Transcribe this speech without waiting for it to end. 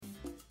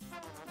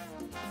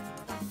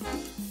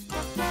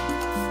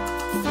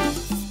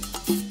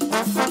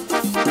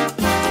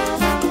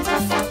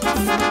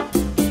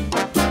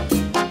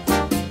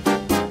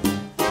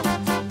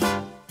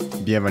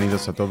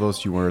Bienvenidos a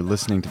todos. You are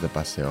listening to the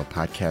Paseo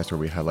podcast, where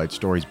we highlight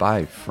stories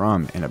by,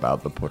 from, and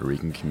about the Puerto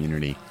Rican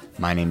community.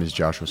 My name is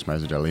Joshua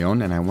Smyzer de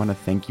Leon, and I want to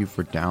thank you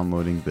for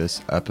downloading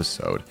this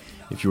episode.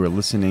 If you are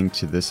listening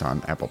to this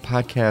on Apple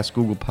Podcasts,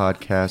 Google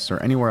Podcasts,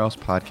 or anywhere else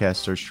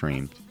podcasts are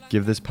streamed,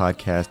 give this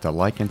podcast a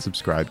like and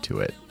subscribe to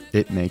it.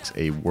 It makes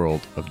a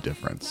world of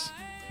difference.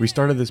 We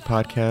started this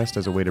podcast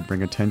as a way to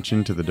bring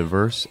attention to the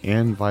diverse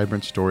and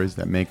vibrant stories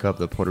that make up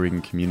the Puerto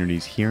Rican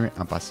communities here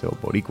at Paseo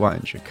Boricua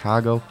in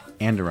Chicago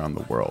and around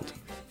the world.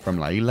 From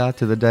La Isla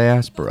to the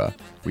diaspora,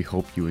 we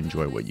hope you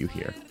enjoy what you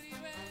hear.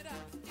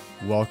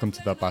 Welcome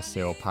to the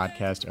Paseo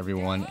podcast,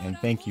 everyone, and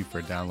thank you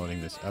for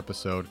downloading this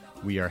episode.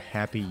 We are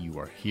happy you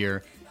are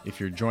here. If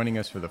you're joining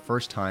us for the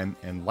first time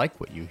and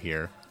like what you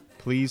hear,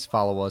 please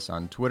follow us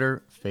on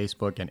Twitter,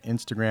 Facebook, and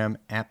Instagram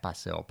at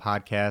Paseo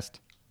Podcast.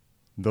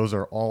 Those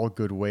are all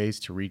good ways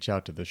to reach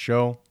out to the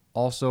show.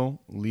 Also,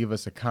 leave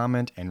us a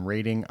comment and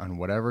rating on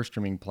whatever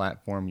streaming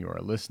platform you are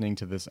listening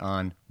to this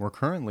on. We're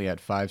currently at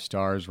 5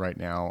 stars right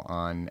now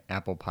on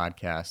Apple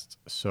Podcasts,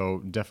 so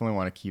definitely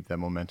want to keep that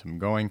momentum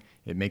going.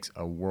 It makes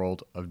a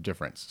world of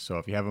difference. So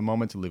if you have a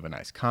moment to leave a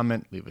nice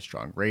comment, leave a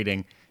strong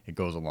rating, it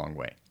goes a long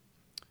way.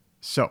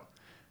 So,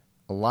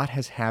 a lot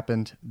has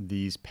happened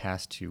these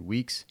past 2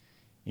 weeks.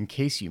 In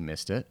case you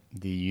missed it,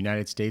 the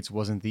United States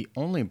wasn't the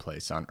only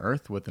place on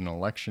Earth with an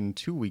election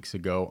 2 weeks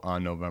ago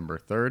on November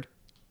 3rd.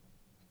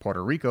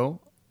 Puerto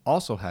Rico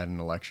also had an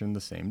election the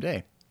same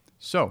day.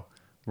 So,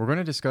 we're going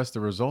to discuss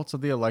the results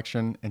of the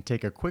election and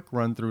take a quick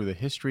run through the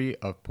history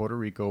of Puerto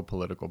Rico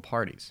political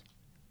parties.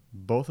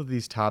 Both of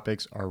these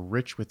topics are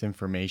rich with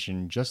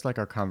information, just like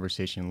our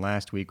conversation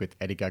last week with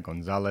Erika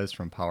Gonzalez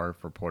from Power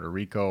for Puerto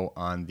Rico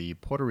on the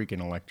Puerto Rican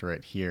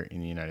electorate here in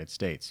the United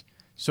States.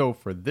 So,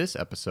 for this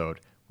episode,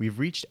 we've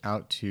reached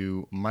out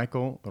to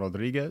Michael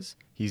Rodriguez.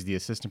 He's the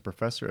assistant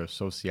professor of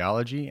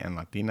sociology and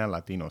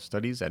Latino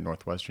Studies at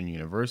Northwestern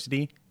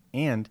University,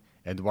 and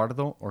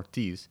Eduardo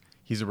Ortiz.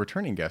 He's a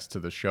returning guest to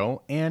the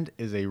show and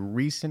is a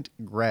recent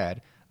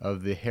grad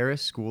of the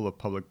Harris School of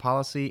Public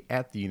Policy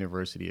at the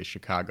University of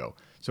Chicago.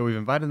 So we've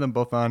invited them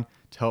both on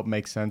to help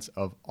make sense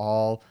of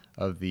all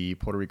of the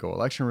Puerto Rico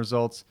election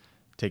results,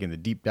 taking the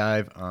deep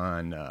dive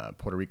on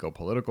Puerto Rico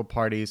political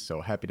parties, so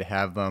happy to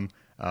have them.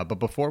 But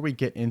before we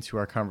get into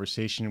our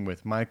conversation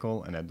with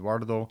Michael and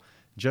Eduardo,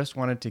 just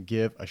wanted to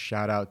give a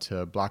shout out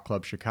to Block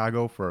Club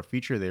Chicago for a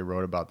feature they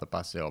wrote about the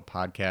Paseo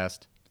podcast.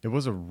 It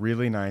was a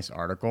really nice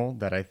article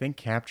that I think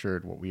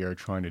captured what we are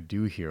trying to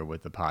do here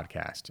with the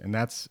podcast, and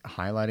that's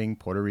highlighting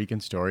Puerto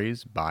Rican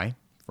stories by,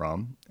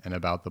 from, and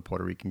about the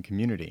Puerto Rican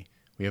community.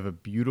 We have a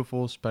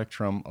beautiful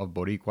spectrum of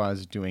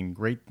Boricuas doing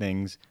great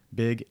things,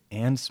 big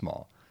and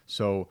small.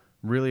 So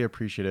really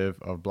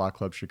appreciative of Block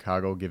Club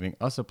Chicago giving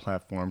us a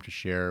platform to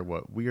share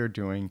what we are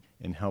doing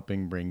in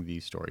helping bring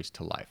these stories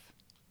to life.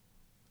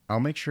 I'll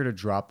make sure to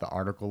drop the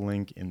article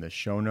link in the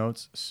show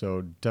notes,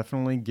 so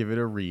definitely give it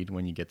a read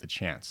when you get the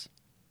chance.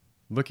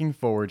 Looking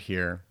forward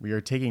here, we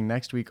are taking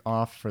next week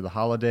off for the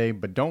holiday,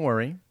 but don't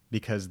worry,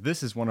 because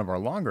this is one of our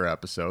longer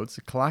episodes,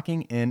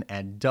 clocking in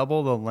at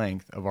double the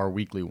length of our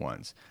weekly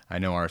ones. I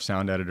know our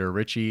sound editor,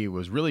 Richie,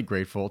 was really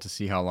grateful to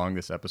see how long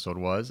this episode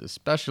was,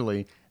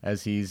 especially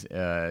as he's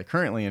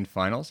currently in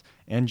finals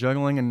and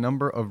juggling a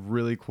number of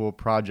really cool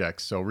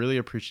projects. So really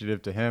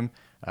appreciative to him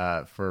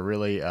for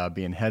really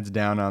being heads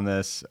down on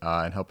this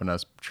and helping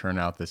us churn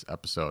out this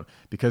episode.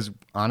 Because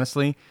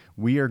honestly,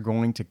 we are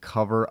going to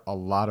cover a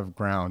lot of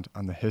ground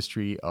on the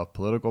history of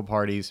political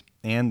parties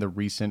and the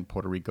recent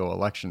Puerto Rico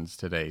elections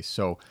today.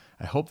 So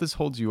I hope this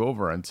holds you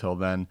over until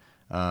then,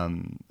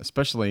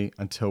 especially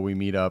until we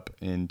meet up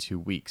in 2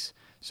 weeks.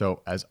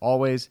 So as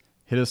always,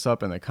 hit us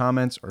up in the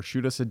comments or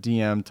shoot us a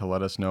DM to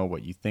let us know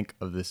what you think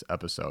of this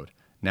episode.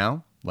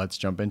 Now, let's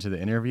jump into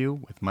the interview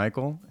with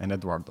Michael and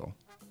Eduardo.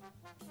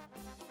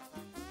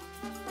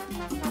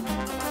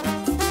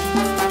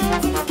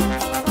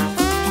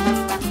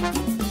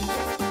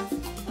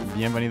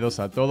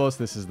 Bienvenidos a todos.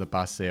 This is the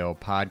Paseo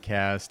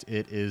podcast.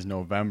 It is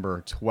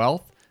November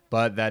 12th,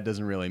 but that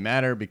doesn't really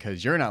matter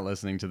because you're not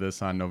listening to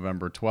this on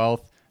November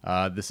 12th.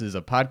 This is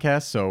a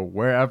podcast, so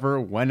wherever,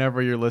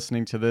 whenever you're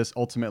listening to this,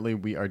 ultimately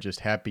we are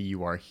just happy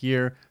you are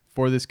here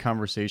for this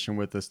conversation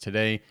with us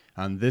today.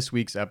 On this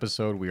week's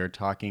episode, we are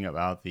talking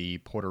about the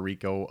Puerto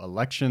Rico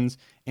elections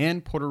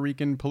and Puerto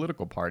Rican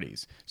political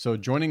parties. So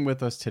joining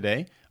with us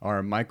today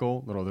are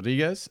Michael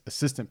Rodriguez,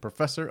 Assistant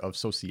Professor of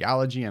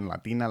Sociology and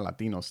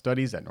Latino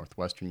Studies at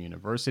Northwestern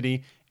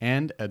University,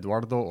 and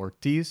Eduardo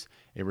Ortiz,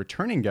 a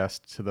returning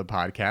guest to the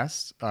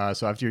podcast.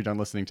 So after you're done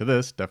listening to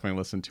this, definitely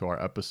listen to our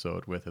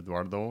episode with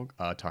Eduardo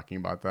talking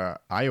about the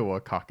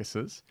Iowa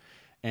caucuses.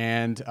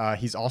 And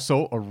he's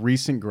also a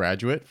recent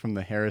graduate from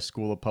the Harris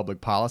School of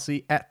Public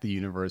Policy at the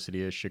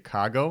University of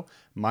Chicago.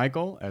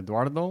 Michael,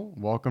 Eduardo,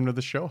 welcome to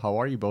the show. How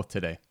are you both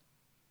today?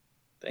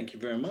 Thank you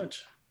very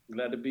much.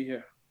 Glad to be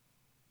here.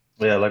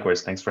 Yeah,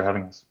 likewise. Thanks for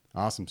having us.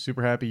 Awesome.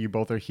 Super happy you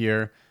both are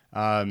here.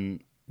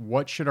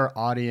 What should our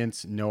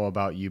audience know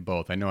about you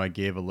both? I know I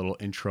gave a little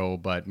intro,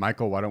 but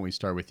Michael, why don't we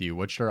start with you?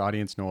 What should our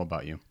audience know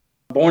about you?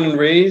 Born and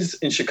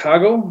raised in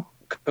Chicago,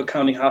 Cook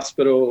County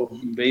Hospital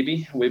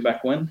baby way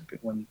back when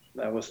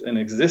that was in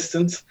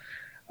existence.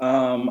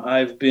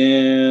 I've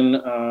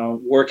been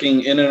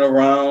working in and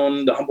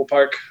around the Humboldt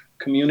Park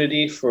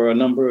community for a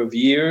number of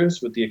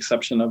years, with the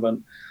exception of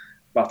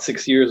about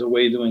 6 years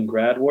away doing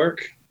grad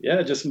work.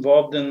 Yeah, just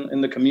involved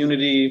in the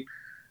community,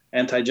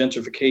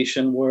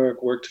 anti-gentrification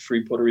work to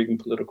free Puerto Rican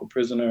political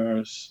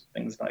prisoners,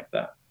 things like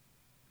that.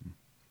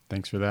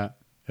 Thanks for that.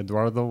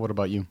 Eduardo, what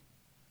about you?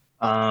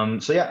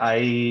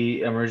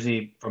 I am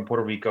originally from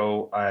Puerto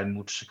Rico. I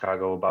moved to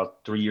Chicago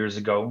about 3 years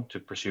ago to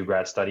pursue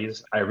grad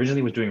studies. I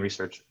originally was doing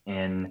research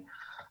in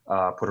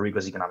Puerto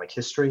Rico's economic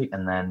history,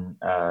 and then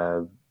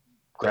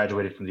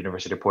graduated from the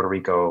University of Puerto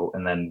Rico,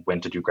 and then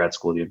went to do grad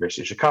school at the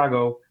University of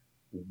Chicago,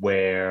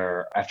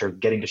 where after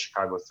getting to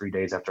Chicago 3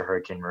 days after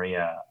Hurricane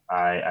Maria,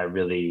 I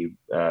really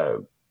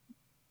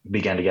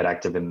began to get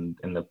active in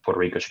the Puerto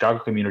Rico Chicago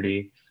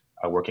community,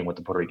 working with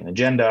the Puerto Rican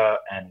Agenda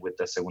and with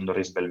the Segundo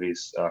Riz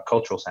Belvis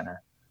Cultural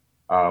Center,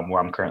 where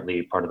I'm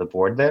currently part of the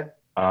board there.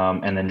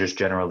 And then just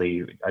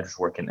generally, I just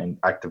work in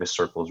activist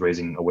circles,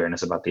 raising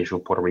awareness about the issue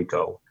of Puerto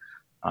Rico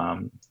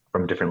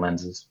from different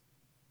lenses.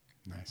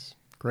 Nice.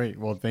 Great.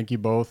 Well, thank you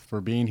both for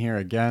being here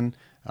again.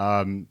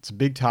 It's a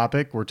big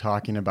topic we're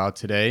talking about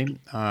today,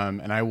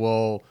 and I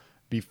will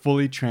be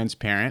fully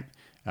transparent.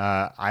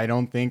 I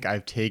don't think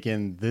I've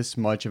taken this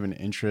much of an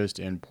interest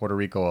in Puerto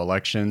Rico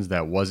elections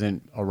that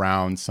wasn't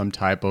around some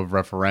type of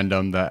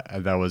referendum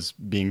that was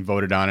being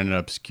voted on in an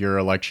obscure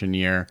election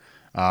year.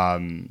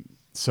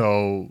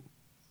 So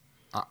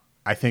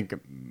I think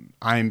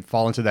I'm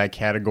fall into that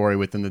category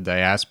within the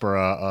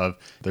diaspora of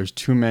there's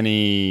too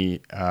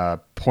many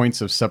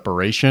points of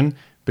separation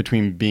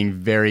between being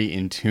very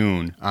in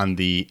tune on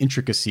the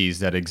intricacies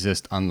that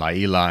exist on La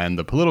Isla and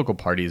the political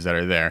parties that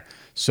are there.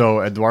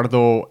 So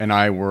Eduardo and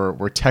I were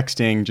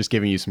texting, just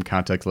giving you some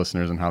context,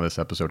 listeners, on how this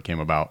episode came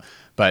about.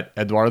 But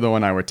Eduardo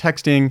and I were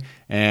texting,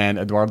 and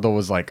Eduardo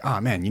was like, "Oh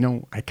man,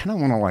 I kind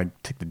of want to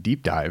take the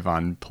deep dive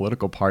on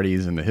political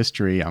parties and the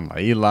history on La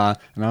Isla."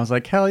 And I was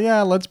like, "Hell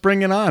yeah, let's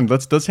bring it on.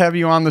 Let's have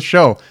you on the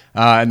show."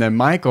 And then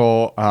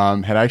Michael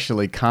had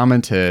actually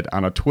commented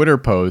on a Twitter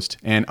post,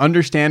 and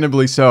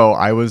understandably so,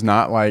 I was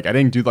not I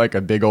didn't do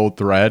a big old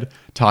thread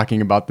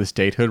talking about the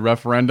statehood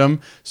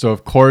referendum. So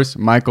of course,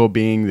 Michael,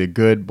 being the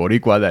good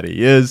Boricua that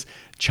he is,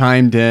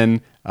 chimed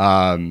in. We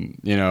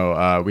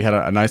had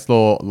a nice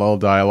little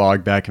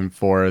dialogue back and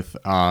forth.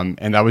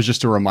 And that was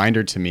just a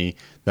reminder to me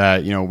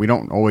that, we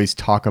don't always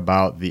talk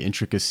about the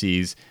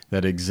intricacies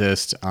that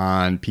exist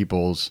on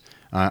people's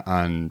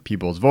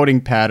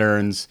voting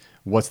patterns.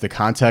 What's the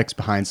context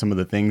behind some of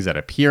the things that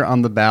appear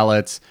on the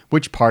ballots,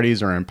 which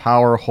parties are in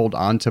power, hold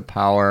on to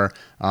power,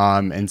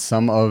 and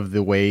some of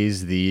the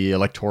ways the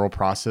electoral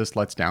process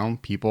lets down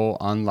people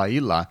on La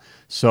Isla.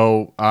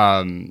 So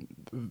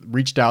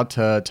reached out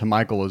to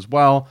Michael as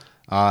well.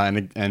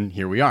 And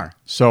here we are.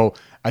 So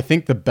I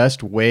think the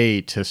best way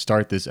to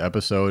start this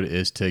episode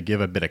is to give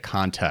a bit of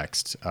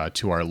context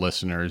to our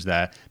listeners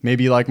that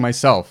maybe like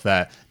myself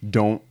that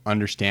don't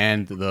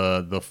understand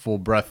the full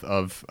breadth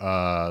of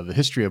the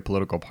history of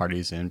political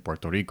parties in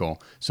Puerto Rico.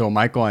 So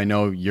Michael, I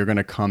know you're going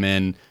to come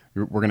in.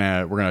 We're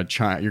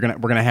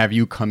gonna have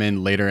you come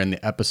in later in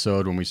the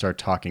episode when we start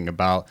talking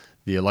about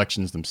the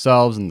elections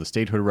themselves and the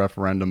statehood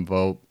referendum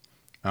vote.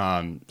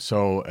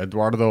 So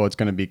Eduardo, it's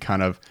going to be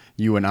kind of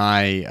you and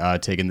I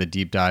taking the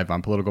deep dive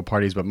on political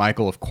parties. But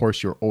Michael, of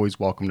course, you're always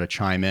welcome to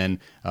chime in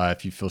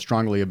if you feel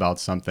strongly about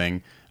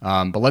something.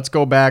 But let's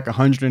go back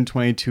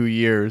 122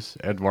 years,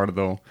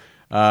 Eduardo.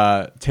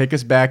 Take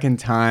us back in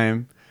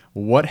time.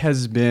 What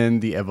has been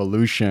the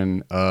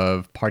evolution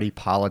of party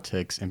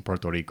politics in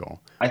Puerto Rico?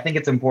 I think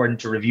it's important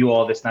to review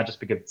all this, not just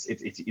because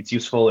it's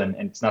useful and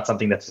it's not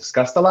something that's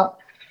discussed a lot,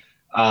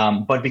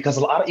 but because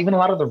a lot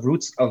of the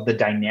roots of the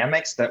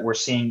dynamics that we're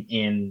seeing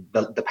in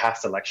the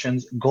past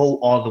elections go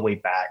all the way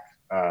back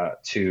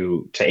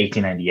to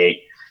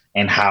 1898,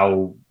 and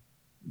how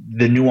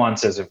the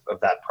nuances of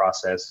that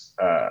process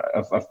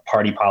of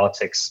party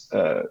politics,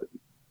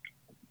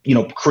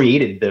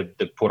 created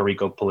the Puerto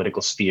Rico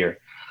political sphere,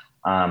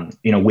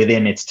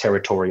 within its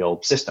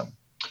territorial system.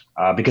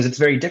 Because it's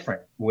very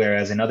different.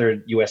 Whereas in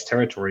other U.S.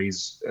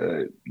 territories,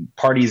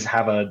 parties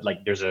have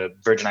there's a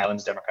Virgin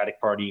Islands Democratic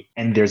Party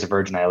and there's a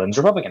Virgin Islands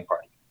Republican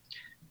Party.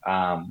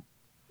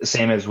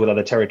 Same as with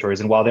other territories.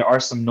 And while there are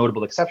some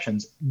notable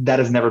exceptions, that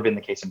has never been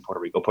the case in Puerto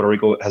Rico. Puerto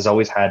Rico has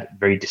always had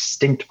very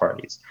distinct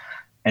parties.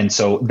 And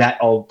so that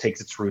all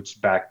takes its roots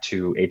back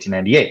to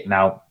 1898.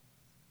 Now,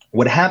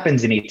 what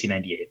happens in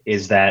 1898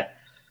 is that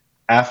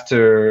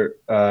after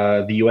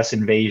the U.S.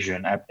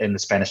 invasion in the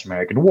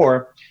Spanish-American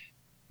War,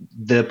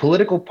 the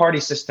political party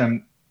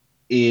system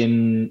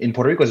in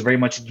Puerto Rico is very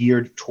much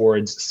geared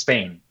towards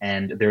Spain.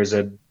 And there's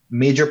a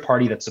major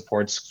party that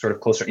supports sort of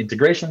closer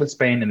integration with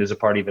Spain, and there's a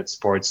party that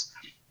supports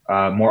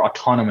more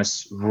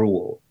autonomous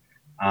rule,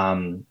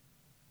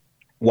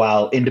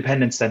 while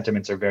independent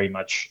sentiments are very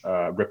much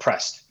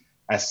repressed,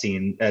 as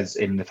seen as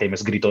in the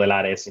famous Grito de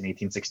Lares in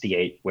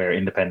 1868, where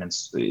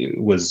independence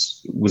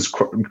was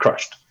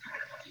crushed.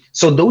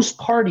 So those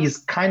parties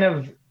kind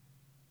of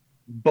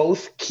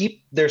both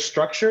keep their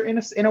structure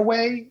in a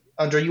way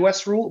under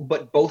US rule,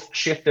 but both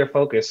shift their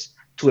focus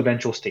to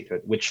eventual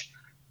statehood, which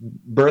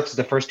births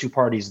the first two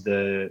parties,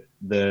 the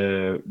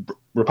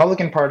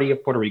Republican Party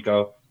of Puerto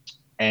Rico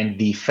and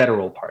the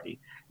Federal Party.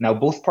 Now,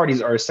 both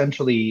parties are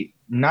essentially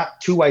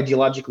not too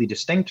ideologically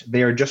distinct.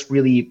 They are just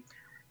really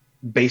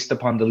based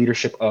upon the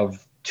leadership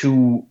of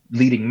two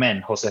leading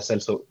men, Jose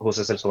Celso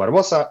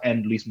Barbosa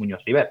and Luis Muñoz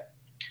Rivera.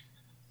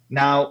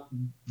 Now,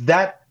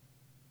 that's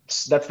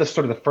the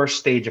sort of the first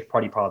stage of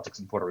party politics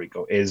in Puerto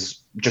Rico,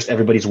 is just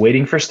everybody's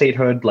waiting for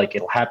statehood, like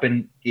it'll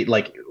happen,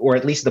 or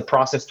at least the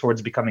process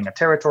towards becoming a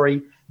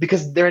territory,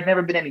 because there had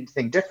never been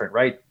anything different,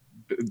 right?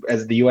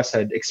 As the U.S.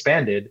 had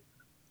expanded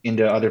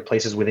into other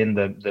places within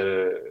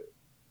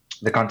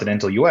the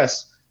continental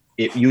U.S.,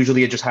 it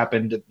just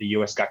happened that the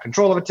U.S. got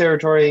control of a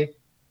territory,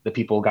 the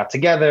people got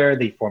together,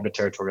 they formed a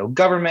territorial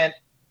government,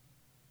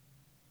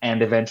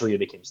 and eventually it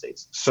became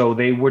states. So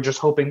they were just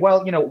hoping,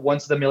 well,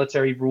 once the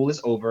military rule is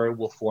over,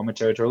 we'll form a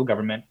territorial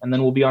government, and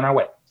then we'll be on our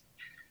way.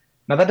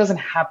 Now, that doesn't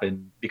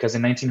happen because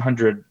in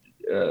 1900,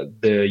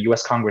 the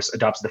U.S. Congress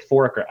adopts the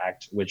Foraker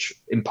Act, which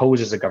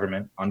imposes a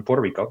government on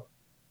Puerto Rico.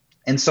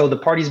 And so the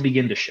parties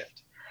begin to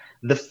shift.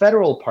 The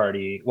Federal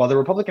Party, while the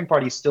Republican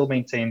Party still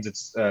maintains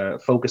its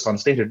focus on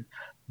statehood,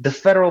 the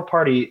Federal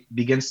Party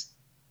begins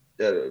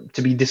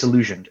to be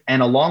disillusioned.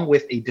 And along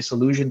with a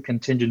disillusioned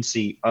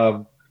contingency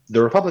of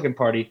the Republican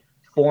Party,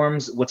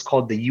 forms what's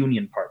called the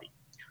Union Party,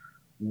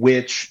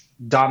 which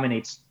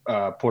dominates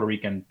Puerto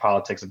Rican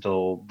politics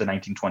until the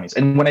 1920s.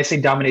 And when I say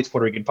dominates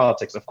Puerto Rican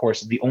politics, of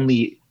course, the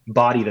only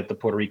body that the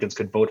Puerto Ricans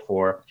could vote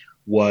for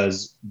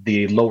was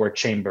the lower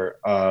chamber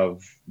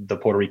of the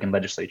Puerto Rican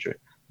legislature.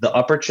 The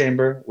upper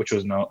chamber, which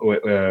is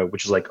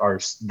like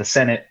the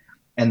Senate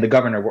and the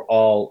governor, were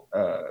all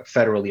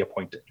federally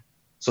appointed.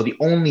 So the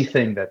only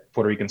thing that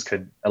Puerto Ricans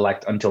could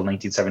elect until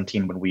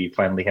 1917, when we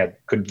finally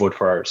could vote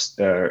for our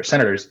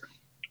senators,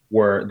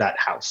 were that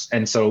house.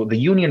 And so the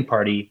Union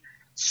Party,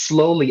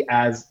 slowly,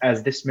 as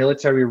this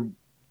military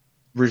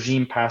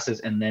regime passes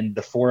and then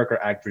the Foraker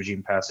Act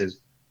regime passes,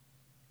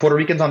 Puerto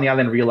Ricans on the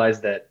island realize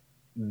that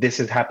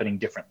this is happening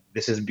differently.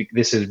 This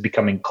is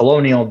becoming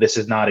colonial. This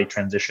is not a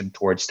transition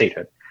towards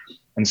statehood.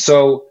 And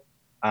so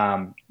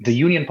the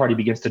Union Party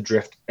begins to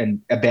drift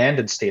and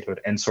abandon statehood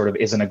and sort of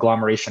is an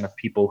agglomeration of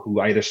people who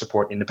either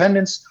support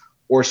independence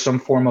or some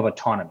form of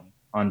autonomy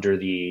under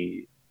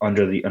the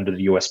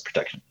U.S.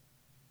 protection.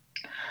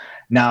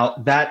 Now,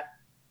 that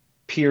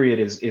period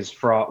is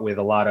fraught with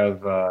a lot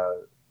of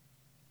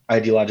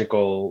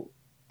ideological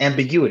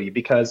ambiguity,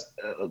 because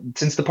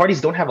since the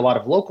parties don't have a lot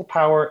of local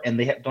power and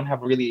they don't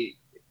have really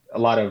a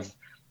lot of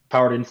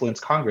power to influence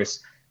Congress,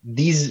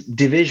 these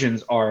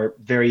divisions are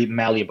very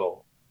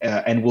malleable.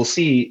 And we'll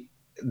see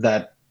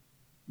that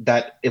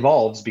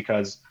evolves,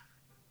 because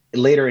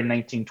later in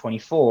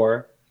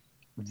 1924,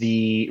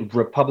 the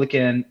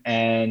Republican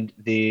and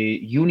the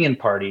Union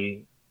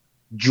Party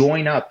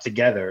join up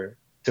together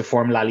to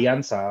form La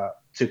Alianza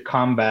to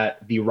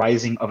combat the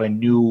rising of a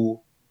new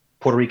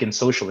Puerto Rican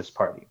Socialist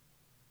Party.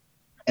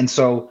 And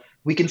so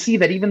we can see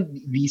that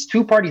even these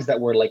two parties that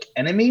were like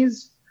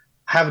enemies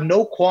have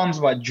no qualms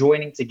about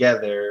joining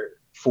together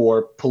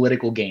for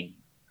political gain.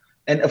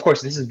 And of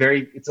course,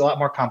 it's a lot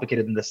more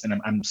complicated than this,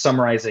 and I'm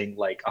summarizing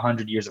like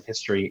 100 years of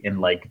history in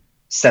like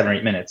 7 or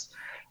 8 minutes.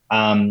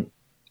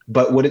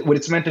 But what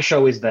it's meant to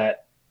show is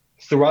that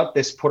throughout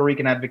this, Puerto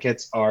Rican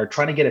advocates are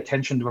trying to get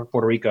attention to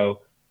Puerto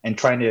Rico and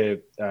trying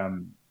to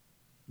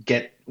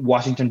get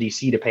Washington,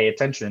 D.C. to pay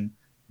attention.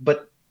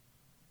 But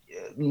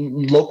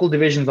local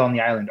divisions on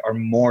the island are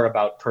more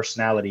about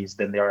personalities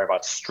than they are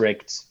about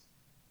strict,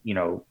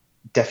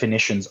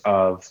 definitions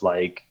of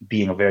like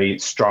being a very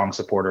strong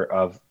supporter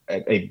of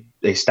a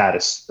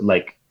status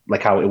like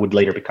how it would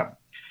later become.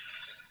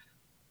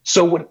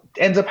 So what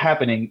ends up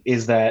happening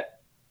is that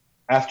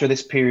after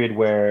this period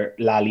where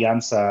La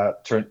Alianza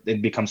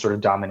it becomes sort of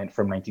dominant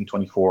from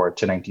 1924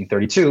 to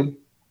 1932,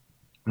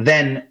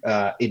 then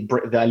the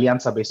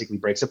Alianza basically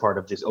breaks apart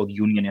of this old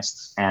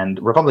Unionists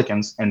and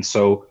Republicans, and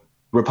so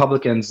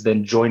Republicans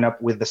then join up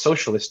with the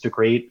Socialists to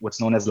create what's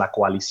known as La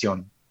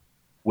Coalición,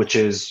 which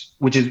is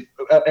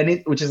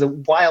a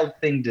wild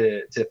thing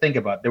to think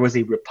about. There was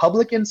a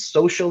Republican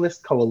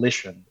Socialist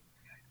coalition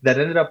that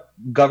ended up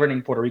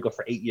governing Puerto Rico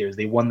for 8 years.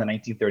 They won the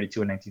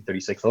 1932 and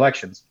 1936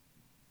 elections.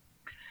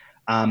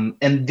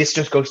 And this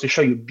just goes to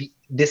show you,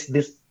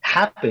 this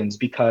happens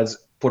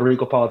because Puerto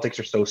Rico politics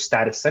are so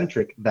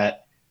status-centric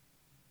that,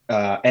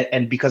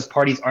 and because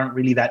parties aren't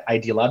really that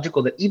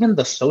ideological, that even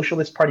the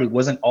Socialist Party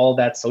wasn't all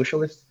that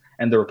socialist,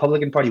 and the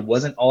Republican Party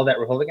wasn't all that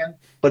Republican,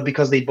 but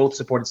because they both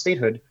supported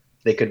statehood,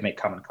 they could make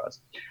common cause.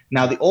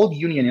 Now, the old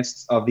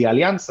Unionists of the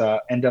Alianza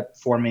end up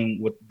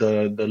forming with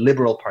the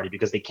Liberal Party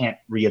because they can't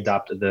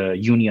readopt the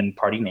Union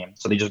Party name.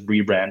 So they just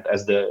rebrand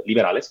as the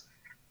Liberales.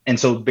 And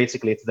so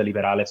basically it's the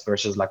Liberales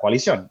versus La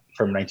Coalición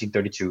from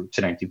 1932 to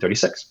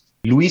 1936.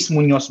 Luis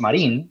Muñoz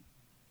Marín,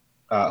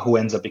 who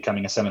ends up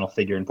becoming a seminal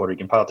figure in Puerto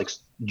Rican politics,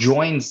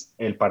 joins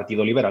El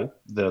Partido Liberal,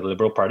 the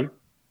Liberal Party.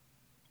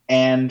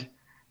 And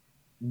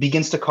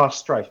begins to cause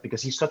strife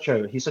because he's such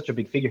a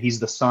big figure. He's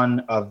the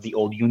son of the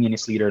old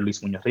unionist leader Luis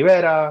Muñoz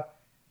Rivera.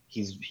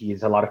 He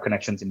has a lot of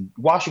connections in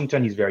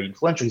Washington. He's very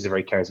influential. He's a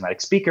very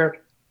charismatic speaker.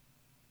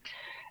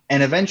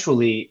 And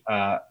eventually,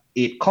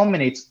 it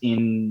culminates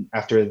in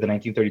after the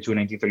 1932 and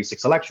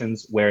 1936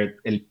 elections, where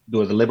the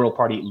Liberal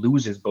Party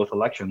loses both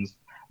elections.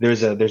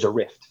 There's a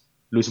rift.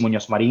 Luis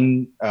Muñoz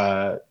Marín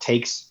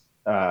takes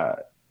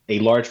a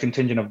large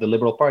contingent of the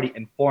Liberal Party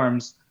and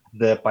forms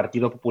the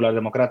Partido Popular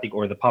Democrático,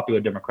 or the Popular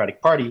Democratic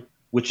Party,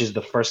 which is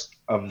the first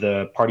of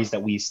the parties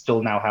that we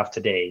still now have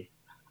today.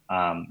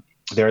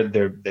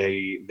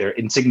 Their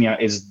insignia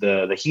is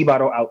the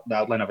jíbaro, the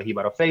outline of a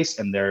jíbaro face,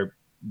 and their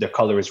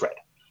color is red.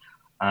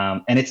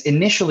 And it's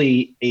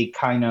initially a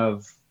kind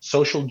of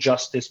social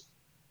justice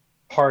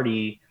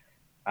party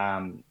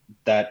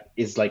that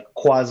is like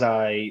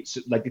quasi,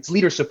 like its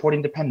leaders support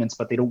independence,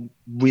 but they don't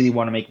really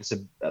want to make this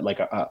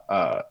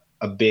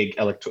a big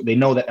electoral. They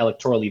know that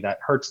electorally that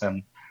hurts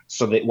them.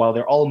 So that while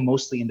they're all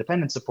mostly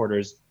independent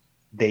supporters,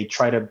 they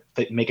try to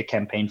make a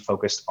campaign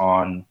focused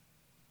on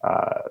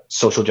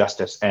social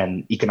justice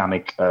and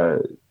economic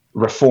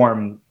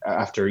reform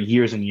after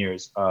years and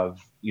years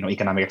of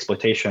economic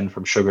exploitation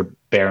from sugar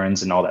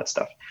barons and all that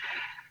stuff.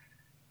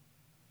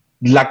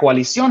 La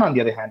Coalición, on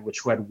the other hand, which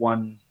had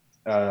won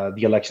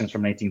the elections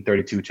from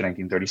 1932 to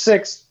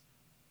 1936,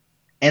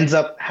 ends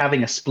up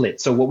having a split.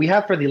 So what we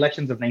have for the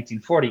elections of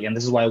 1940, and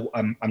this is why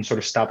I'm sort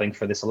of stopping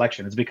for this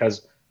election, is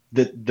because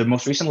the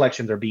most recent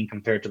elections are being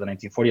compared to the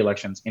 1940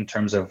 elections in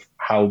terms of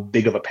how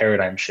big of a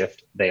paradigm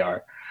shift they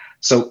are.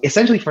 So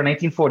essentially, for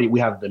 1940, we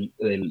have the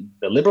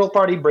Liberal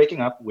Party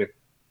breaking up with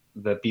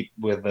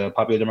the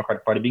Popular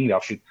Democratic Party being the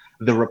offshoot.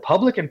 The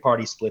Republican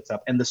Party splits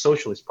up, and the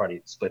Socialist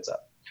Party splits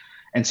up.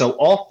 And so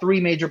all three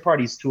major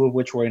parties, two of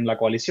which were in La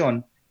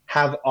Coalición,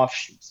 have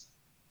offshoots.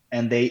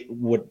 And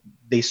what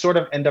they sort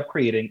of end up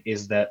creating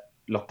is that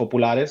Los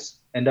Populares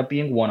end up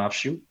being one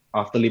offshoot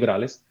of the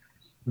Liberales.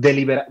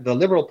 The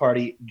Liberal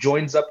Party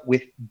joins up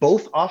with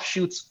both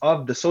offshoots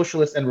of the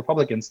Socialists and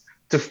Republicans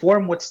to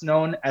form what's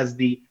known as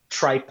the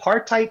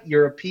tripartite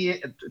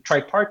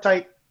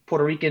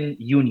Puerto Rican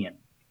Union,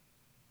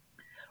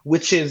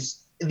 which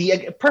is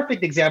the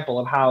perfect example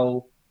of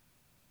how.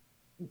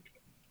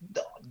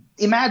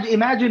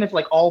 Imagine if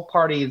like all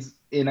parties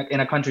in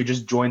a country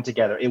just joined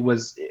together. It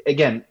was,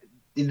 again,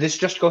 this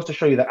just goes to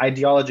show you that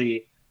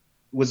ideology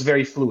was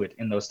very fluid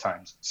in those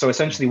times. So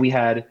essentially, we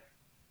had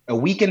a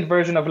weakened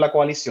version of La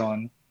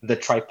Coalición, the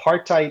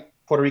tripartite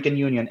Puerto Rican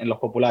Union, and Los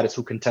Populares,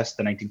 who contest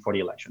the 1940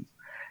 elections.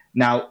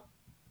 Now,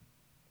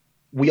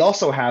 we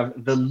also have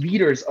the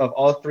leaders of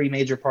all three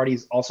major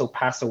parties also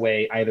pass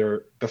away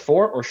either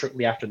before or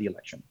shortly after the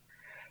election.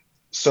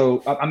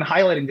 So I'm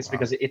highlighting this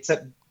because it's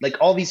like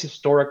all these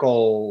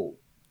historical,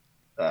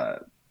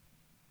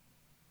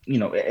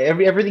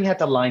 everything had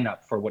to line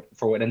up for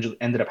what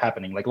ended up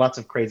happening, like lots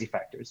of crazy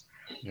factors.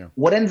 Yeah.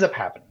 What ends up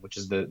happening, which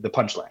is the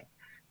punchline,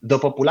 the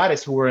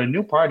Populares, who were a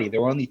new party, they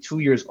were only 2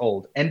 years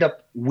old, end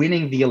up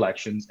winning the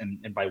elections.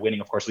 And by winning,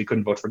 of course, we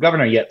couldn't vote for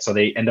governor yet. So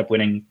they end up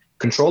winning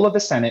control of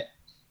the Senate,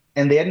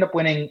 and they end up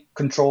winning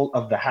control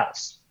of the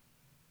House.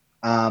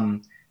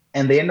 And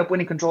they end up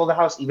winning control of the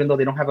House, even though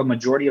they don't have a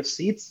majority of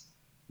seats.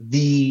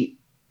 The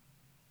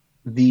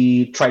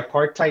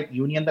tripartite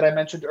union that I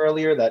mentioned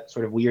earlier, that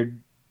sort of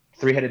weird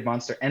three-headed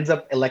monster, ends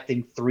up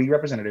electing 3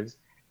 representatives,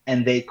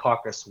 and they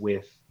caucus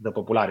with the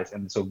Populares,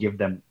 and so give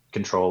them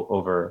control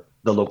over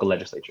the local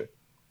legislature.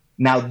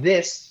 Now,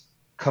 this,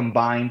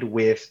 combined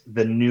with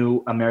the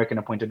new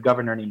American-appointed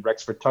governor named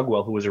Rexford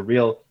Tugwell, who was a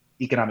real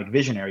economic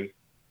visionary,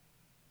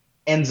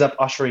 ends up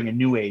ushering a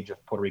new age of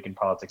Puerto Rican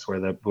politics,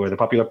 where the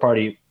Popular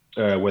Party,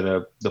 where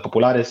the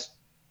Populares,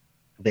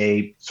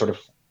 they sort of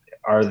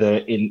are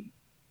they're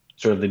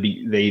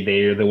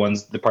the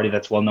ones, the party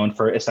that's well known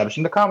for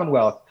establishing the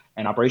Commonwealth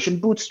and Operation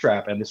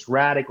Bootstrap and this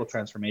radical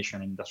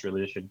transformation and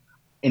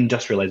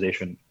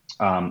industrialization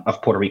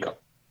of Puerto Rico.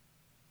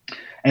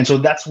 And so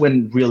that's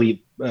when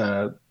really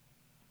that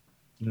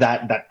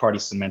party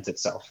cements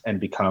itself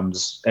and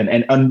becomes,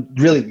 and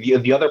really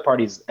the other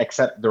parties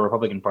except the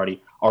Republican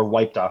Party are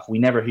wiped off. We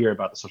never hear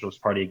about the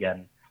Socialist Party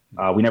again.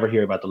 We never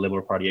hear about the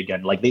Liberal Party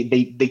again. Like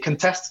they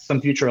contest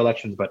some future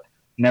elections, but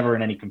never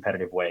in any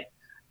competitive way.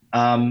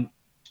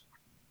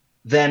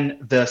 Then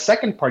the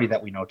second party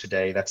that we know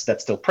today that's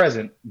still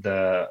present,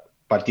 the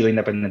Partido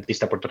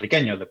Independentista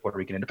Puertorriqueño, the Puerto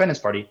Rican Independence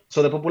Party.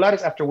 So the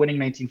Populares, after winning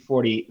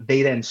 1940,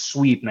 they then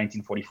sweep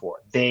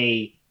 1944.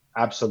 They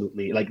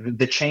absolutely, like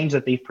the change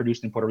that they've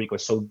produced in Puerto Rico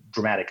is so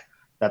dramatic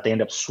that they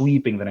end up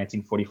sweeping the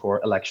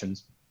 1944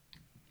 elections.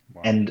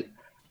 Wow. And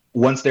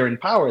once they're in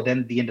power,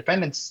 then the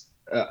independence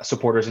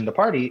supporters in the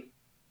party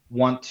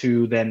want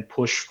to then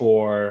push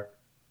for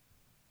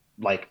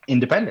like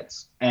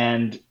independence.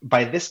 And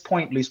by this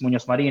point, Luis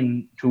Muñoz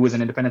Marín, who was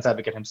an independence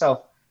advocate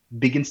himself,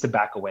 begins to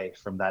back away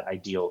from that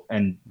ideal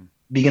and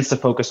begins to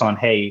focus on,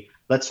 hey,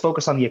 let's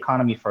focus on the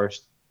economy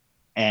first.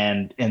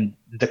 And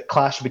the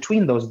clash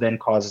between those then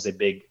causes a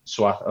big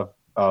swath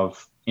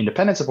of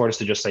independent supporters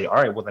to just say, all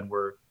right, well, then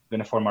we're going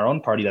to form our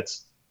own party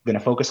that's going to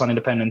focus on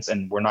independence,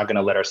 and we're not going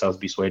to let ourselves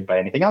be swayed by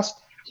anything else.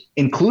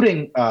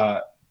 including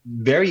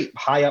very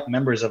high up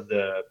members of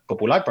the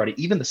Popular Party.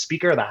 Even the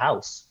Speaker of the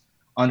House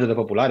under the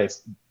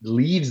Populares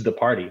leaves the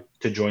party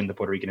to join the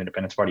Puerto Rican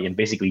Independence Party and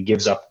basically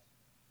gives up.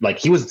 Like,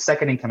 he was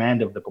second in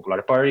command of the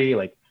Popular Party.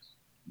 Like,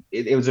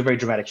 it was a very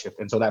dramatic shift,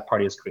 and so that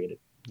party is created.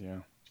 Yeah.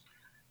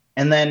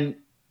 And then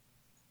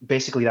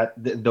basically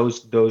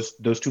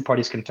those two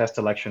parties contest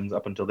elections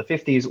up until the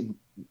 50s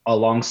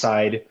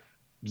alongside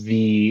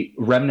the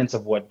remnants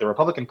of what the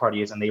Republican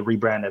Party is, and they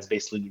rebrand as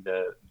basically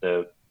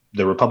the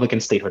Republican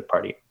Statehood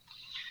Party.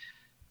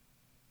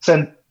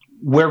 So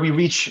where we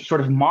reach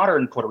sort of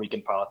modern Puerto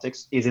Rican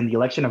politics is in the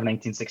election of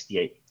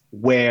 1968,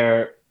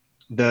 where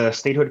the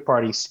Statehood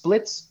Party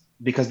splits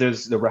because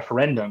there's the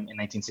referendum in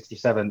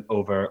 1967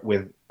 over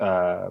with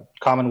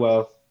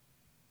Commonwealth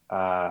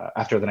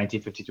after the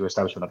 1952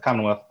 establishment of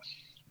Commonwealth.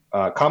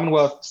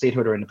 Commonwealth,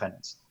 statehood, or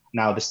independence.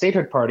 Now, the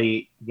Statehood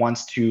Party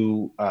wants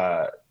to,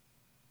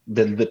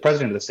 the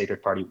president of the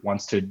Statehood Party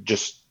wants to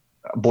just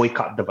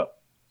boycott the vote,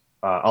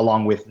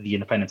 along with the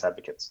independence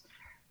advocates.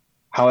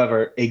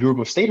 However, a group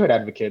of statehood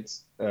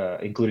advocates,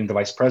 including the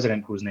vice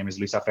president, whose name is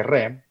Luisa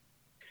Ferré,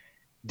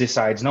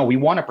 decides, no, we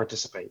want to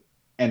participate.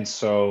 And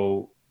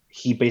so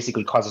he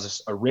basically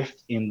causes a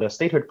rift in the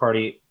Statehood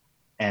Party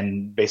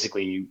and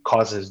basically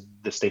causes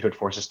the statehood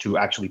forces to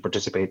actually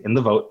participate in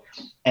the vote.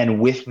 And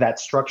with that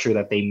structure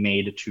that they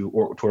made to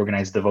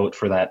organize the vote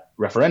for that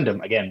referendum,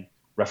 again,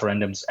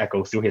 referendums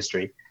echo through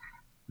history,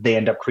 they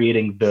end up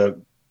creating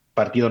the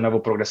Partido Nuevo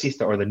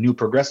Progresista, or the New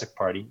Progressive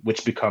Party,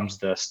 which becomes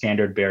the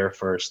standard bearer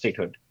for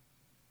statehood.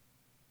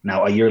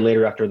 Now, a year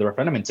later after the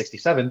referendum in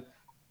 67,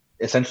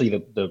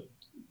 essentially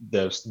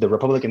the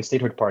Republican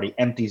Statehood Party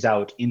empties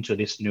out into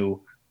this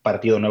new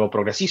Partido Nuevo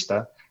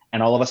Progresista,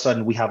 and all of a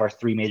sudden we have our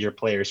three major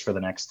players for the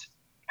next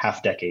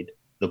half decade: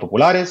 the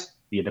Populares,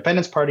 the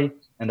Independence Party,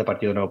 and the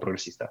Partido Nuevo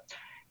Progresista.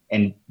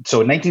 And so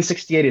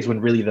 1968 is when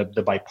really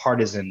the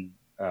bipartisan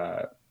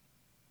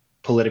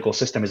political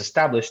system is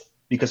established,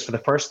 because for the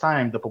first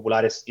time, the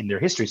Populares in their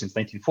history since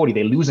 1940,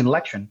 they lose an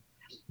election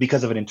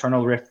because of an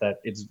internal rift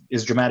that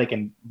is dramatic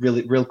and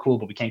really real cool,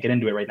 but we can't get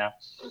into it right now.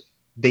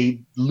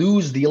 They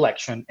lose the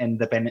election, and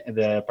the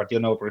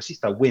Partido Nuevo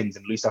Progresista wins,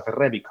 and Luisa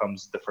Ferré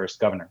becomes the first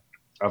governor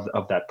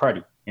of that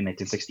party in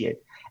 1968.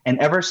 And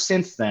ever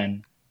since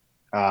then,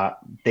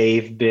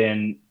 they've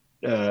been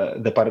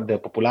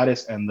the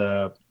Populares and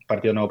the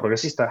Partido Nuevo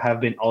Progresista have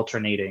been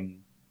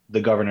alternating the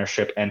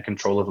governorship and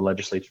control of the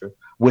legislature,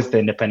 with the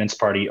Independence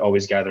Party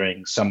always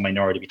gathering some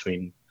minority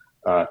between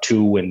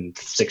 2 and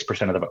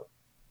 6% of the vote.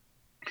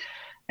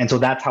 And so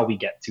that's how we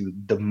get to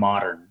the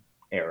modern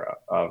era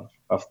of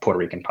Puerto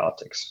Rican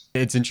politics.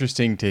 It's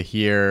interesting to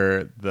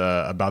hear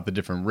about the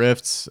different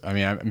rifts. I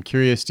mean, I'm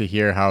curious to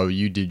hear how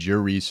you did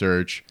your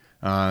research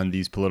on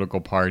these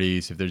political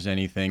parties, if there's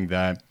anything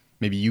that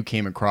maybe you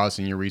came across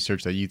in your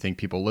research that you think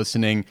people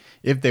listening,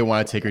 if they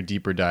want to take a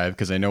deeper dive,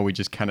 because I know we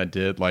just kind of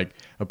did like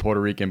a Puerto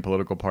Rican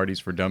political parties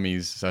for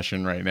dummies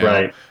session right now.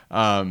 Right.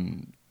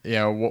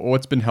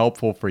 What's been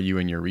helpful for you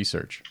in your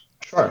research?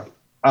 Sure.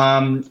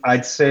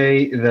 I'd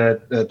say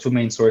that the two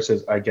main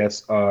sources, I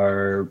guess,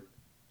 are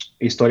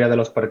Historia de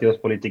los Partidos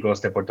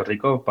Políticos de Puerto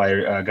Rico by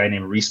a guy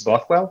named Rhys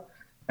Bothwell,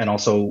 and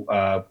also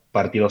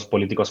Partidos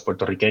Políticos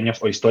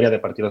Puertorriqueños, or Historia de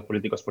Partidos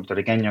Políticos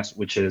Puertorriqueños,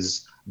 which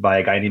is by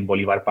a guy named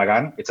Bolívar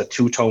Pagán. It's a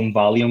 2-tome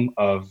volume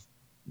of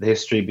the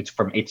history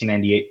from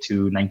 1898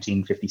 to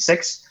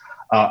 1956.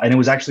 And it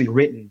was actually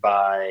written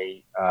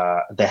by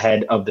the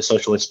head of the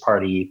Socialist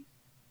Party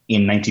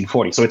in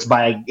 1940. So it's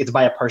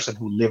by a person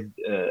who lived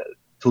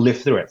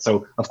through it.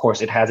 So of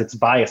course it has its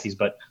biases,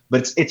 but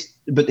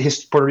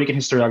Puerto Rican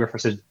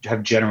historiographers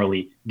have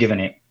generally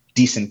given it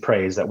decent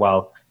praise, that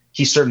while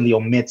he certainly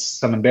omits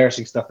some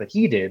embarrassing stuff that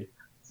he did,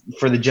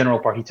 for the general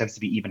part, he tends to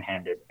be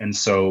even-handed. And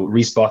so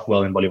Rhys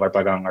Bothwell and Bolívar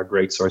Pagán are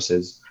great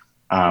sources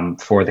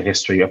for the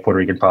history of Puerto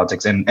Rican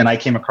politics. And I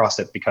came across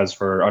it because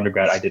for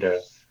undergrad, I did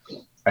a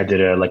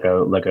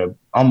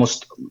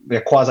almost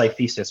a quasi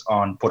thesis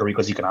on Puerto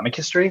Rico's economic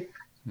history.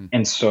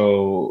 And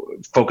so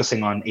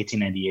focusing on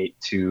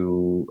 1898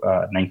 to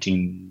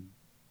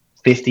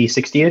 1950,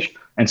 60-ish.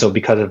 And so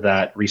because of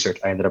that research,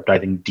 I ended up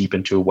diving deep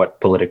into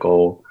what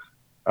political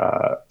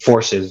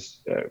forces,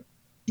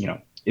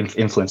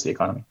 influence the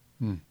economy.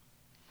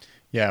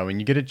 Yeah, when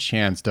you get a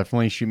chance,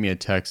 definitely shoot me a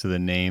text of the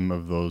name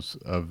of those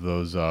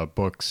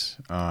books.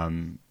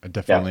 I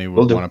definitely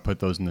would want to put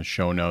those in the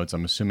show notes.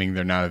 I'm assuming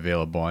they're not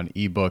available on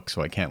ebook,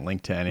 so I can't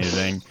link to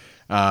anything.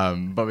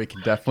 But we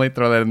can definitely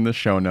throw that in the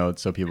show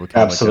notes so people can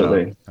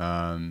absolutely look it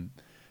up.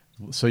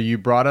 So you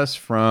brought us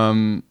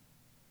from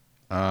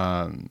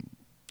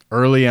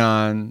early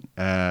on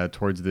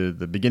towards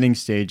the beginning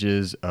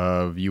stages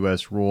of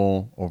U.S.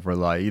 rule over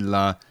La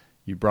Isla.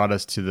 You brought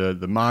us to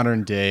the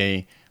modern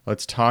day.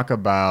 Let's talk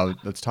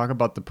about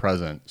the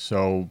present.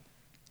 So,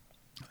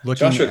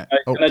 looking Joshua,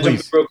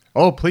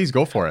 please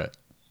go for it.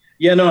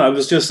 Yeah, no, I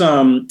was just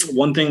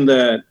one thing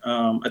that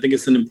I think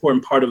is an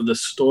important part of the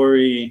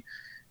story,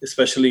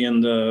 especially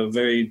in the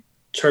very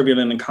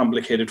turbulent and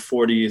complicated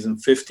 40s and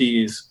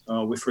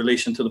 50s with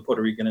relation to the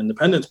Puerto Rican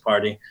Independence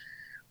Party,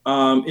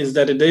 is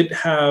that it did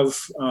have,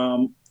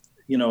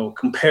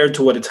 compared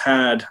to what it's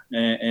had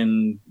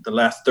in the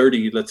last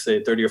 30, let's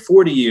say 30 or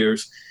 40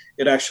 years,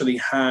 it actually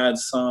had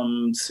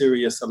some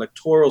serious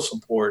electoral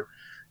support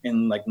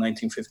in like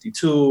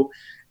 1952.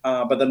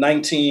 But the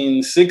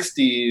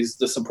 1960s,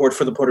 the support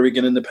for the Puerto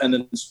Rican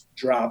independence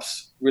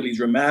drops really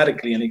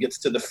dramatically, and it gets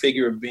to the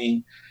figure of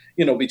being,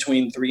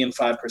 between 3 and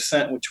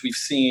 5%, which we've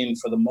seen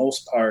for the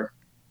most part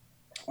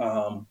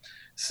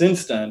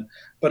since then.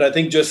 But I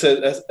think just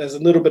as a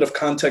little bit of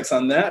context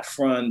on that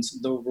front,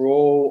 the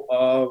role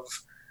of,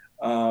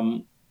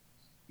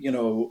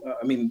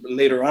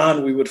 later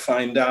on we would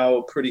find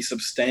out pretty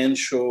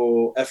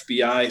substantial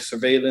FBI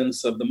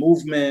surveillance of the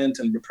movement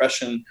and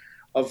repression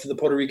of the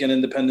Puerto Rican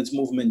independence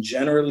movement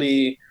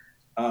generally.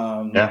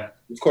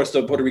 Of course,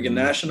 the Puerto Rican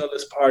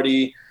Nationalist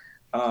Party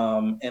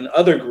and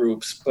other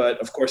groups, but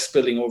of course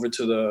spilling over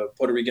to the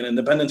Puerto Rican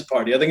Independence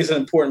Party. I think it's an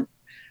important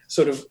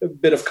sort of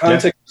bit of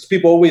context. Yeah.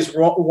 People always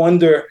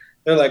wonder,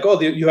 they're like, oh,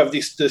 you have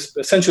this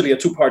essentially a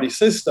two-party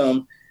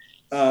system,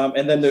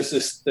 and then there's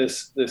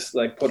this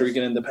like Puerto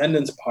Rican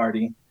Independence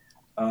Party,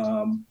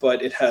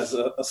 but it has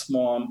a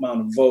small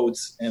amount of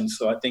votes. And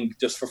so I think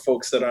just for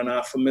folks that are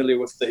not familiar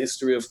with the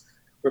history of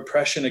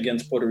repression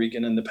against Puerto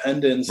Rican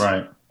independence,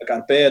 right, like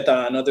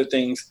Carpeta and other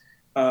things,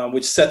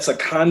 which sets a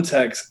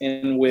context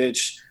in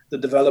which the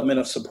development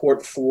of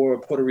support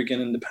for Puerto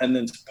Rican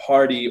Independence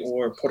Party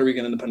or Puerto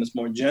Rican independence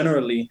more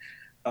generally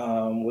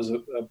was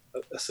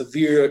a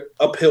severe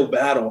uphill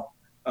battle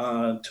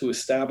to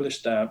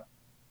establish that.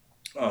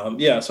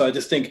 So I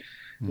just think,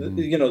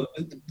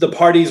 the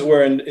parties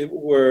were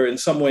in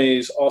some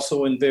ways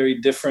also in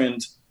very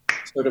different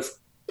sort of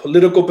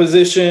political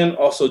position,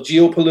 also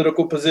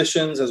geopolitical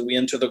positions as we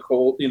enter the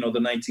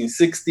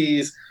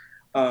 1960s.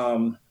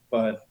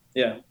 But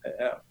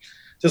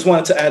just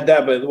wanted to add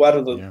that. But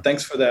Eduardo,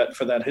 thanks for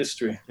that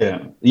history.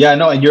 No,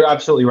 and you're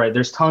absolutely right.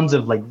 There's tons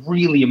of like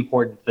really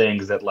important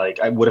things that like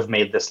I would have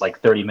made this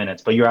like 30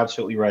 minutes, but you're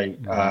absolutely right.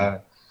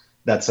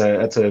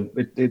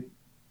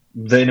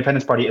 The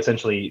Independence Party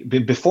essentially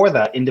before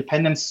that,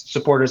 independence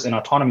supporters and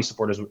autonomy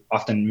supporters would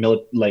often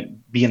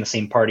be in the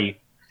same party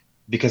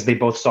because they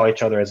both saw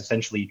each other as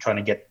essentially trying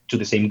to get to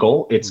the same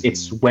goal. It's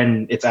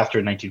after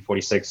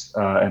 1946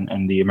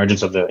 and the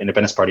emergence of the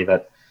Independence Party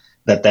that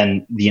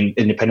then the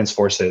independence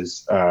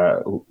forces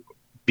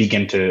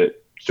begin to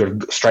sort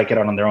of strike it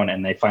out on their own,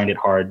 and they find it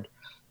hard,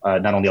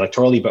 not only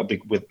electorally, but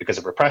because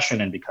of repression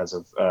and because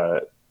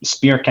of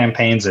smear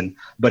campaigns.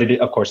 But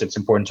of course, it's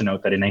important to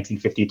note that in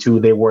 1952,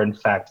 they were in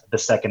fact the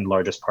second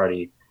largest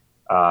party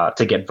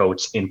to get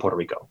votes in Puerto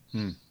Rico.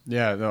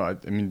 Yeah, no, I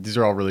mean, these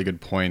are all really good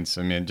points.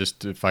 I mean,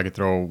 just if I could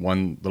throw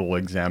one little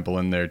example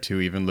in there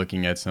too, even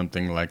looking at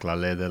something like La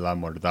Ley de la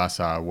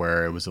Mordaza,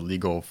 where it was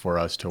illegal for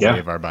us to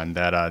wave our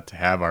bandera, to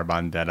have our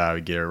bandera,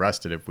 we'd get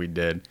arrested if we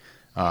did.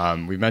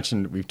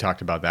 We've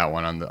talked about that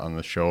one on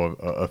the show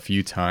a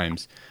few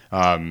times.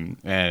 And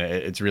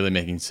it's really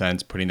making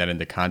sense, putting that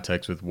into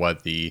context with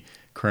what the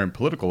current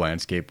political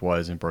landscape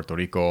was in Puerto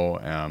Rico.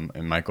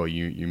 And Michael,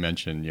 you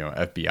mentioned,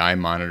 FBI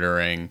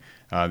monitoring,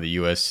 the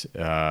U.S.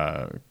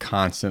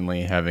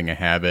 Constantly having a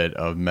habit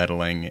of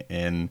meddling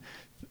in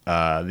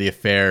the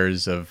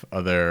affairs of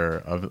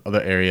other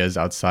areas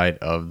outside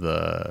of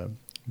the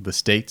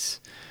states.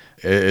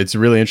 It's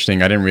really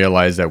interesting. I didn't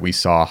realize that we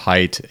saw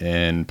height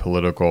in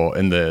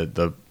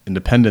the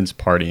Independence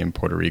Party in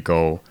Puerto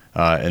Rico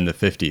in the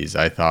 50s.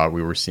 I thought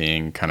we were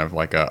seeing kind of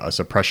like a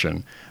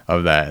suppression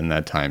of that in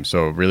that time.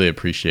 So really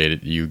appreciate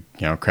it, you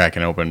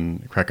cracking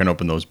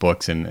open those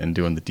books and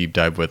doing the deep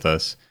dive with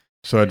us.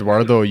 So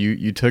Eduardo,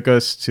 you took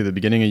us to the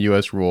beginning of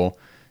U.S. rule,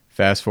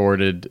 fast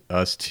forwarded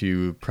us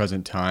to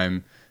present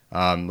time.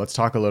 Let's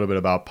talk a little bit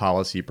about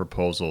policy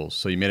proposals.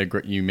 So you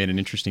made an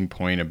interesting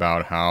point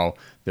about how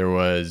there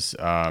was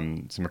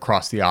some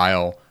across the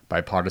aisle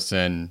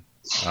bipartisan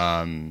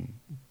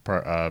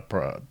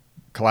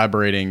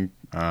collaborating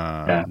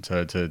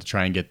to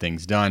try and get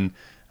things done.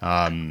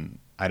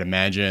 I'd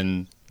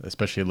imagine,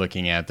 especially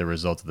looking at the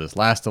results of this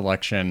last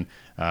election,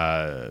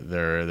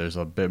 there's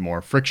a bit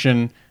more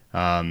friction.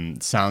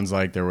 Sounds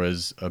like there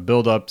was a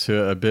build up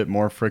to a bit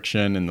more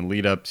friction in the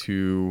lead up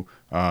to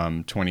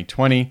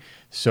 2020.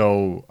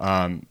 So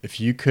if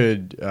you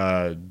could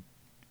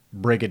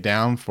break it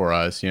down for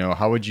us,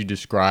 how would you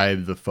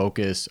describe the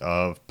focus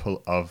of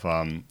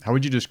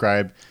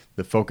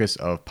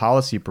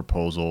policy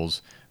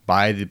proposals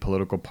by the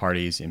political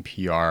parties in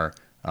PR?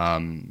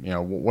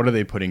 What are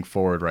they putting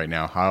forward right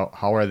now?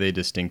 How are they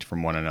distinct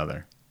from one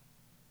another?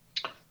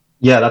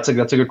 Yeah, that's a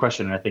good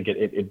question. And I think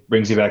it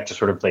brings you back to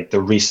sort of like the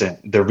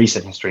recent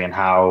history and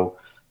how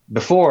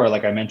before,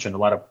 like I mentioned, a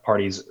lot of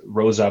parties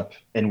rose up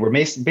and were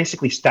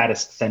basically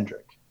status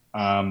centric.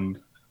 And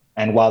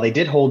while they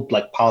did hold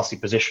like policy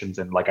positions,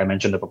 and like I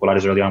mentioned, the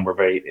Populares early on were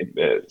very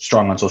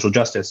strong on social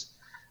justice,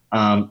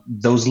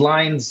 those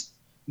lines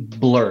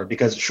blur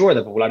because sure,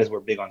 the Populares were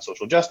big on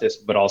social justice,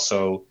 but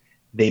also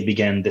they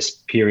began this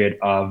period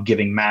of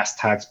giving mass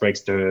tax breaks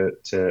to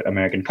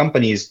American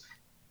companies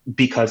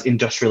because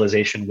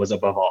industrialization was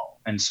above all.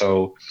 And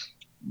so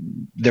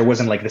there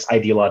wasn't like this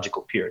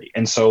ideological purity.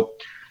 And so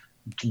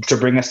to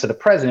bring us to the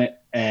present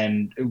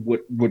and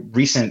what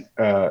recent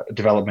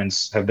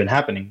developments have been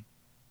happening.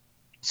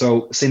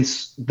 So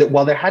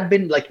while there had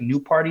been like new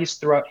parties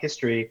throughout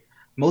history,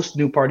 most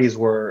new parties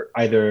were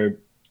either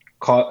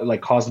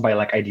caused by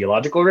like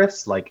ideological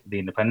rifts, like the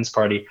Independence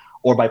Party,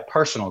 or by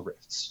personal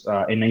rifts.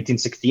 In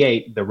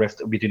 1968, the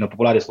rift between the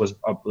Populares was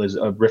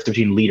a rift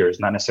between leaders,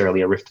 not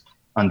necessarily a rift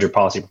under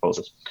policy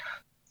proposals.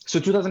 So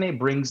 2008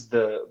 brings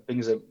a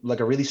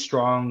really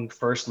strong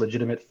first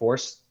legitimate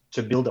force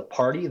to build a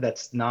party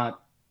that's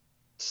not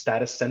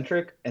status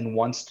centric and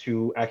wants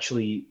to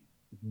actually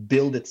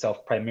build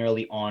itself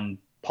primarily on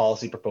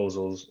policy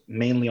proposals,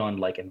 mainly on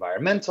like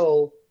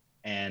environmental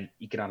and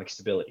economic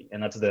stability.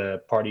 And that's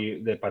the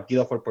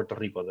Partido for Puerto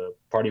Rico, the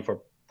Party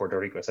for Puerto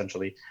Rico,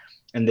 essentially.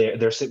 And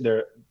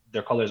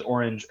their color is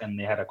orange, and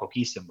they had a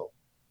coquí symbol.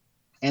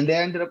 And they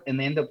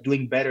ended up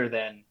doing better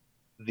than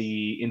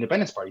the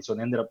Independence Party. So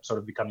they ended up sort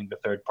of becoming the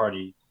third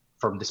party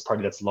from this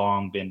party that's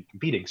long been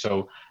competing.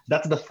 So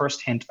that's the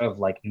first hint of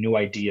like new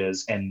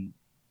ideas and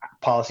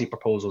policy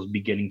proposals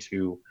beginning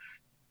to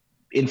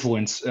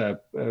influence the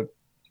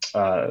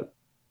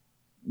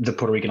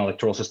Puerto Rican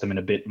electoral system in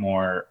a bit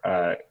more,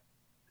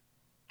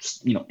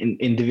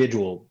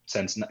 individual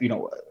sense,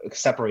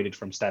 separated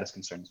from status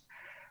concerns.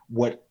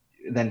 What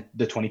then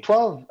the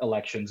 2012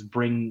 elections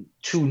bring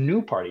two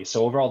new parties.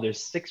 So overall,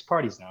 there's 6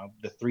 parties now.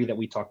 The 3 that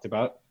we talked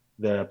about,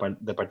 the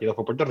Partido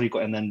for Puerto Rico,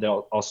 and then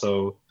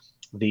also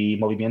the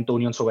Movimiento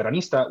Unión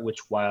Soberanista, which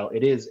while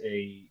it is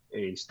a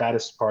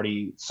status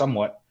party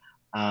somewhat,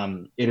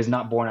 it is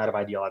not born out of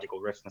ideological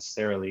rifts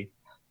necessarily.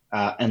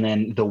 And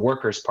then the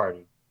Workers'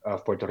 Party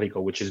of Puerto Rico,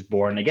 which is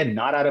born, again,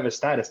 not out of a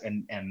status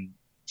and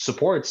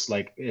supports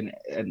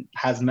and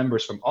has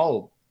members from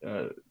all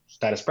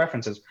status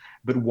preferences,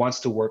 but wants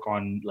to work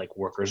on like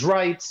workers'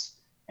 rights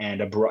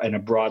and a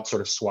broad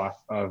sort of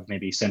swath of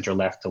maybe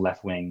center-left to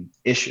left-wing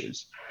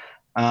issues.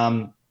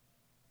 And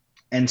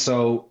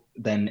so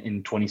then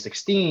in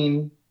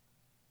 2016,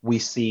 we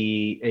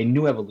see a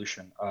new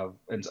evolution of,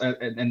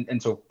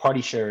 and so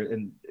party share,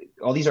 and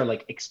all these are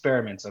like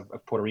experiments of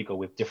Puerto Rico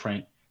with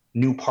different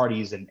new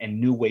parties and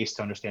new ways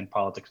to understand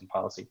politics and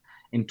policy.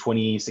 In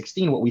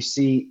 2016, what we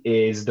see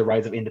is the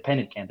rise of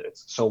independent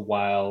candidates. So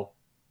while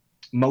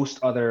most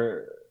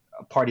other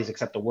parties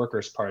except the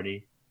Workers'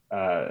 Party,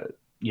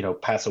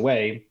 pass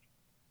away,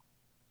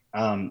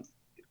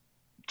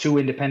 2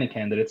 independent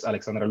candidates,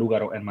 Alexandra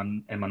Lugaro and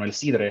Manuel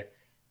Sidre,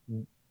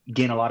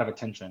 gain a lot of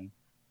attention.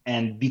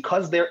 And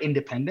because they're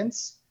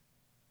independents,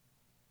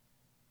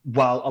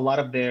 while a lot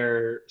of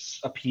their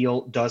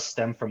appeal does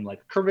stem from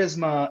like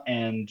charisma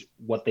and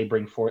what they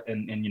bring forth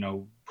and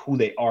who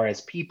they are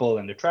as people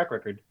and their track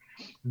record,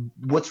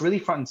 what's really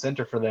front and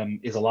center for them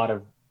is a lot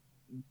of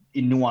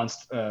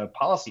nuanced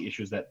policy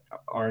issues that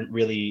aren't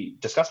really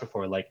discussed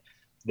before. Like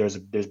there's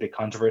big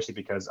controversy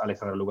because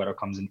Alexandra Lugaro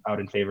comes out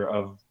in favor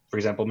of, for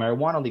example,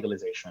 marijuana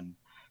legalization.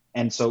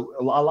 And so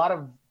a lot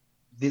of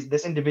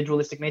this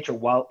individualistic nature,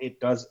 while it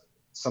does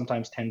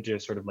sometimes tend to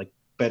sort of like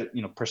better,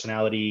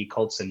 personality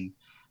cults and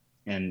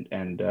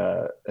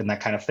that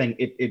kind of thing,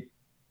 it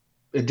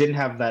didn't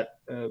have that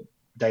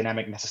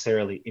dynamic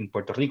necessarily in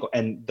Puerto Rico.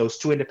 And those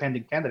 2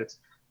 independent candidates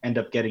end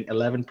up getting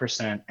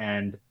 11%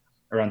 and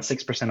around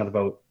 6% of the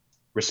vote,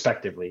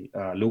 respectively,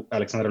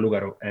 Alexandra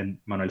Lugaro and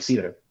Manuel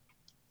Sidre,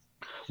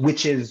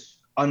 which is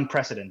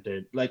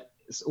unprecedented. Let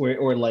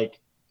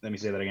me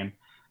say that again,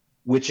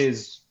 which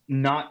is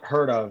not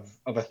heard of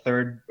a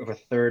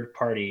third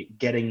party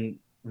getting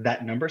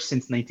that number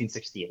since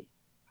 1968.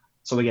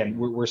 So again,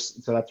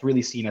 so that's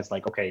really seen as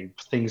like, okay,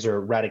 things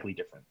are radically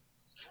different.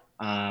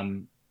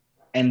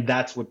 And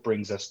that's what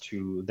brings us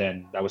to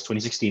then, that was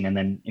 2016. And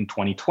then in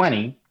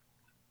 2020,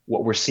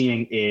 what we're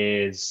seeing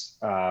is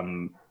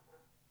new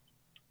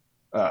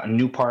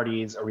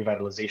parties, a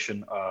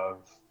revitalization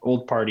of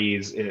old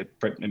parties,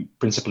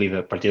 principally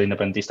the Partido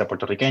Independentista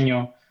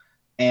Puertorriqueño.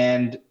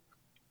 And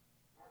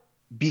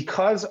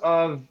because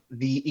of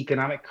the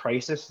economic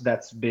crisis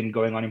that's been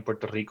going on in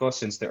Puerto Rico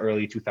since the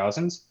early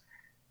 2000s,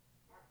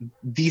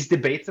 these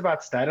debates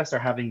about status are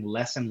having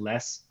less and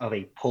less of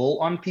a pull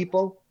on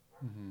people.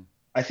 Mm-hmm.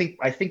 I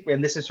think,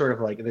 and this is sort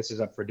of like, this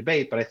is up for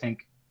debate, but I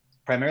think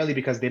primarily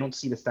because they don't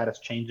see the status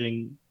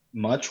changing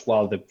much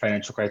while the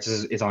financial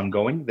crisis is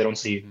ongoing. They don't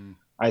see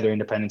either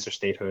independence or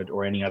statehood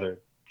or any other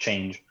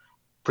change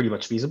pretty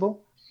much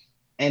feasible.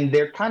 And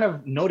they're kind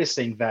of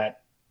noticing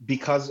that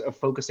because of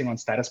focusing on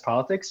status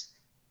politics,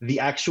 the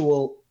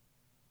actual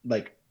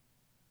like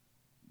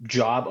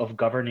job of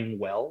governing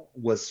well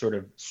was sort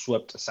of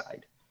swept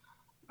aside.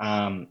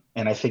 And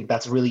I think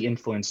that's really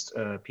influenced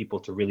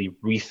people to really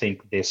rethink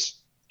this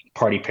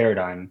party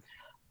paradigm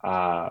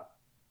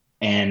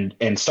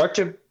and start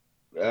to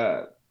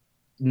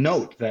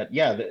note that,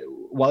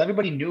 while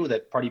everybody knew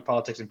that party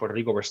politics in Puerto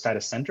Rico were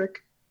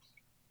status-centric,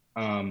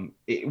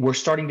 we're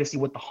starting to see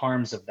what the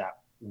harms of that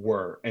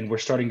were. And we're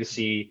starting to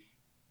see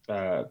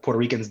Puerto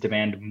Ricans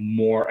demand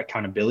more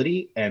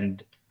accountability.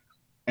 And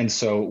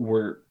so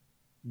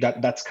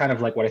that's kind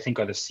of like what I think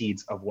are the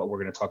seeds of what we're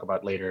going to talk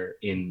about later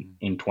in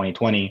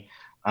 2020.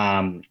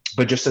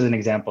 But just as an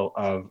example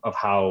of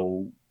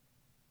how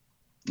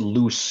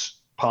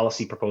loose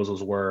policy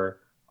proposals were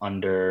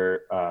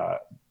under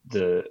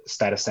the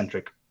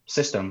status-centric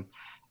system,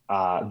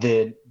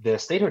 the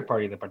statehood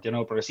party, the Partido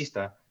Nuevo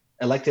Progresista,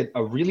 elected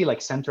a really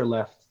like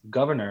center-left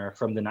governor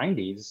from the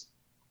 90s,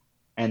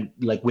 and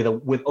like with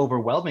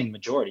overwhelming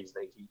majorities.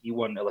 He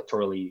won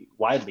electorally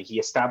widely. He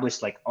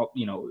established like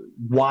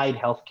wide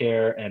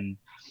healthcare and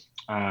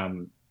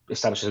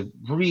established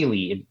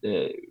really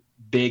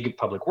big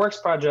public works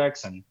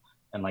projects and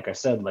like I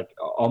said, like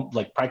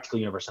practical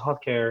universal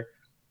healthcare.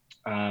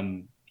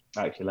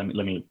 Actually,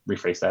 let me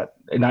rephrase that.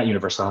 Not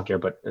universal healthcare,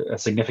 but a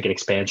significant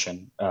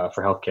expansion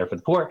for healthcare for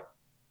the poor.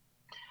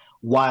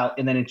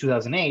 And then in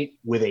 2008,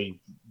 with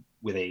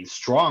a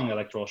strong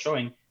electoral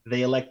showing,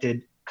 they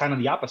elected kind of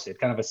the opposite,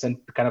 kind of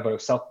a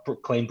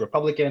self-proclaimed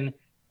Republican,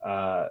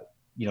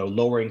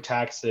 lowering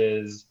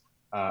taxes,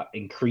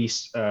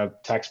 increase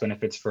tax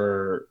benefits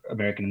for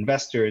American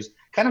investors,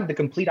 kind of the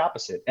complete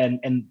opposite.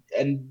 And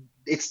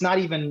it's not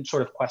even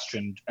sort of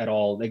questioned at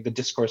all. Like the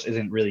discourse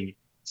isn't really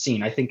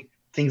seen. I think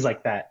things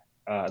like that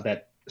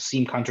that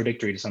seem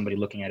contradictory to somebody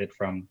looking at it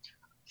from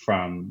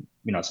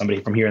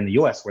somebody from here in the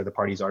U.S., where the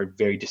parties are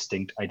very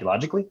distinct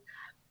ideologically.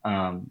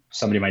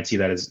 Somebody might see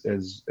that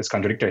as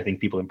contradictory. I think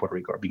people in Puerto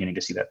Rico are beginning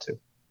to see that too.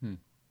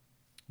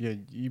 Yeah,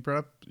 you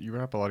brought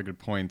up a lot of good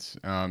points.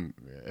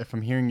 If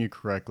I'm hearing you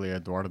correctly,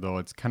 Eduardo,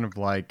 it's kind of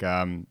like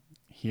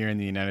here in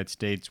the United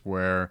States,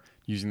 where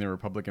using the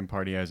Republican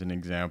Party as an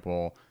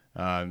example,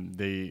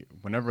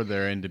 whenever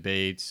they're in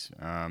debates,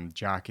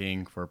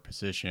 jockeying for a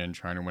position,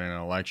 trying to win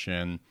an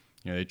election,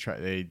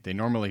 they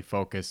normally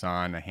focus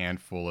on a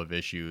handful of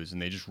issues,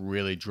 and they just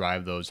really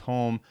drive those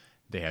home.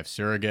 They have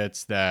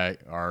surrogates that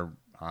are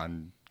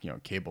on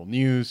cable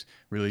news,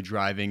 really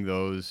driving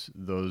those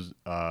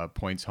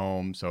points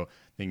home. So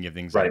thinking of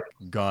things like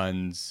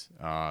guns,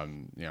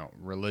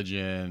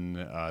 religion,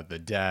 the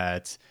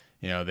debt.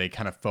 They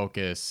kind of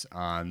focus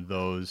on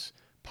those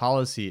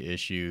policy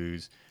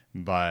issues,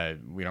 but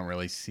we don't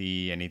really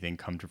see anything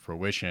come to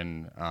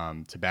fruition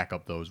to back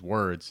up those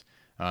words.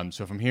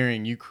 So if I'm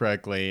hearing you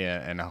correctly,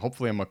 and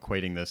hopefully I'm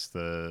equating this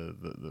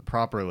the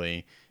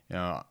properly,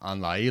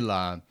 on La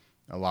Isla,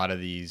 a lot of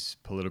these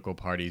political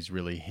parties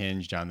really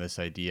hinged on this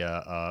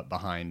idea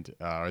behind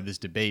or this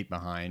debate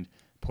behind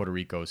Puerto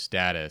Rico's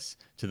status,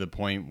 to the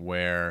point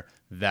where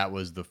that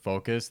was the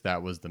focus,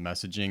 that was the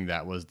messaging,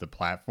 that was the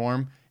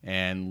platform,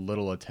 and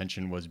little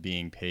attention was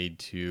being paid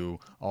to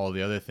all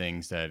the other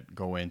things that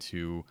go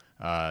into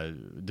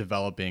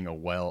developing a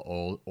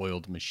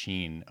well-oiled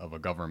machine of a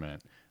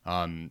government.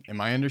 Am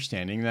I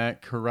understanding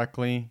that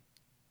correctly?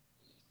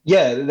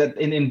 Yeah, that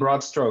in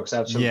broad strokes,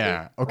 absolutely.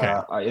 Yeah. Okay.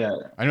 Yeah.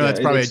 I know that's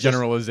probably a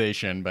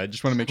generalization, but I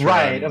just want to make sure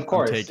of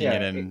course, I'm taking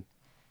it in.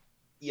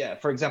 Yeah.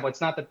 For example,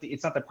 it's not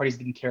that parties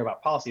didn't care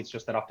about policy. It's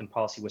just that often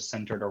policy was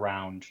centered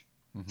around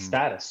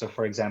status. So,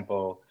 for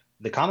example,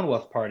 the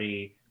Commonwealth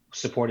Party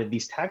supported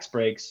these tax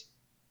breaks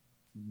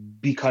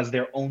because they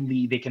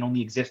can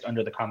only exist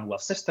under the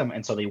Commonwealth system,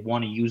 and so they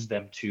want to use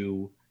them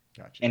to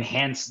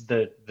enhance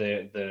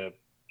the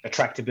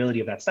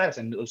attractability of that status.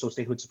 And so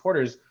statehood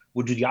supporters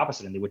would do the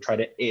opposite, and they would try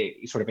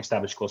to sort of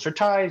establish closer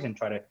ties and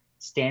try to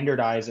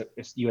standardize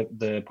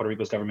the Puerto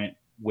Rico's government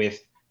with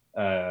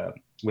the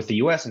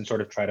U.S. and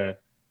sort of try to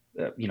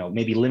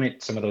maybe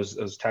limit some of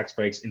those tax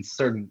breaks in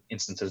certain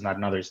instances, not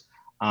in others,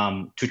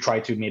 to try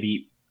to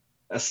maybe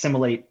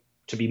assimilate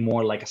to be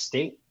more like a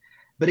state.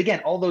 But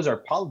again, all those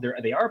are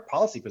they are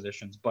policy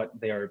positions, but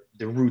the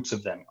roots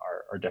of them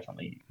are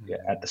definitely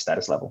at the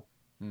status level.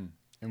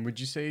 And would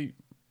you say,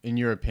 in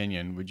your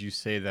opinion,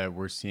 that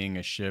we're seeing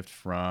a shift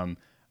from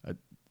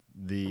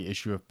the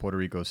issue of Puerto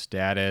Rico's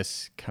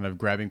status kind of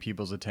grabbing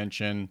people's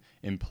attention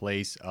in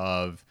place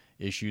of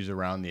issues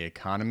around the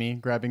economy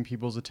grabbing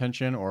people's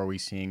attention, or are we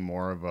seeing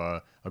more of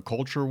a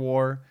culture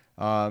war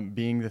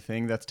being the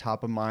thing that's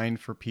top of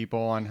mind for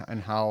people on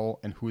how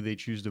and who they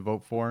choose to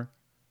vote for?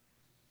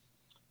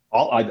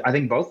 I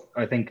think both.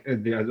 I think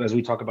as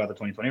we talk about the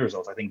 2020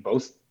 results, I think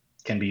both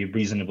can be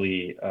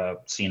reasonably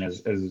seen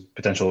as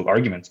potential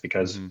arguments,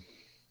 because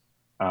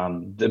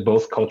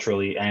both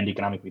culturally and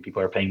economically,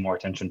 people are paying more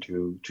attention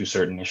to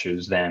certain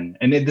issues than.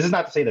 And this is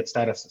not to say that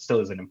status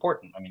still isn't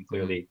important. I mean,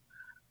 clearly,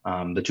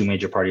 the two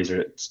major parties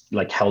are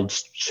like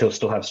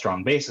still have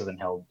strong bases and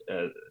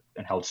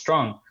held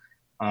strong.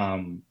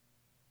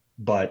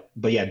 But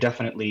yeah,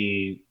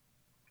 definitely,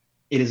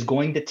 it is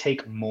going to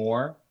take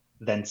more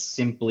than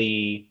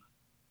simply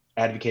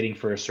advocating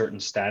for a certain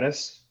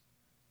status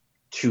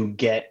to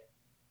get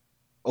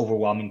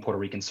overwhelming Puerto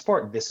Rican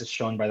support. This is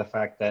shown by the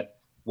fact that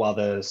while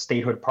the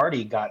statehood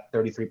party got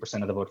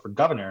 33% of the vote for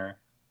governor,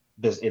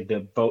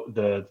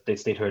 the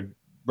statehood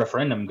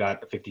referendum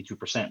got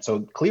 52%.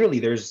 So clearly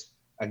there's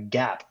a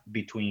gap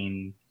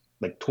between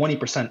like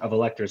 20% of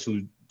electors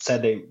who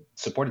said they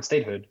supported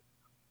statehood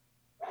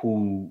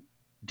who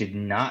did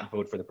not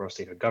vote for the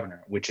pro-statehood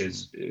governor, which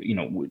is,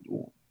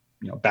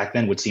 back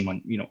then would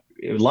seem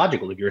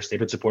illogical. If you're a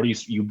statehood supporter,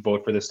 you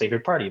vote for the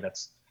statehood party.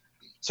 That's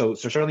so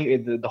certainly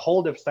the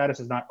hold of status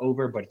is not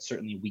over, but it's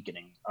certainly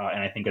weakening.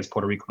 And I think as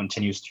Puerto Rico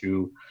continues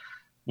to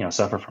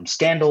suffer from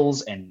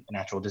scandals and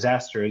natural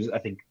disasters, I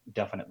think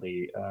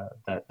definitely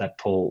that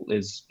pull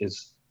is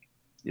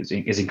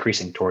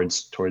increasing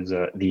towards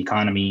the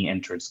economy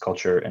and towards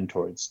culture and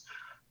towards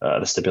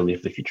the stability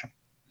of the future.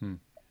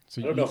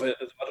 So I don't know if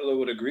Eduardo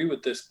would agree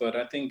with this, but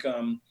I think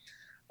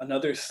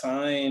another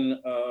sign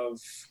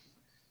of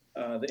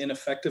the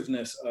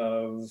ineffectiveness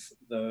of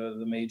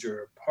the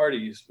major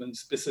parties, and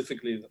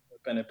specifically the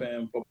PNP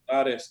and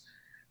Populares,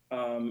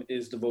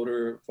 is the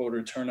voter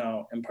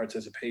turnout and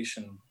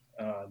participation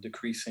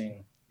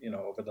decreasing,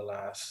 over the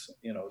last,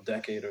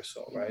 decade or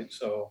so, right?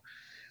 So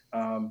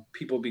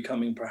people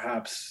becoming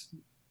perhaps,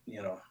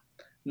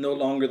 no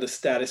longer the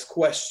status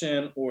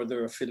question or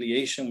their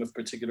affiliation with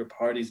particular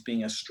parties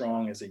being as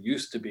strong as it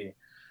used to be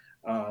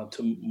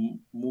to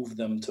move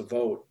them to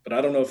vote. But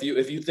I don't know if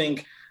you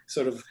think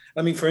sort of,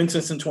 for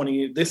instance,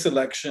 this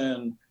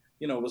election,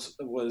 was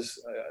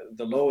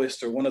the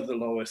lowest or one of the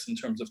lowest in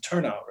terms of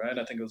turnout, right?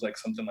 I think it was like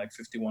something like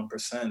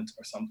 51%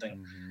 or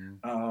something.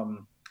 Mm-hmm.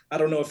 I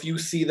don't know if you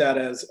see that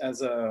as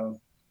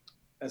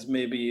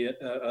maybe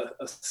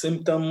a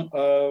symptom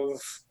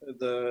of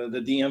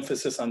the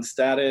de-emphasis on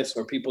status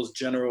or people's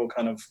general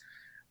kind of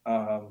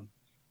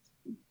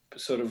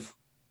sort of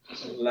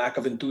lack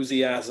of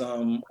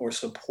enthusiasm or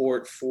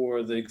support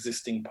for the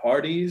existing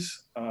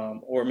parties,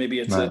 or maybe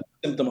it's a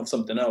symptom of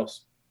something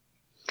else.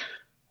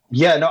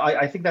 Yeah, no,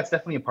 I think that's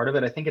definitely a part of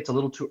it. I think it's a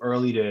little too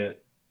early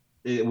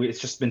it's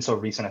just been so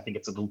recent. I think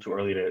it's a little too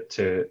early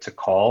to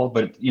call.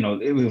 But,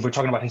 if we're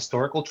talking about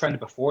historical trend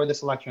before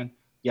this election,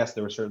 yes,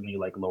 there was certainly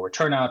like lower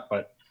turnout,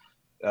 but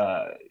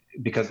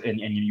because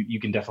you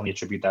can definitely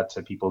attribute that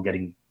to people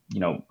getting,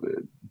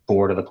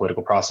 bored of the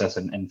political process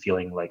and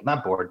feeling like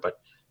not bored, but,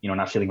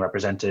 not feeling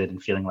represented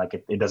and feeling like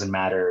it doesn't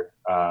matter.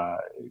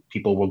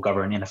 People will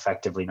govern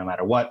ineffectively no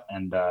matter what.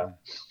 And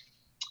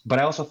but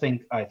I also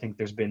think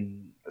there's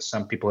been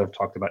some people have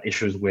talked about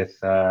issues with,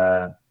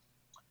 for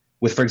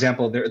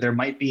example, there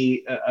might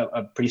be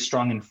a pretty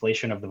strong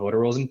inflation of the voter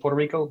rolls in Puerto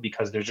Rico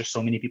because there's just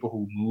so many people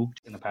who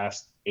moved in the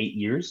past 8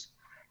 years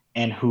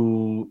and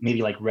who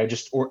maybe like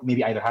register or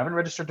maybe either haven't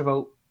registered to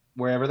vote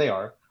wherever they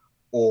are,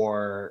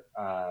 or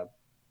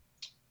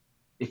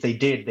if they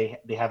did, they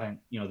haven't,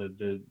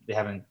 they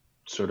haven't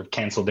sort of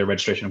canceled their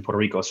registration in Puerto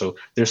Rico. So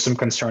there's some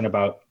concern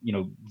about,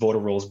 voter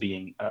rolls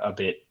being a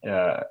bit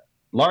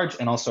large,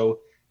 and also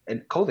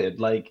and COVID,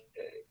 like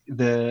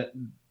the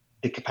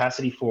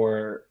capacity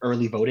for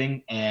early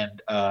voting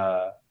and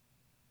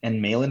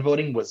mail-in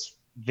voting was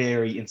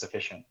very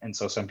insufficient. And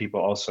so some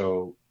people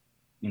also,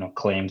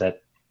 claim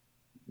that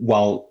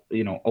while,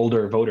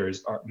 older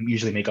voters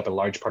usually make up a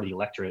large part of the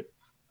electorate,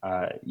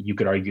 you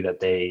could argue that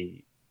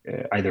they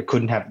either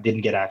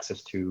didn't get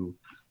access to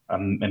a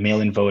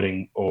mail-in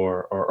voting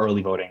or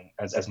early voting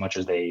as much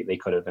as they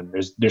could have. And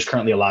there's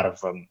currently a lot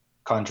of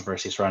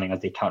controversy surrounding as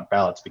they count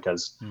ballots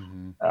because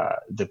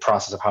the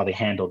process of how they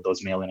handled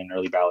those mail-in and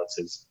early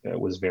ballots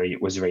was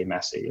very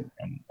messy,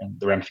 and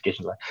the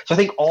ramifications of that. So I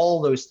think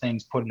all those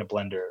things put in a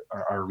blender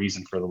are a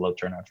reason for the low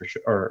turnout for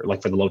sure, or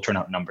like for the low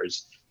turnout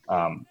numbers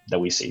that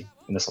we see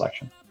in this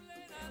election.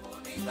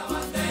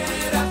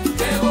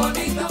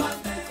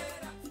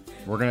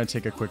 We're going to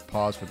take a quick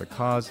pause for the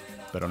cause,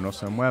 pero no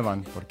se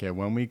muevan, porque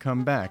when we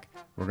come back,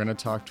 we're going to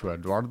talk to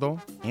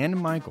Eduardo and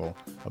Michael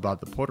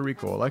about the Puerto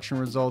Rico election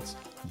results,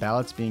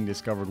 ballots being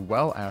discovered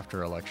well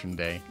after Election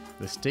Day,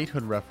 the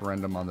statehood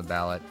referendum on the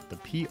ballot, the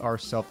PR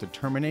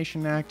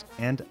Self-Determination Act,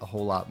 and a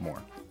whole lot more.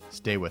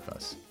 Stay with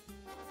us.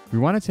 We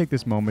want to take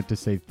this moment to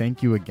say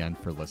thank you again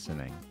for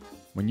listening.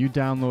 When you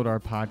download our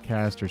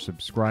podcast or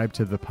subscribe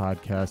to the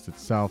podcast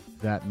itself,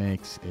 that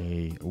makes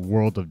a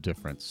world of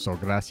difference. So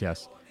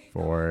gracias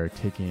for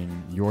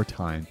taking your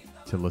time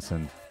to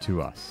listen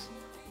to us.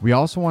 We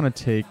also want to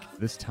take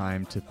this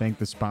time to thank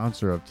the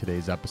sponsor of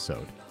today's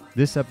episode.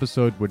 This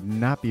episode would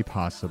not be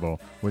possible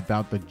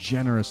without the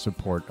generous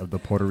support of the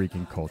Puerto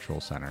Rican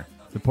Cultural Center.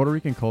 The Puerto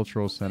Rican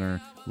Cultural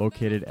Center,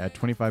 located at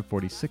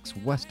 2546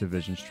 West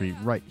Division Street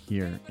right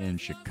here in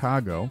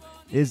Chicago,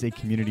 is a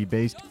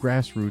community-based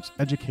grassroots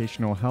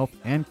educational, health,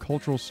 and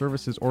cultural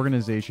services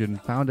organization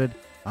founded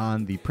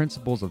on the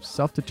principles of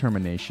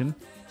self-determination,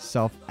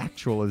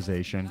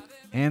 self-actualization,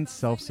 and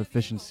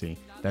self-sufficiency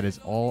that is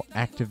all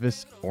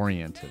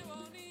activist-oriented.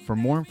 For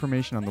more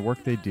information on the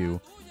work they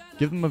do,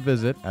 give them a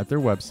visit at their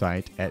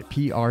website at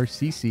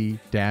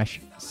prcc-chgo.org.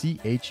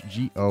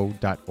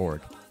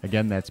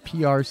 Again, that's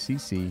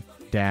prcc-chgo.org.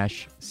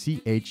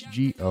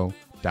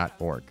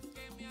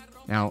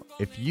 Now,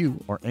 if you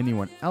or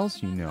anyone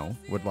else you know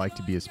would like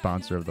to be a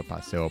sponsor of the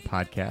Paseo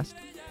Podcast,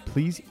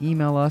 please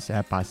email us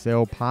at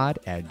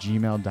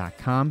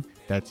paseopod@gmail.com.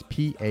 That's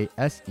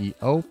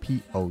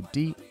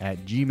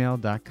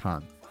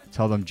paseopod@gmail.com.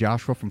 Tell them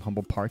Joshua from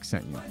Humboldt Park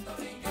sent you.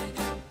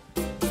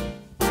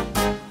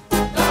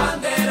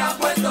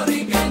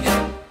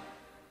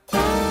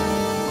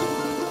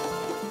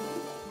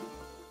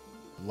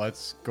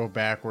 let's go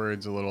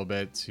backwards a little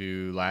bit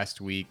to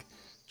last week.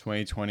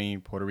 2020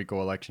 Puerto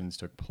Rico elections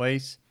took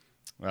place.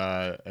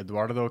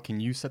 Eduardo, can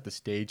you set the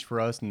stage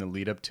for us in the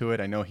lead up to it?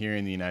 I know here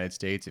in the United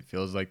States, it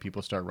feels like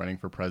people start running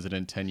for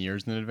president 10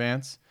 years in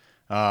advance.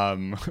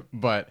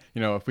 But,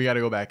 if we got to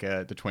go back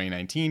to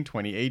 2019,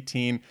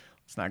 2018,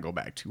 let's not go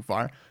back too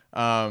far.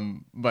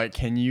 But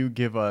can you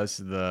give us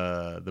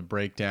the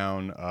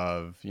breakdown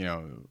of,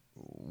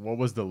 what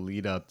was the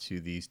lead up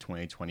to these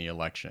 2020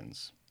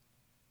 elections?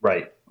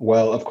 Right.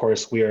 Well, of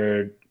course, we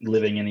are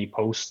living in a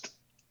post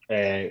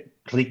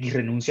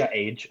renuncia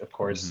age, of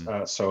course.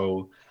 Mm-hmm.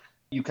 So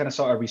you kind of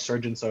saw a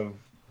resurgence of,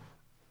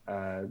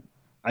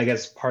 I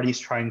guess, parties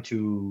trying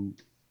to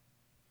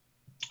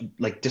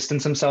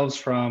distance themselves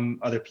from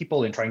other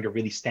people and trying to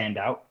really stand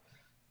out.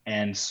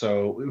 And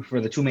so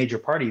for the two major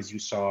parties, you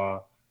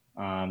saw,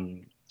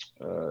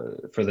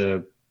 for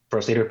the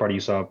pro-statehood party, you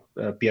saw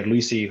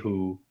Pierluisi,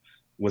 who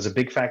was a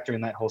big factor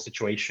in that whole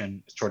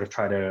situation, sort of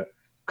try to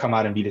come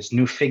out and be this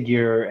new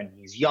figure, and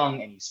he's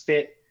young and he's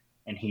fit,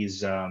 and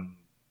he's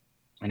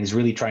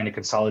really trying to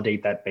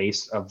consolidate that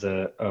base of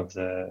the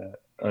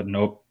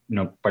Partido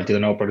Nuevo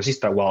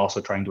Progresista, while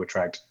also trying to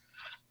attract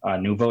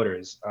new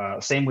voters.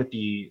 Same with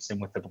the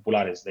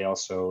Populares. They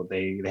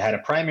had a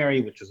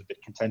primary which was a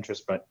bit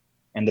contentious, but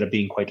ended up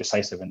being quite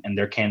decisive, and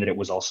their candidate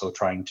was also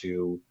trying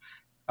to,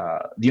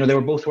 they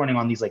were both running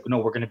on these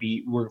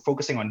we're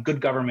focusing on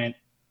good government.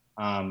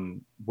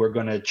 We're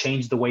going to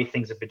change the way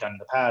things have been done in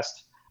the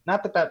past.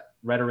 Not that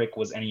rhetoric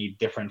was any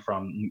different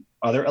from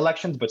other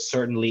elections, but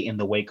certainly in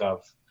the wake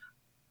of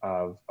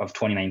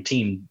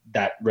 2019,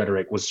 that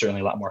rhetoric was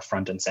certainly a lot more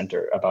front and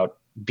center about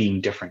being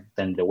different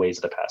than the ways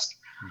of the past.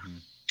 Mm-hmm.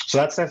 So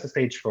that sets the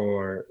stage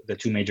for the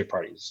two major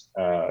parties.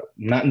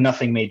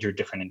 Nothing major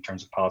different in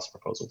terms of policy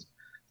proposals.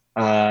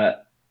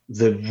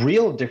 The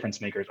real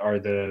difference makers are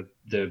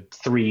the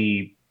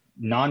three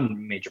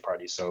non-major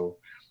parties. So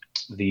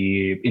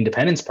the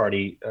Independence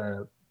Party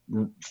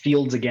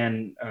fields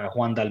again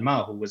Juan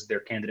Dalmau, who was their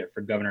candidate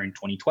for governor in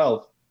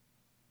 2012.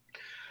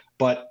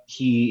 But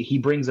he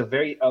brings a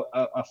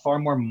far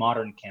more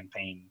modern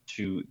campaign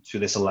to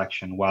this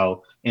election.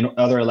 While in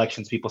other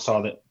elections, people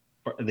saw that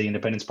the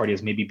Independence Party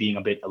as maybe being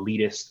a bit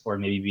elitist or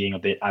maybe being a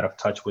bit out of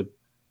touch with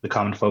the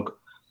common folk.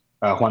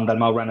 Juan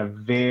Dalmau ran a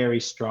very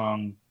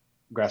strong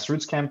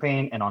grassroots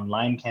campaign and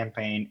online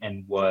campaign,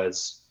 and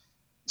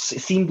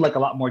seemed like a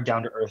lot more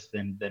down to earth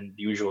than the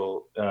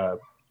usual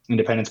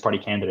Independence Party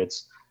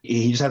candidates.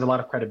 He just has a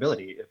lot of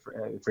credibility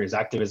for his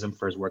activism,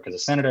 for his work as a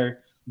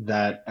senator,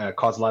 that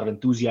caused a lot of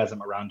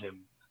enthusiasm around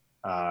him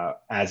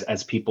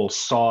as people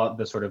saw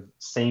the sort of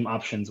same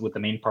options with the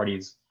main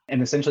parties.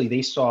 And essentially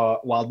they saw,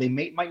 while they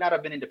might not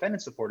have been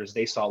independent supporters,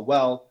 they saw,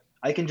 well,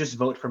 I can just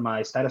vote for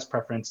my status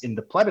preference in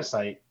the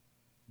plebiscite,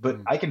 but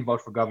I can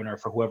vote for governor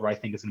for whoever I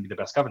think is going to be the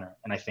best governor.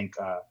 And I think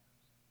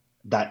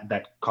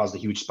that caused a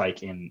huge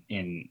spike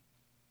in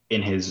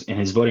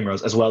his voting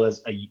rolls, as well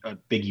as a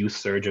big youth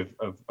surge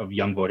of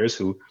young voters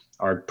who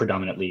are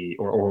predominantly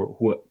or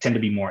who tend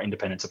to be more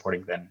independent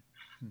supporting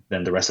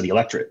than the rest of the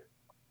electorate.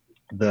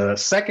 The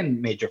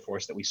second major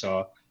force that we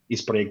saw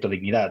is Proyecto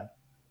Dignidad,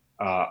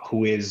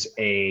 who is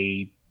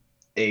a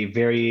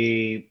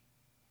very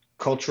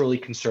culturally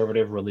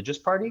conservative religious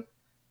party,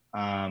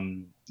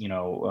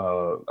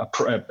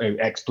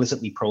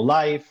 explicitly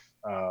pro-life,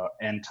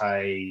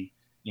 anti,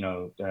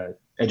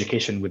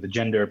 education with the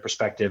gender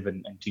perspective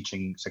and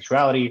teaching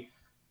sexuality.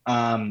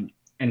 And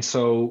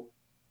so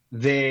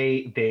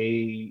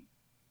they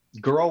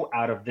grow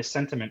out of this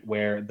sentiment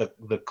where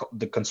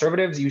the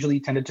conservatives usually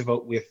tended to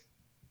vote with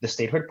the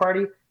statehood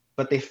party,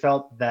 but they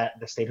felt that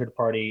the statehood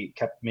party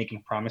kept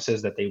making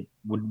promises that they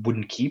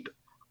wouldn't keep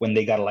when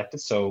they got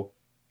elected. So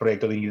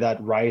Proyecto Dignidad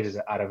rises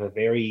out of a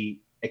very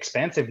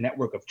expansive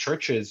network of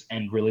churches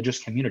and religious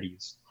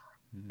communities.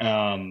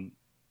 Mm-hmm.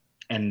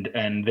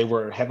 And they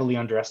were heavily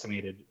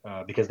underestimated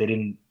because they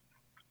didn't,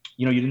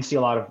 you didn't see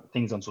a lot of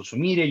things on social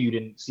media. You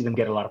didn't see them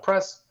get a lot of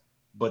press.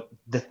 But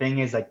the thing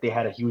is, they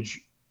had a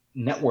huge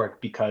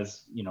network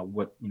because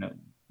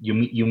you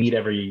meet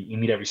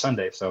every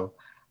Sunday. So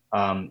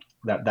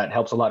that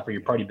helps a lot for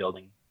your party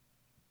building.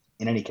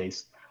 In any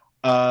case,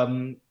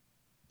 so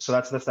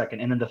that's the second,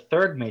 and then the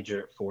third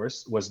major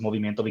force was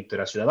Movimiento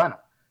Victoria Ciudadana.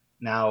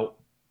 Now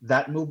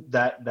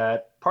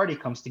that party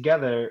comes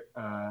together,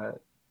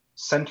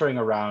 centering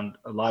around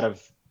a lot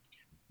of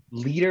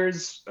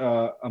leaders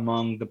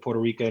among the Puerto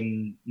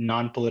Rican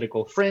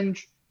non-political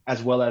fringe,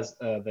 as well as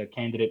the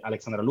candidate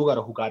Alexandra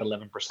Lugaro, who got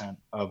 11%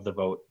 of the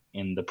vote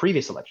in the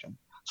previous election.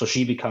 So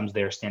she becomes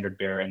their standard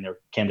bearer and their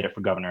candidate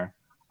for governor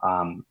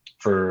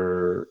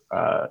for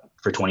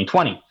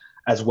 2020,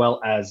 as well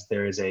as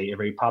there is a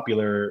very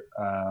popular,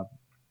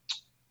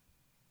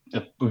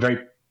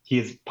 he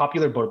is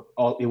popular,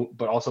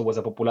 but also was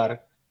a Popular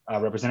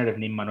representative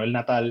named Manuel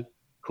Natal,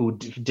 who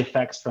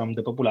defects from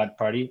the Popular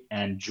Party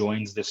and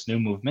joins this new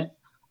movement.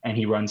 And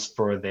he runs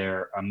for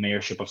their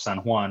mayorship of San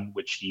Juan,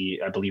 which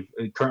I believe,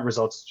 current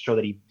results show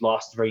that he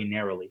lost very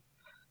narrowly.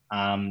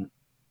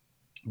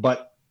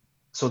 But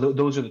so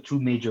those are the two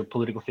major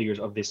political figures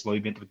of this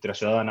Movimiento Victoria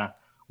Ciudadana,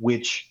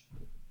 which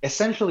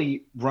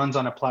essentially runs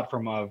on a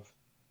platform of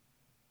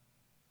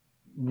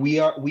we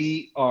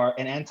are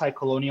an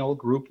anti-colonial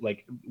group.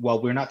 Like, while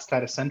we're not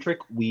status-centric,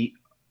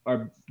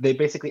 they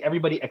basically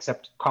everybody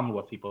except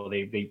Commonwealth people.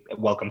 They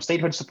welcome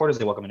statehood supporters,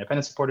 they welcome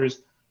independence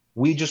supporters.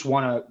 We just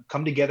want to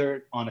come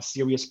together on a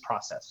serious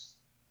process,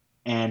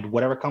 and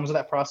whatever comes of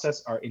that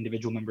process, our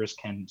individual members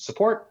can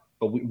support.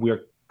 But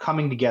we're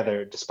coming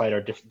together despite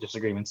our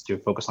disagreements to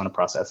focus on a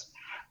process.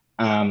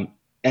 And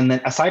then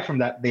aside from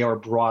that, they are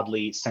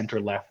broadly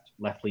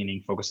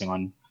left-leaning,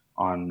 focusing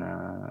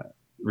on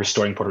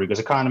restoring Puerto Rico's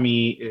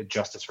economy,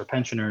 justice for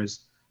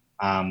pensioners,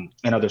 and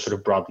other sort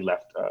of broadly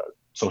left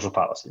social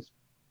policies.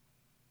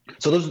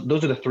 So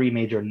those are the three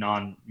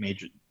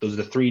non-major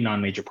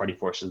party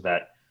forces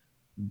that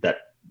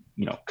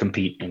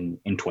compete in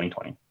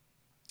 2020.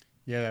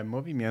 Yeah, that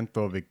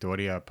Movimiento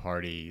Victoria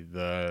party,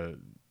 that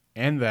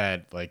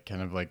like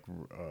kind of like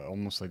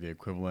almost like the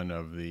equivalent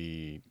of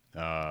the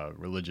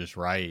religious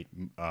right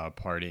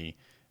party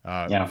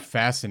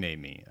fascinate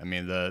me. I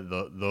mean,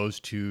 those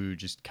two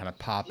just kind of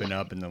popping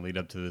up in the lead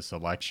up to this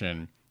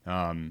election.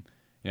 I've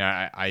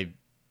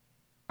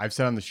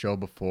said on the show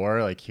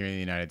before, like here in the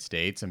United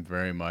States, I'm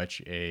very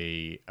much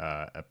a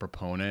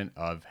proponent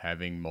of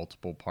having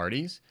multiple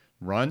parties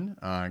run,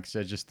 because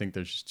I just think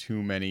there's just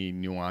too many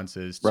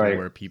nuances to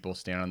where people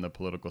stand on the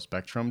political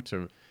spectrum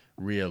to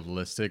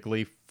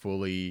realistically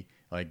fully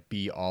like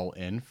be all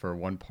in for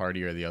one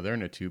party or the other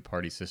in a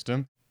two-party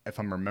system. If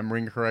I'm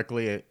remembering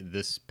correctly,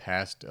 this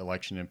past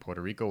election in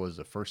Puerto Rico was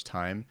the first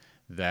time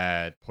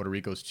that Puerto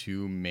Rico's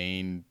two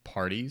main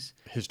parties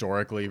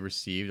historically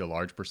received a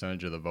large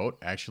percentage of the vote,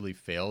 actually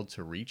failed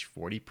to reach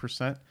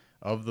 40%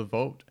 of the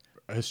vote.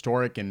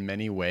 Historic in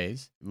many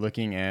ways.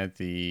 Looking at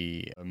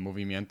the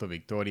Movimiento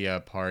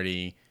Victoria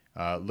party,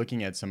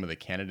 looking at some of the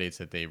candidates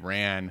that they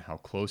ran, how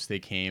close they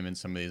came in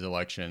some of these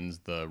elections,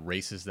 the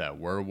races that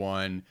were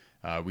won.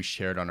 We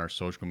shared on our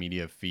social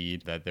media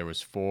feed that there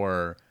was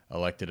 4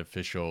 elected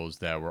officials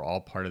that were all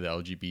part of the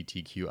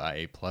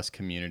LGBTQIA plus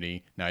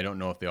community. Now, I don't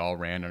know if they all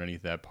ran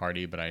underneath that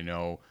party, but I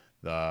know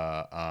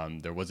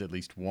there was at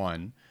least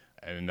one.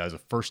 And that was the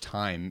first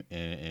time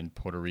in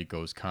Puerto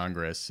Rico's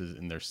Congress,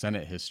 in their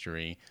Senate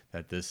history,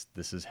 that this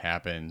has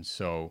happened.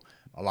 So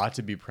a lot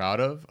to be proud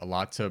of, a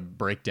lot to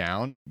break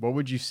down. What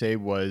would you say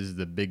was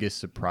the biggest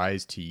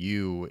surprise to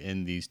you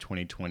in these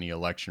 2020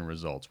 election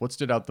results? What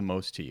stood out the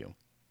most to you?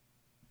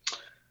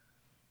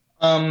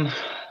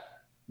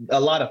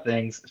 A lot of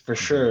things, for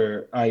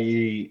sure.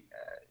 I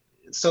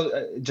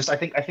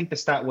think the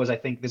stat was, I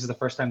think this is the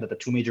first time that the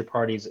two major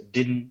parties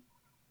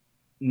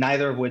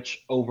neither of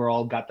which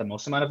overall got the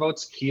most amount of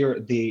votes.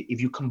 Here, if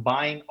you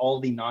combine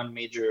all the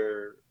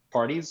non-major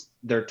parties,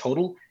 their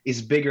total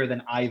is bigger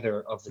than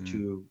either of the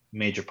two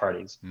major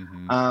parties.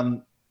 Mm-hmm.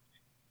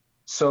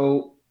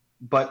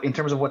 But in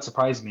terms of what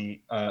surprised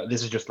me,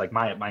 this is just like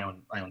my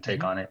own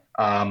take on it.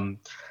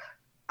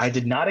 I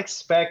did not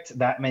expect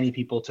that many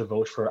people to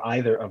vote for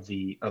either of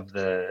the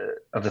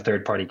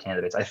third party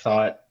candidates. I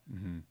thought,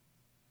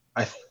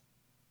 I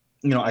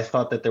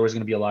thought that there was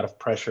going to be a lot of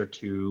pressure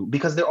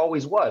because there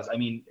always was. I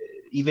mean,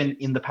 even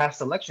in the past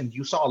elections,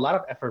 you saw a lot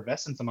of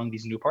effervescence among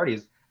these new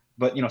parties.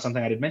 But,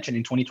 something I did mention,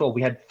 in 2012,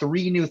 we had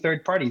 3 new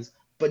third parties,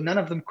 but none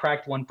of them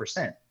cracked 1%.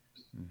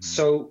 Mm-hmm.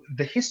 So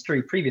the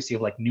history previously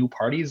of like new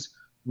parties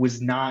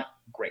was not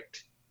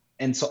great.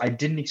 And so I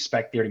didn't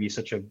expect there to be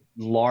such a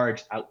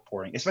large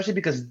outpouring, especially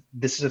because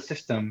this is a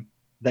system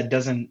that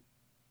doesn't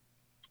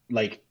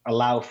like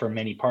allow for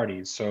many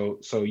parties. So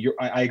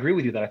I agree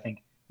with you that I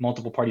think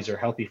multiple parties are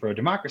healthy for a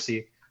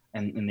democracy,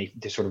 and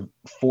they sort of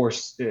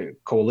force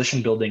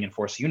coalition building and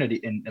force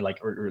unity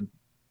or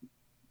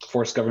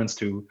force governments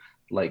to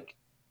like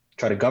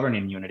try to govern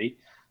in unity.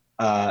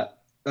 A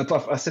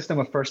system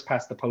of first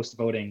past the post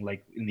voting,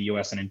 like in the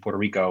US and in Puerto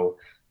Rico,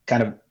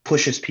 kind of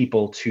pushes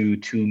people to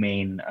two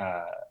main,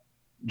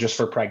 just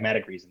for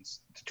pragmatic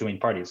reasons, to two main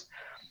parties.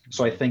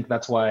 So I think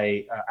that's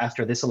why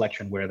after this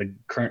election, where the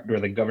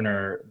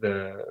governor,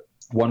 the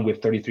one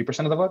with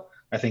 33% of the vote,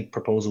 I think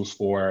proposals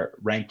for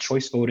ranked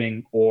choice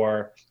voting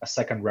or a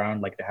second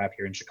round like they have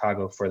here in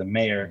Chicago for the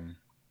mayor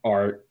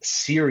are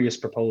serious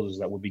proposals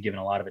that would be given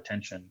a lot of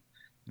attention.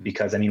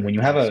 Because I mean, when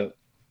you have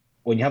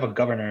a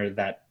governor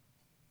that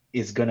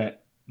is going to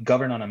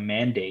govern on a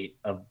mandate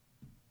of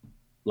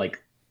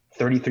like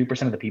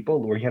 33% of the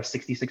people, where you have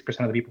 66%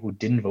 of the people who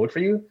didn't vote for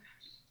you,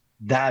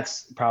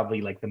 that's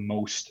probably like the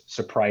most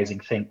surprising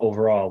thing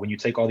overall. When you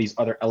take all these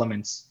other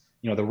elements,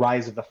 the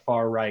rise of the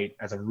far right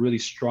as a really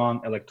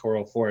strong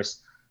electoral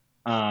force,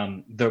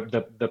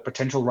 the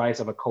potential rise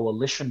of a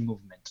coalition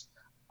movement,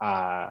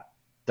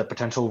 the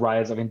potential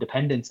rise of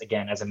independence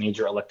again as a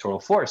major electoral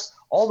force,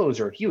 all those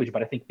are huge.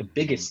 But I think the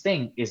biggest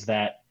thing is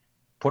that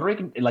Puerto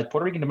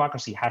Rican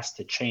democracy has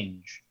to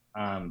change,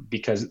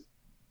 because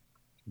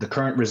the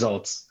current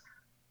results,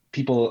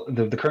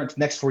 the current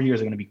next 4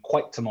 years are going to be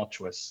quite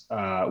tumultuous,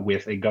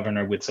 with a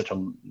governor with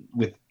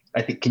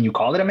I think, can you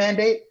call it a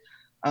mandate,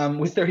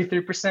 with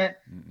 33%,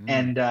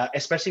 and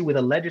especially with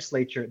a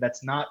legislature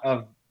that's not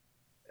of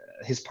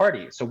his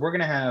party. So we're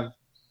going to have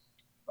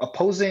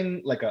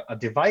opposing like a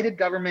divided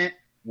government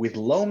with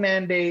low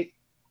mandate.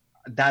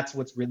 That's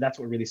what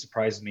really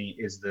surprised me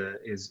is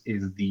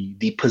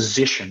the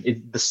position,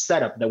 the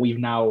setup that we've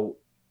now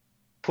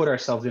put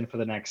ourselves in for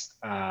the next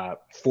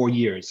 4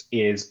 years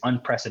is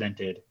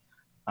unprecedented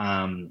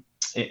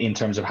in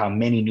terms of how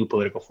many new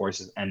political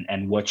forces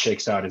and what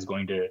shakes out is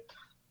going to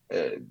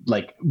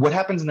like what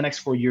happens in the next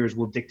 4 years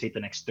will dictate the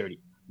next 30.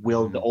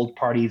 Will the old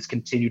parties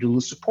continue to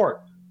lose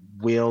support?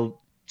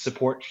 Will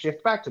support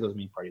shift back to those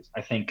main parties?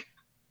 I think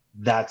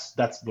that's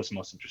what's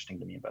most interesting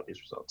to me about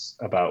these results,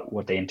 about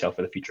what they entail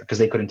for the future, because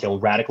they could entail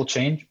radical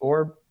change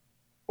or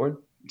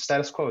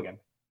status quo again.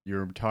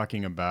 You're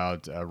talking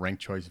about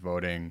ranked choice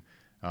voting.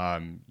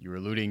 You were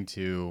alluding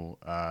to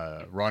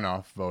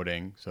runoff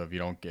voting. So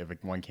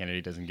if one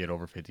candidate doesn't get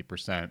over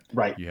 50%,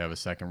 right, you have a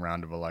second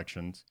round of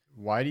elections.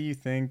 Why do you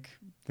think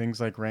things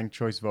like ranked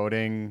choice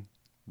voting,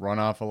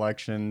 runoff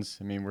elections,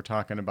 I mean, we're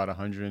talking about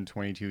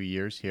 122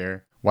 years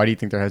here. Why do you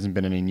think there hasn't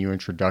been any new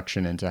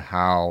introduction into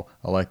how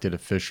elected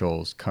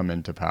officials come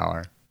into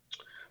power?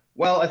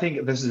 Well, I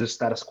think this is a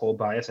status quo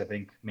bias. I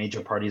think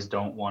major parties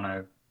don't want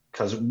to,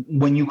 because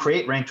when you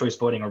create ranked choice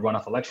voting or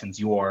runoff elections,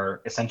 you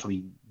are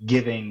essentially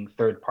giving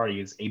third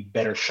parties a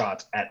better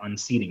shot at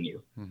unseating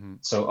you. Mm-hmm.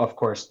 So of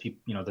course, the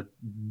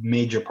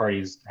major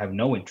parties have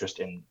no interest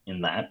in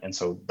that, and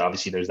so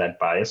obviously there's that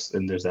bias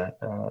and there's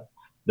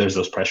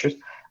those pressures,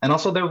 and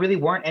also there really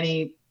weren't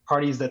any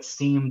parties that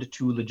seemed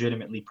to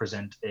legitimately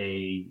present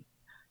a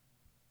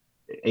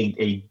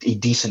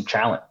decent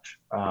challenge.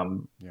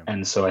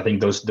 And so I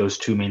think those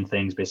two main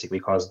things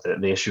basically caused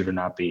the issue to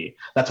not be.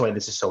 That's why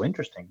this is so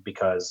interesting,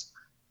 because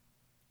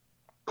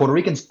Puerto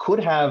Ricans could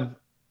have,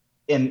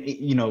 and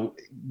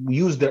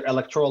used their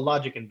electoral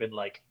logic and been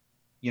like,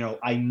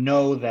 I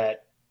know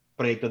that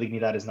Proyecto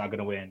Dignidad is not going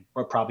to win,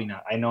 or probably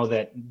not. I know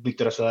that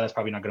Victoria Ciudadana is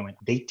probably not going to win.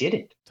 They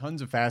didn't.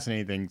 Tons of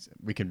fascinating things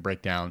we can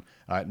break down.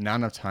 Not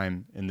enough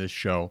time in this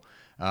show,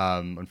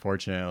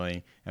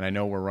 unfortunately. And I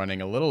know we're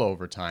running a little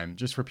over time.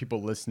 Just for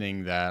people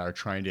listening that are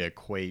trying to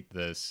equate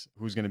this,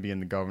 who's going to be in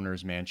the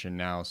governor's mansion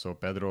now? So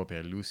Pedro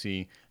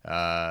Pierluisi,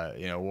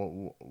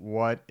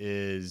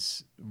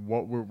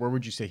 where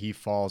would you say he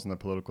falls in the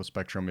political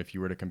spectrum if you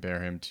were to compare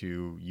him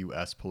to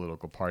U.S.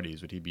 political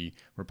parties? Would he be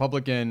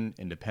Republican,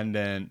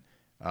 Independent,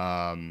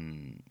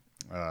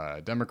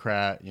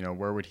 Democrat?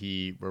 Where would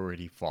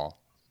he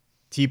fall?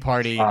 Tea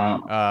Party,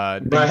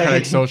 Democratic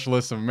right.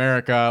 Socialists of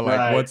America, like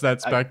right. what's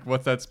that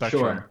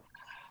spectrum?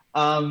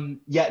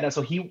 Sure.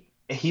 So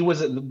he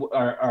was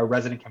our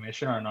resident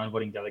commissioner, our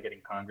non-voting delegate in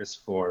Congress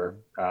for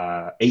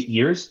 8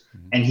 years,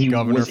 and he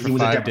was a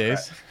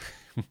Democrat.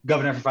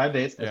 Governor for 5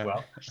 days as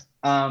well.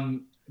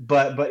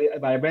 But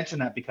I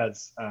mentioned that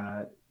because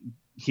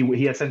he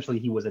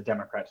was a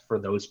Democrat for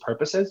those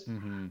purposes.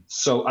 Mm-hmm.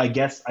 So I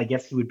guess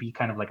he would be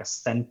kind of like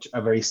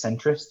a very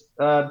centrist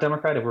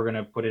Democrat, if we're going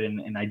to put it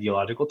in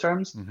ideological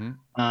terms.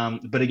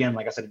 Mm-hmm. But again,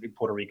 like I said, in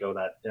Puerto Rico,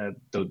 that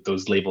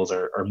those labels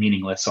are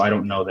meaningless. So I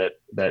don't know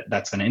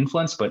that's going to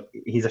influence. But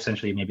he's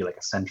essentially maybe like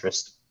a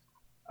centrist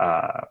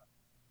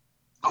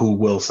who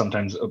will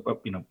sometimes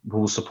who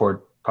will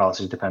support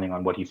policies depending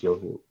on what he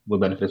feels will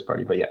benefit his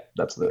party. But yeah,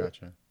 that's the.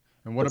 Gotcha.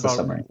 And what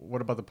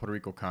about the Puerto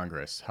Rico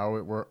Congress? How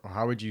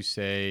would you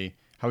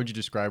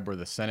describe where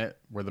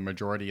the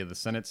majority of the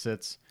Senate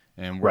sits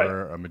and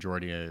where a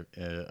majority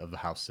of the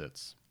House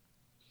sits?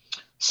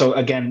 So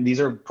again, these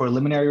are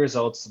preliminary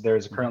results.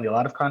 There's currently a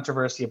lot of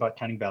controversy about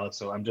counting ballots.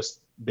 So I'm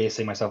just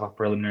basing myself off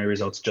preliminary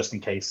results just in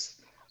case,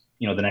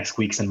 the next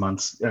weeks and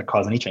months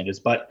cause any changes.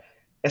 But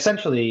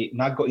essentially,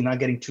 not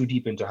getting too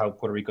deep into how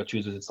Puerto Rico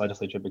chooses its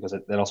legislature, because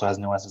it also has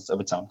no essence of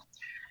its own.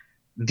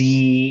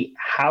 The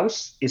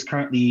House is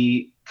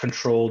currently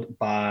controlled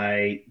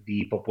by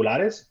the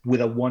Populares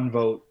with a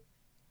 1-vote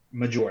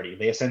majority.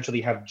 They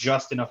essentially have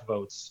just enough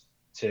votes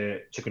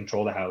to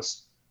control the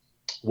House,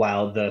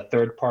 while the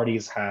third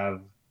parties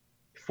have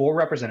 4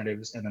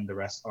 representatives, and then the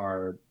rest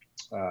are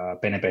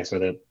PNP, so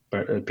the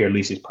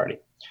Pierluisi's party.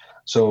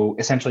 So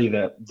essentially,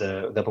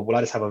 the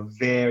Populares have a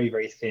very,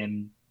 very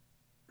thin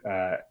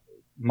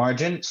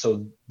margin.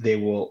 So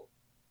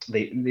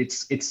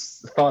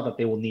it's thought that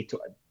they will need to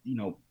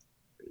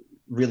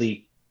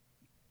really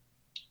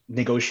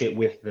negotiate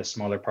with the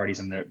smaller parties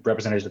and the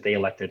representatives that they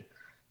elected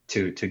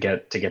to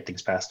get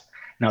things passed.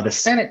 Now the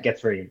Senate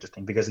gets very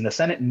interesting, because in the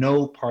Senate,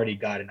 no party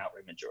got an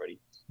outright majority.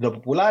 The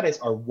Populares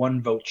are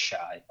 1 vote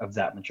shy of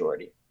that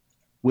majority,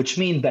 which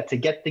means that to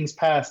get things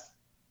passed,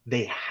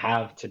 they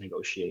have to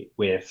negotiate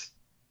with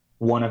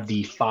one of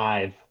the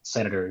 5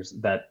 senators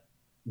that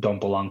don't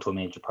belong to a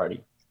major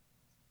party.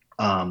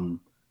 1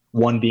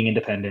 being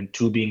independent,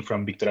 2 being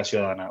from Victoria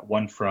Ciudadana,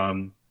 1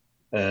 from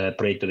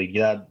Proyecto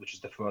Dignidad, which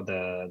is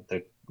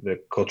the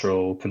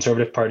cultural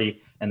conservative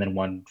party, and then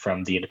 1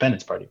 from the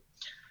Independence Party.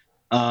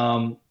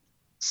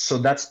 So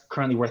that's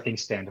currently where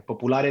things stand. The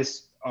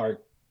Populares are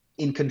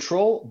in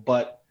control,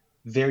 but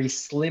very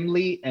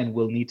slimly, and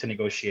will need to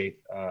negotiate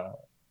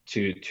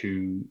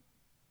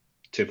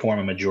to form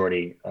a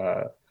majority.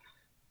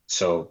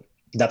 So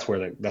that's where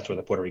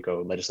the Puerto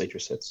Rico legislature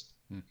sits.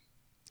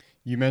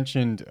 You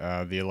mentioned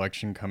the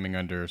election coming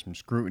under some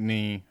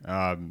scrutiny.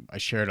 I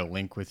shared a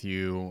link with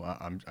you.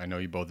 I know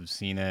you both have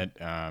seen it.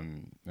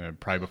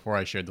 Probably before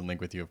I shared the link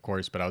with you, of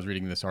course, but I was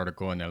reading this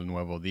article in El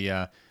Nuevo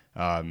Dia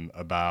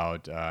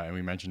about, and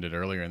we mentioned it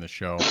earlier in the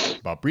show,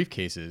 about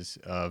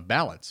briefcases of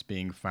ballots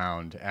being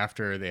found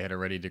after they had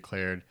already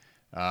declared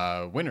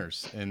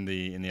winners in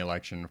the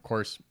election. Of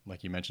course,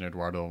 like you mentioned,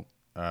 Eduardo,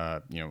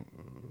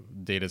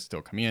 data's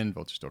still coming in,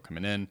 votes are still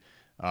coming in.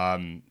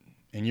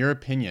 In your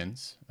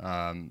opinions,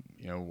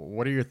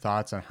 what are your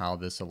thoughts on how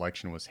this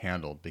election was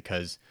handled?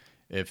 Because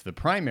if the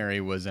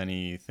primary was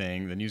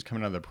anything, the news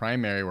coming out of the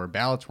primary where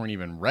ballots weren't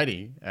even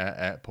ready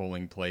at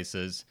polling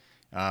places,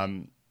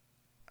 I'm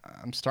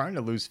starting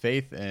to lose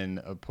faith in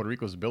Puerto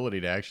Rico's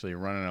ability to actually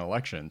run an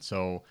election.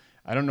 So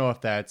I don't know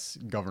if that's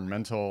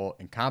governmental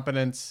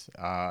incompetence,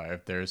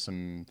 if there's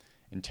some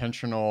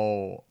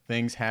intentional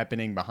things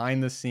happening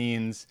behind the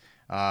scenes.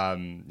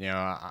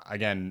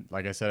 Again,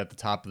 like I said at the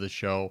top of the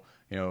show,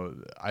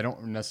 I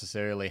don't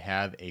necessarily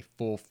have a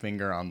full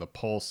finger on the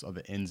pulse of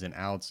the ins and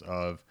outs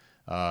of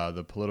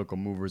the political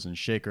movers and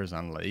shakers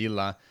on La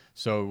Isla.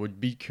 So would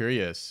be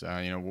curious,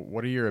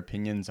 what are your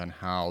opinions on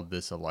how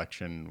this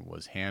election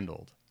was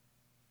handled?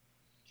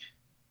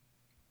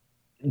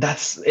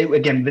 That's it,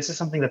 again, this is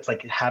something that's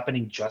like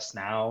happening just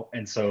now.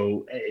 And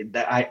so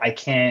I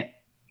can't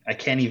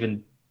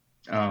even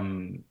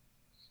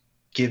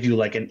give you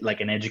like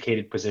an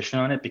educated position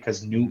on it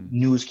because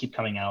news keep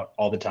coming out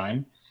all the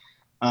time.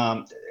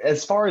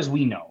 As far as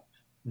we know,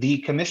 the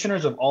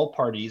commissioners of all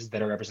parties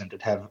that are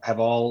represented have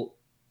all,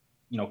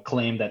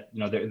 claimed that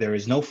there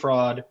is no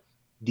fraud.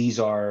 These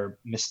are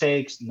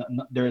mistakes.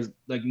 There's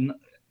like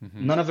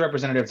none of the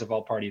representatives of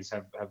all parties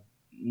have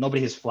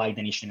nobody has flagged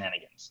any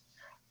shenanigans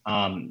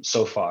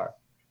so far.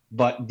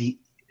 But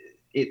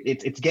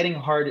it's getting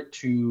hard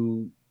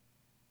to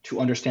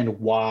understand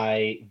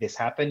why this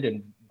happened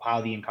and how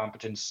the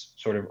incompetence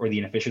or the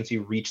inefficiency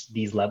reached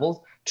these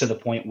levels to the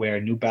point where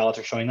new ballots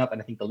are showing up.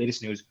 And I think the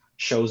latest news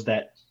shows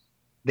that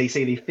they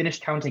say they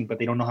finished counting, but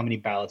they don't know how many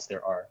ballots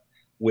there are,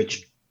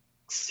 which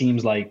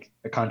seems like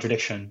a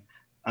contradiction.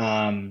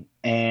 And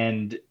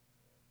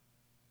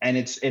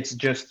it's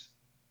just,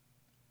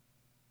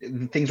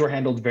 things were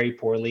handled very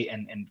poorly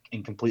and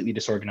completely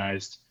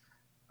disorganized.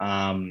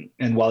 And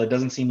while it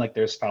doesn't seem like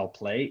there's foul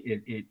play,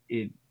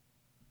 it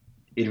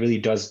really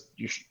does.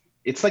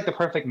 It's like the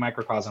perfect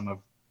microcosm of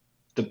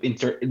the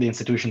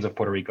institutions of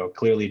Puerto Rico,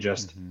 clearly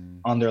just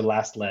on their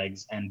last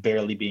legs and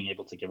barely being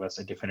able to give us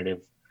a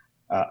definitive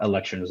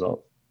election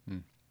result.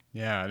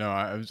 Yeah, no,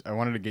 I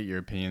wanted to get your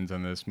opinions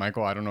on this,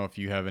 Michael. I don't know if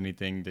you have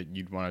anything that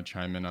you'd want to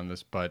chime in on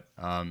this, but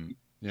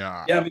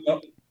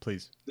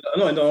please.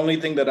 No, the only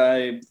thing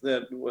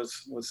that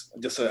was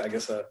just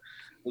a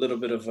little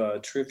bit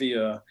of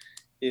trivia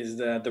is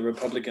that the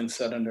Republican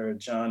Senator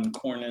John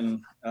Cornyn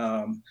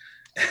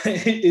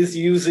is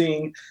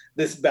using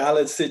this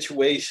ballot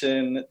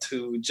situation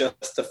to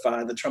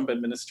justify the Trump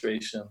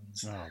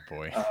administration's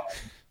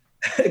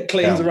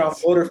claims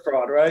around voter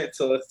fraud, right?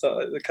 So it's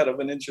kind of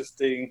an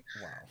interesting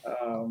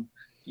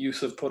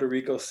use of Puerto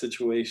Rico's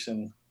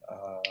situation.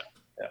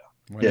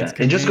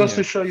 It just goes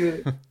to show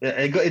you.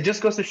 It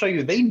just goes to show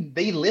you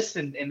they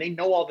listen and they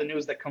know all the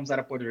news that comes out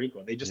of Puerto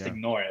Rico. They just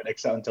ignore it,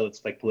 except until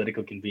it's like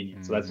political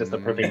convenience. So that's just a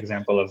perfect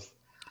example of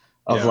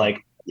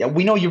like. Yeah,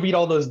 we know you read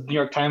all those New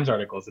York Times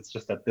articles. It's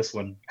just that this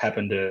one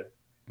happened to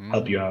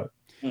help you out.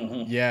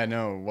 Yeah,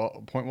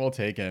 no, point well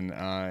taken.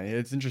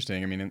 It's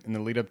interesting. I mean, in the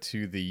lead up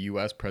to the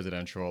U.S.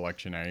 presidential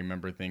election, I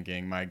remember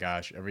thinking, my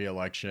gosh, every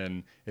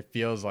election, it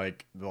feels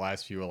like the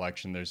last few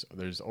elections,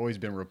 there's always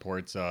been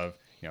reports of,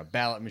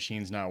 ballot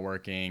machines not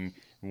working.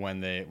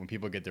 When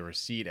people get the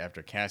receipt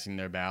after casting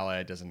their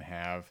ballot, it doesn't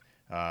have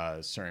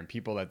certain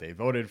people that they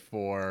voted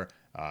for.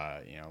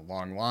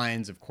 Long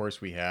lines. Of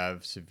course, we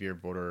have severe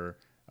voter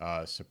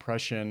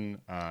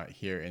suppression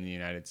here in the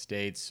United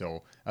States.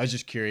 So I was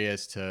just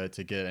curious to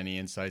get any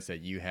insights that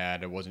you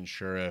had. I wasn't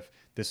sure if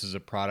this was a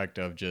product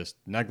of just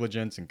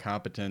negligence,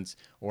 incompetence,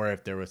 or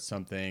if there was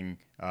something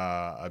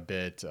a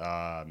bit,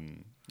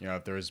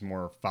 if there was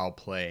more foul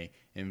play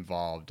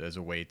involved as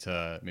a way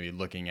to maybe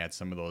looking at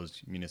some of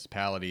those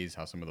municipalities,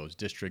 how some of those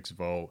districts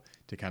vote,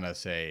 to kind of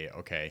say,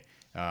 okay,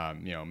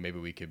 maybe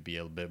we could be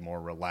a little bit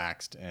more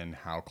relaxed in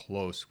how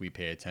close we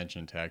pay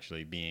attention to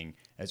actually being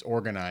as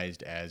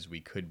organized as we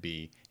could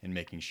be in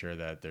making sure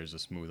that there's a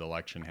smooth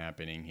election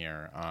happening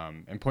here.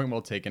 And point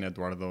well taken,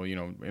 Eduardo,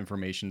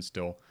 information's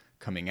still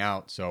coming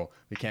out, so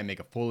we can't make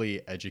a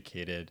fully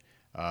educated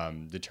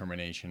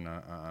determination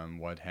on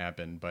what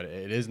happened. But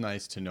it is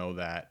nice to know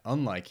that,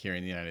 unlike here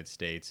in the United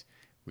States,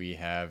 we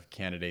have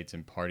candidates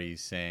and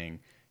parties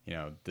saying,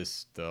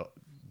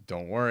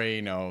 don't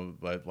worry,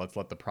 let's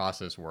let the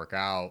process work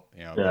out.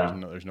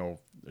 There's not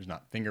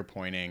finger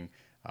pointing.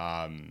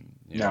 Everybody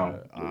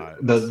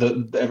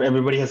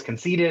has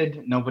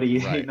conceded. Nobody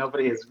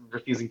is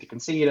refusing to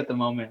concede at the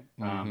moment.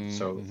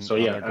 So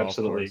yeah,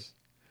 absolutely.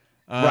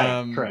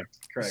 Correct.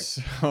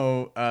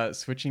 So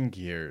switching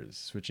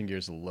gears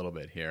a little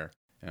bit here.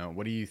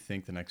 What do you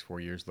think the next 4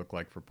 years look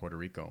like for Puerto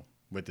Rico?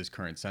 with this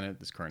current Senate,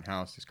 this current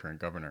House, this current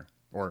governor,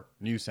 or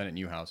new Senate,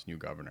 new House, new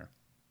governor?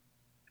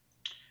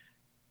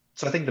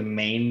 So I think the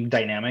main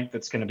dynamic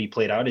that's going to be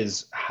played out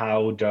is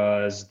how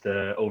does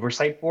the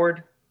oversight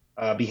board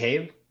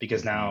behave?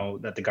 Because now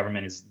that the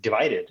government is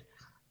divided,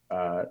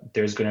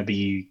 there's going to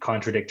be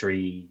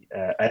contradictory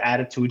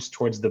attitudes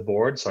towards the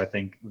board. So I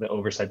think the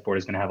oversight board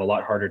is going to have a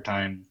lot harder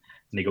time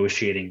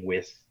negotiating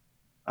with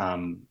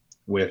the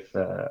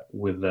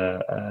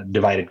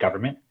divided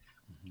government,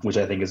 which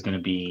I think is going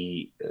to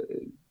be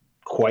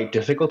quite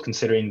difficult,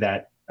 considering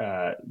that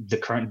the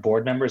current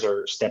board members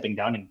are stepping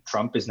down, and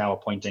Trump is now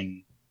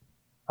appointing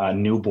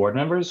new board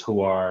members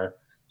who are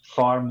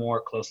far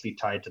more closely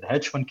tied to the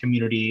hedge fund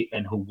community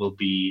and who will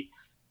be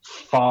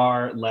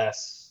far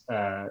less,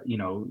 they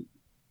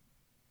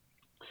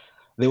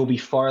will be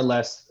far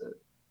less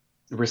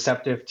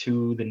receptive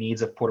to the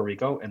needs of Puerto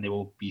Rico, and they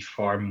will be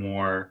far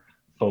more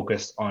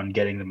focused on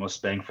getting the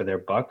most bang for their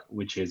buck,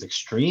 which is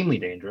extremely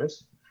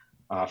dangerous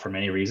for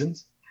many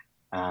reasons.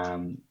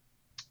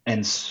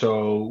 And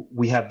so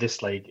we have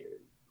this like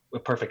a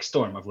perfect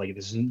storm of like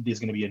there's going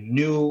to be a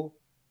new,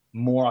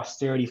 more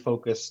austerity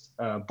focused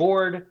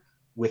board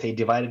with a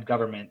divided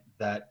government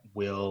that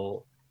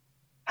will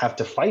have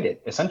to fight it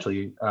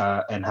essentially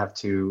and have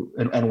to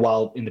and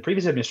while in the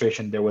previous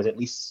administration there was at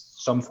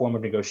least some form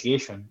of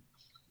negotiation,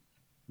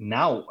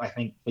 now I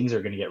think things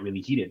are going to get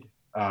really heated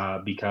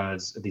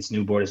because this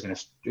new board is going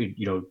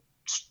to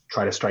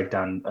try to strike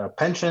down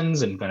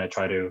pensions and going to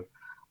try to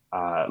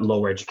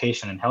lower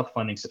education and health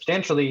funding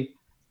substantially,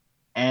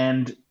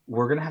 and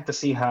we're going to have to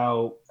see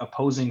how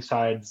opposing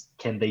sides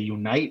can they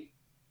unite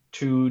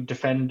to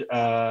defend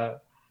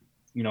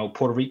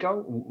Puerto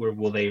Rico, or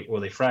will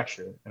they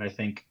fracture? And I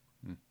think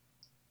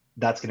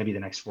that's going to be the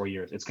next 4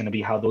 years. It's going to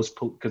be how those,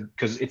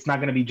 because it's not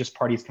going to be just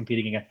parties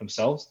competing against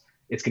themselves.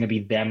 It's going to be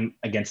them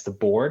against the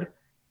board,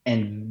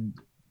 and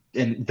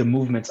the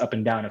movements up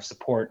and down of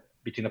support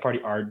between the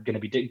party are going to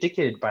be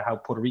dictated by how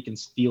Puerto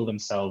Ricans feel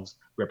themselves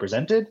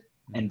represented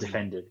and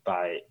defended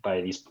by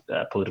these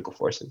political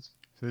forces.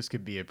 So this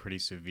could be a pretty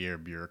severe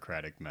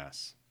bureaucratic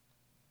mess.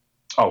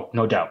 Oh,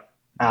 no doubt.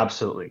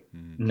 Absolutely.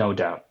 No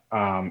doubt.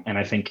 And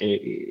I think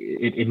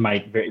it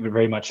might very,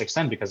 very much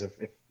extend, because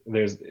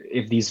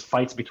if these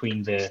fights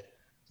between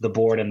the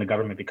board and the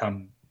government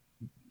become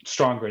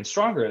stronger and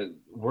stronger,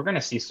 we're going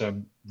to see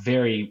some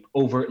very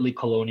overtly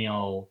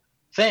colonial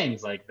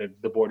things, like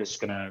the board is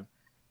just going to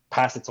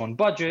pass its own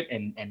budget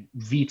and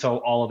veto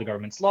all of the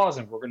government's laws,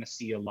 and we're going to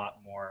see a lot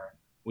more.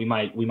 We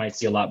might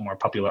see a lot more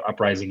popular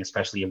uprising,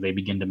 especially if they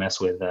begin to mess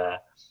with the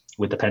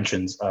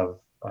pensions of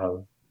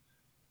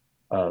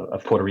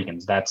Puerto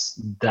Ricans. That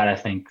I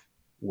think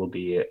will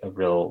be a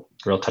real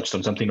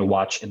touchstone, something to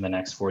watch in the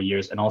next 4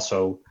 years. And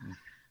also,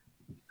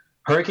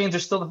 hurricanes are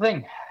still the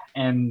thing,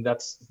 and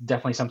that's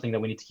definitely something that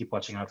we need to keep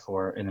watching out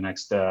for in the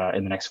next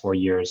 4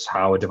 years.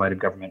 How a divided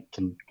government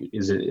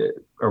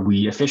are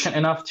we efficient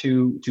enough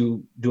to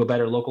do a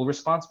better local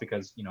response?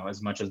 Because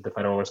as much as the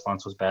federal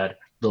response was bad,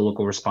 the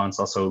local response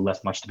also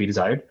left much to be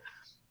desired,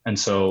 and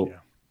so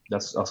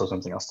that's also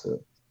something else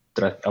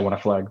that I want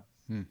to flag.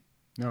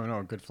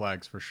 No, good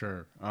flags for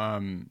sure.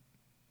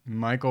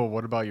 Michael,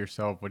 what about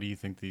yourself? What do you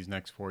think these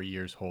next 4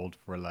 years hold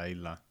for La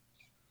Isla?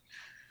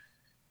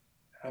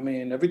 I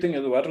mean, everything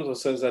Eduardo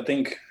says. I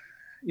think,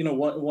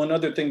 one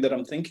other thing that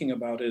I'm thinking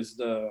about is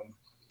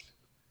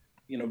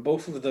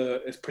both of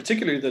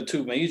particularly the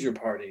two major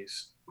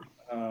parties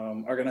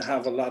are going to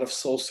have a lot of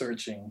soul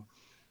searching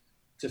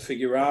to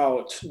figure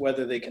out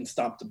whether they can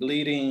stop the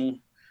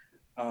bleeding.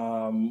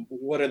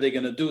 What are they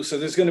going to do? So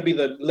there's going to be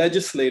the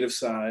legislative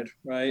side,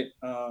 right?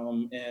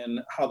 And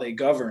how they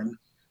govern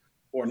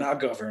or not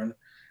govern.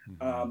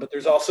 But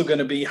there's also going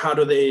to be how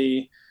do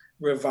they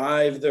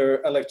revive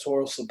their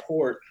electoral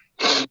support,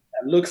 what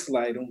that looks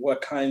like, and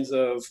what kinds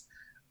of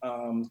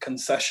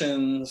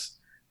concessions,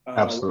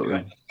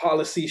 absolutely,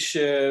 policy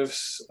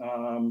shifts,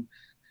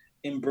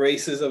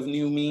 embraces of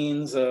new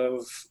means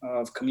of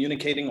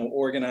communicating or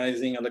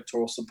organizing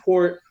electoral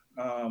support.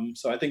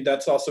 So I think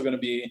that's also going to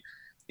be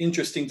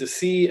interesting to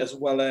see, as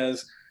well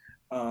as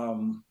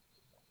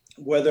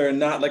whether or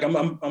not, like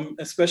I'm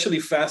especially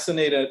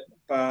fascinated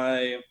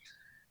by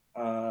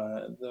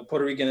the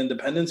Puerto Rican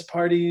Independence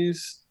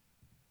Party's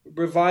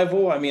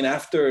revival. I mean,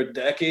 after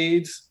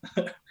decades,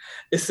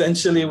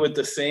 essentially with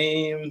the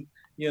same,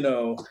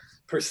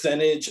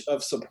 percentage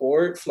of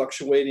support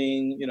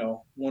fluctuating,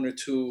 1 or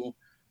 2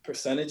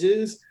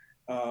 percentages.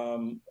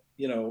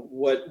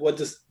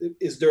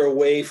 Is there a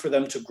way for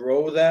them to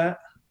grow that?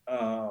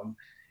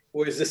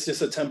 Or is this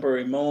just a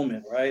temporary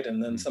moment, right?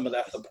 And then some of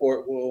that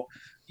support will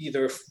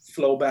either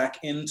flow back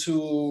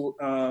into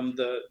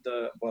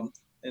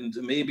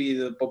into maybe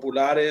the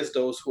populares,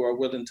 those who are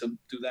willing to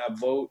do that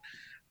vote,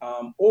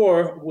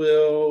 or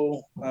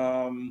will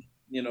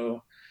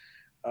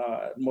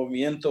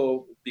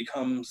Movimiento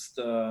becomes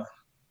the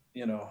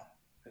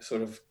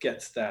sort of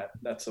gets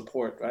that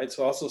support, right?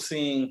 So also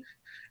seeing,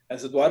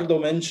 as Eduardo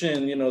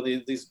mentioned,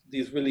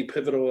 these really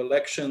pivotal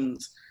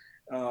elections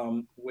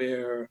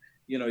where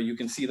you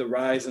can see the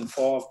rise and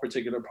fall of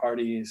particular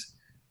parties,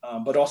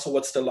 but also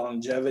what's the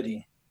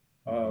longevity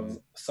of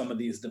some of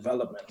these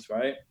developments,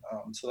 right?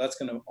 So that's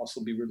going to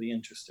also be really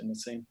interesting to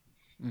see.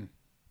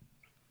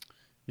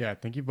 Yeah,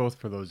 thank you both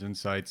for those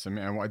insights. I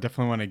mean, I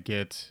definitely want to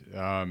get,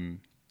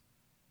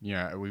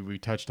 we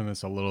touched on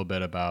this a little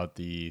bit about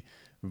the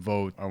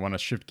vote. I want to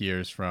shift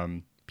gears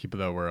from people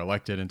that were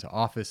elected into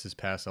office this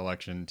past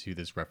election to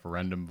this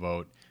referendum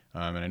vote.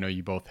 And I know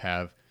you both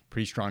have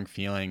pretty strong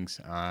feelings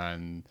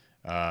on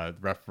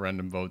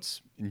referendum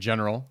votes in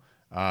general.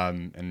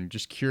 And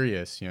just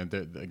curious,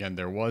 again,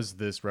 there was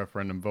this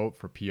referendum vote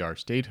for PR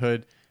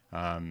statehood.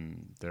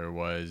 There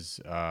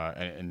was,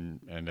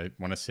 and I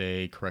want to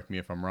say, correct me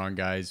if I'm wrong,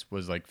 guys,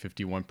 was like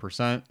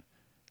 51%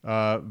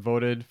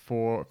 voted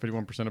for,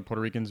 51% of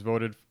Puerto Ricans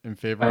voted in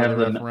favor of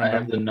the referendum. I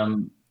have the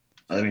number.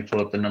 Let me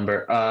pull up the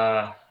number.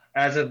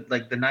 As of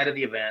like the night of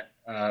the event,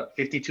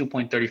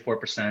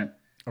 52.34%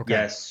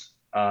 yes,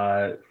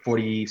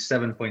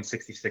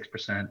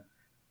 47.66%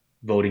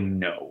 voting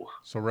no.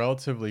 So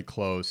relatively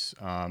close,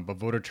 but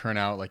voter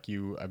turnout, I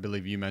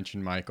believe you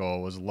mentioned,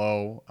 Michael, was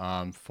low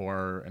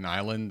for an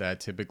island that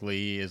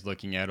typically is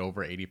looking at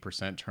over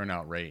 80%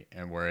 turnout rate,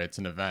 and where it's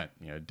an event,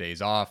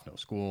 days off, no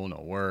school,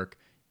 no work,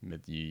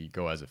 you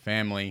go as a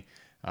family.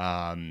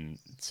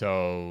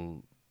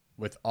 So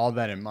with all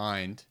that in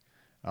mind,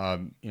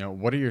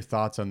 what are your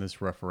thoughts on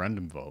this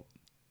referendum vote?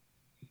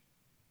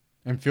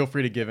 And feel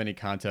free to give any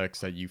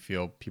context that you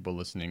feel people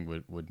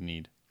listening would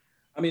need.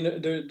 I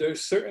mean,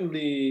 there's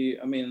certainly,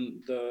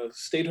 the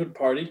statehood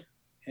party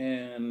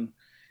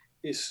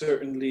is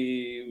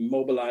certainly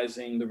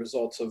mobilizing the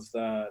results of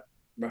that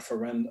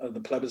referendum, of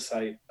the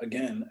plebiscite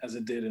again, as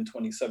it did in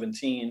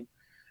 2017,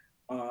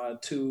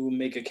 to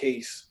make a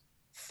case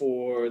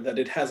for that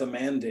it has a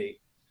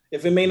mandate.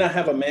 If it may not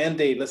have a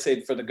mandate, let's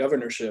say for the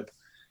governorship,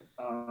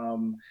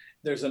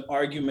 there's an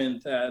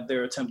argument that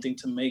they're attempting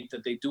to make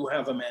that they do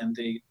have a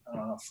mandate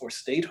for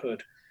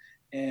statehood.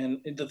 And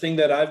the thing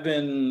that I've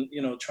been,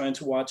 trying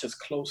to watch as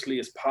closely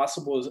as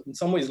possible is in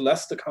some ways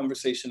less the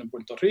conversation in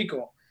Puerto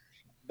Rico,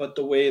 but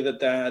the way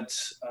that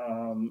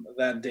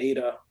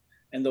data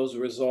and those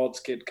results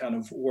get kind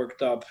of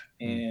worked up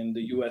in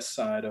the U.S.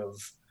 side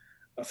of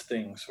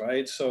things,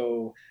 right?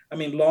 So,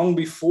 long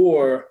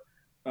before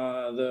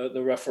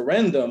the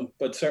referendum,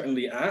 but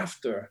certainly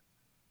after,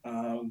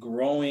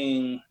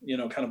 growing,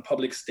 kind of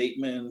public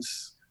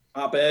statements,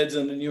 op-eds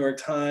in the New York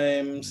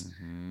Times.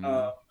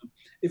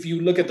 If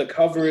you look at the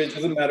coverage, it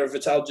doesn't matter if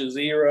it's Al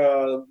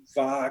Jazeera,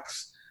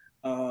 Vox,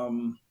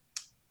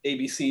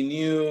 ABC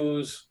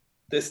News,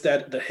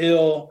 The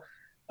Hill,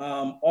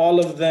 all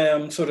of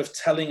them sort of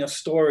telling a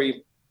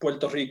story,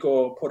 Puerto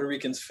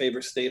Ricans favor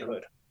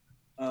statehood,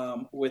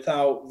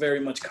 without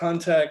very much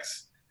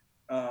context,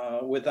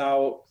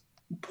 without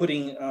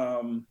putting,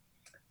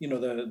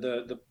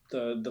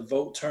 the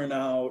vote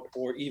turnout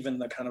or even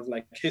the kind of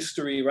like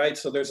history, right?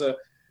 So there's a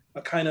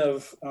kind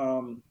of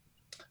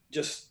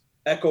just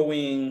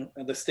echoing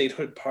the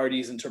statehood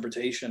party's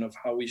interpretation of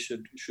how we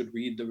should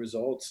read the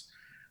results.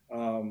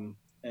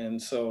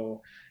 And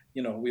so,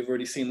 we've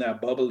already seen that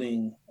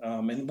bubbling.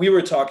 And we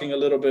were talking a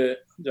little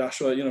bit,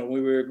 Joshua,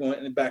 we were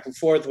going back and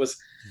forth, was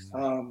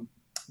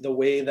the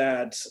way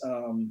that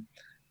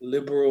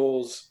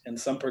liberals and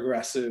some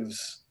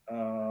progressives,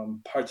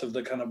 parts of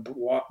the kind of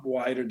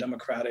wider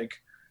democratic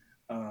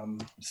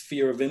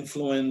sphere of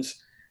influence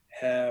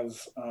have,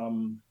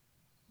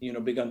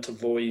 begun to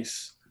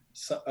voice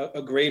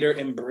a greater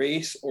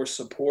embrace or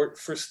support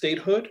for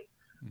statehood,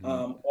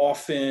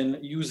 often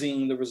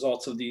using the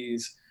results of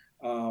these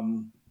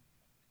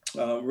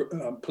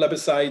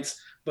plebiscites,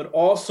 but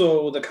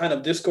also the kind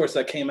of discourse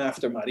that came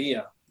after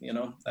Maria.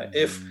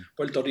 If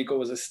Puerto Rico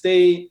was a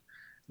state,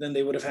 then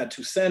they would have had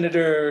 2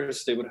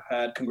 senators, they would have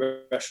had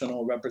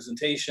congressional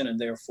representation, and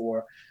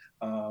therefore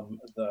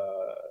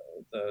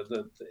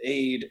the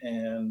aid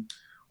and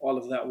all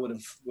of that would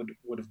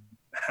have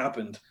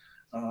happened.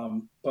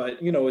 But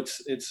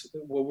it's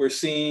what we're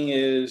seeing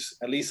is,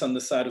 at least on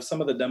the side of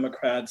some of the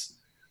Democrats,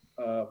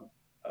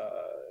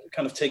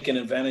 kind of taking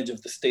advantage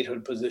of the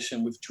statehood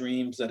position with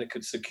dreams that it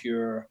could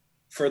secure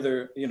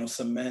further,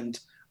 cement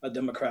a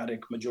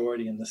Democratic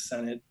majority in the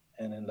Senate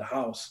and in the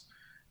House.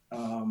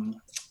 And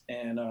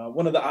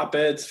one of the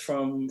op-eds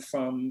from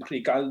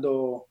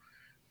Ricardo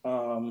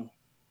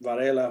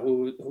Varela,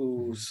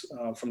 who's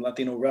from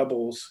Latino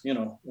Rebels,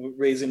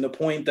 raising the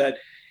point that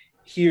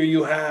here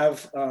you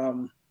have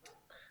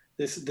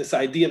this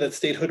idea that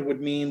statehood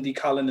would mean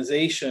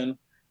decolonization,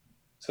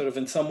 sort of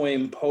in some way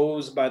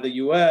imposed by the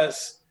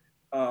U.S.,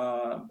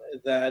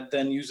 that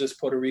then uses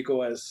Puerto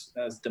Rico as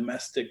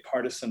domestic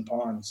partisan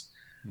pawns,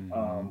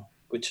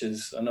 which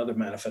is another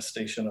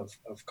manifestation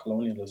of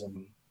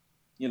colonialism.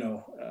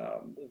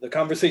 The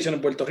conversation in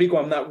Puerto Rico,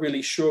 I'm not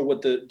really sure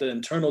what the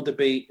internal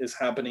debate is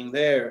happening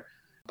there,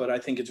 but I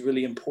think it's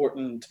really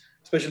important,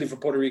 especially for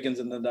Puerto Ricans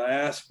in the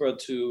diaspora,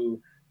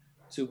 to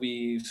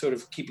be sort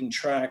of keeping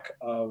track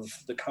of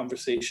the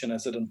conversation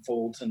as it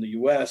unfolds in the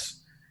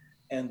U.S.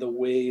 and the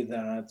way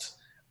that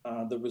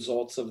the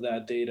results of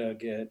that data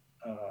get,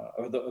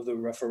 or the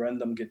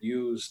referendum get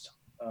used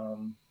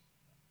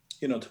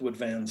to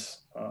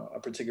advance a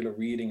particular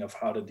reading of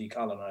how to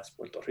decolonize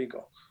Puerto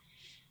Rico.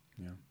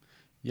 Yeah.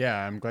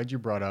 Yeah, I'm glad you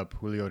brought up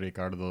Julio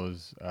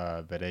Ricardo's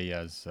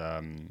Verella's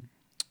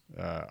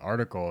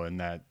article, and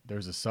that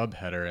there's a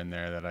subheader in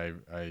there that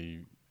I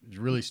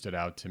really stood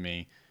out to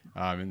me.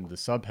 In the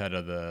subhead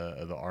of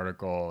the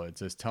article, it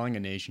says, "Telling a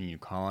nation you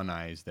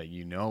colonize that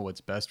you know what's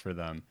best for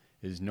them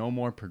is no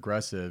more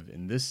progressive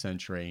in this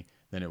century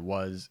than it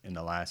was in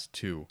the last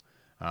two."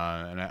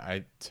 And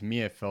I to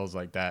me, it feels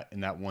like that in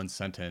that one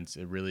sentence,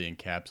 it really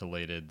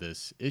encapsulated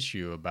this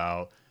issue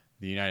about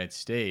the United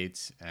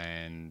States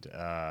and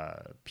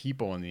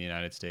people in the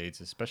United States,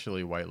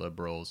 especially white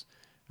liberals,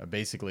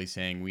 basically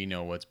saying, we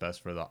know what's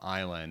best for the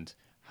island.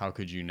 How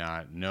could you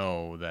not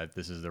know that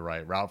this is the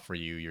right route for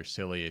you? You're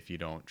silly if you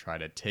don't try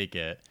to take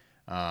it.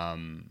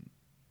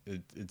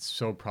 It's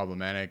so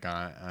problematic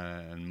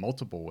on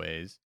multiple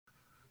ways.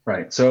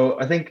 Right. So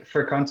I think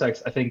for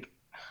context, I think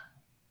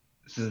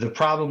the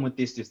problem with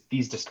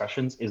these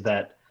discussions is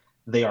that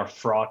they are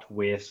fraught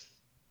with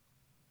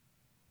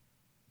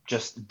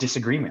just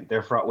disagreement.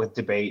 They're fraught with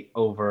debate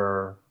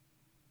over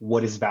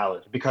what is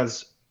valid,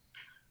 because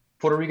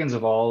Puerto Ricans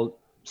of all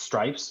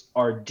stripes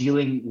are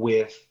dealing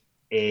with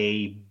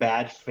a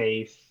bad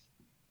faith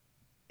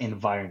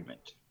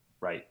environment,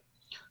 right?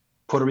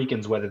 Puerto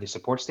Ricans, whether they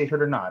support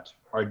statehood or not,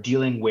 are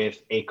dealing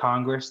with a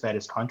Congress that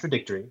is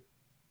contradictory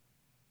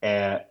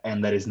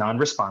and that is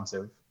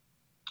non-responsive.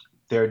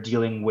 They're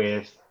dealing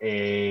with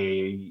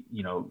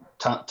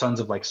tons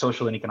of like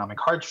social and economic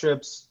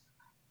hardships,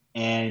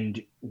 and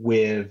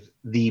with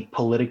the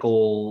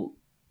political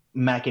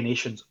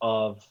machinations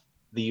of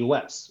the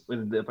U.S.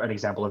 An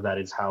example of that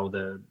is how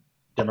the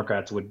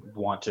Democrats would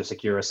want to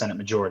secure a Senate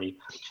majority,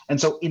 and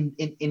so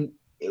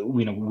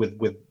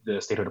with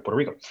the statehood of Puerto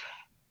Rico.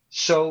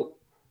 So,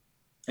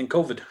 and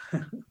COVID,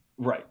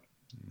 right?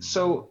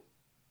 So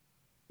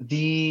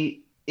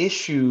the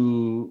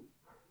issue,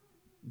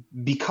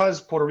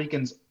 because Puerto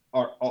Ricans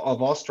are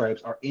of all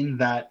stripes are in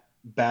that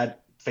bad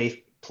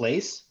faith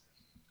place,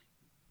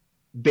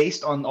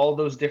 based on all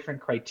those different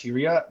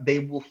criteria, they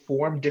will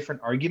form different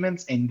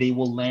arguments and they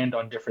will land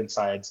on different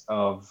sides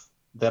of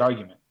that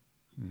argument.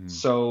 Mm-hmm.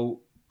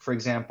 So, for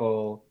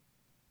example,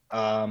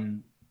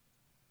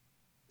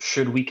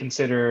 should we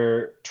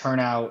consider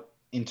turnout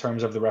in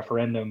terms of the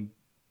referendum?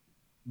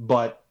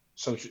 But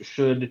so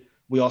should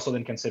we also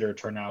then consider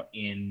turnout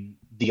in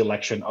the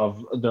election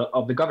of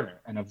the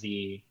governor and of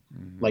the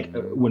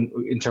when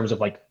in terms of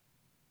like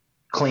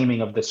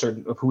claiming of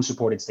who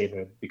supported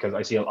statehood? Because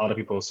I see a lot of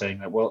people saying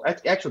that, well,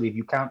 actually, if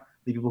you count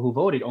the people who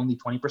voted, only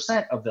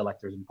 20% of the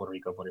electors in Puerto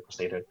Rico voted for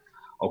statehood.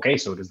 Okay,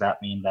 so does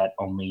that mean that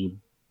only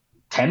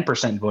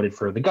 10% voted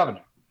for the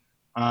governor?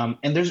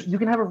 And you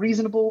can have a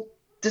reasonable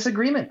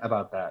disagreement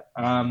about that.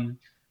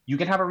 You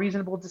can have a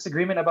reasonable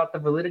disagreement about the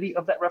validity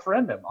of that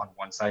referendum. On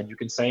one side, you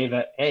can say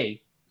that,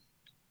 hey,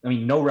 I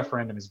mean, no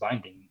referendum is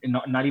binding,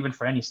 not even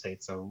for any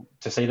state. So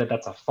to say that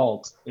that's a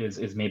fault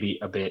is maybe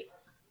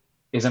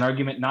is an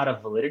argument not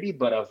of validity,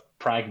 but of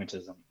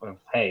pragmatism. Of,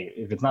 hey,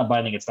 if it's not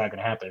binding, it's not going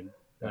to happen.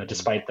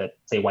 Despite that,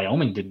 say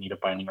Wyoming didn't need a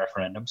binding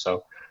referendum.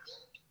 So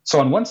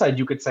on one side,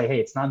 you could say, hey,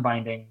 it's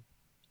non-binding.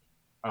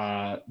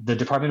 The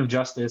Department of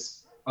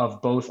Justice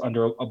of both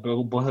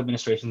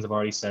administrations have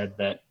already said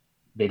that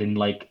they didn't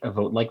like a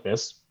vote like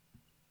this.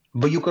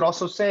 But you could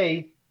also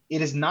say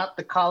it is not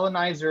the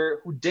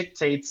colonizer who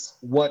dictates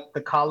what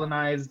the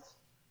colonized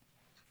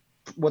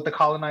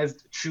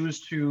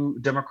choose to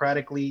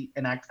democratically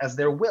enact as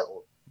their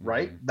will,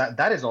 right? Mm-hmm.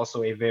 That is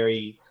also a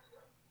very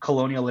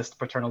colonialist,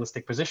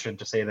 paternalistic position,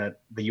 to say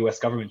that the U.S.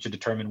 government should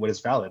determine what is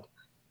valid.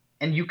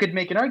 And you could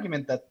make an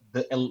argument that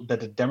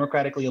the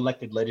democratically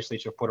elected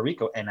legislature of Puerto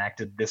Rico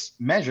enacted this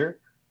measure,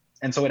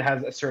 and so it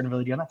has a certain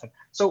validity on that side.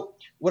 So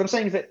what I'm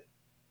saying is that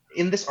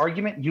in this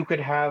argument, you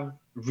could have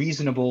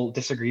reasonable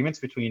disagreements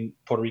between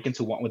Puerto Ricans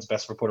who want what's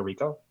best for Puerto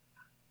Rico.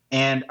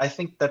 And I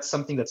think that's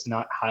something that's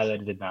not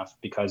highlighted enough,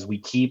 because we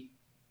keep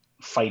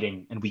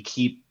fighting and we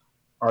keep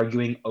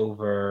arguing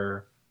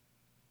over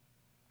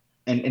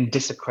and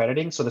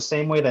discrediting. So the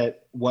same way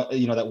that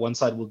that one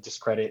side will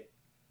discredit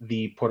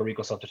the Puerto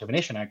Rico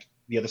Self-Determination Act,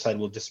 the other side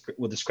will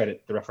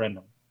discredit the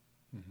referendum.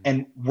 Mm-hmm.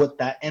 And what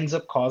that ends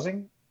up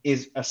causing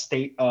is a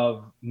state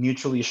of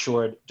mutually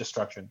assured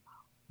destruction.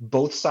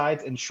 Both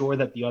sides ensure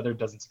that the other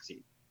doesn't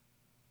succeed.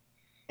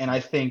 And I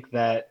think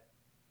that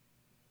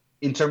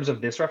in terms of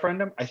this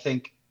referendum, I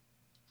think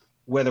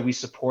whether we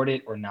support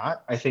it or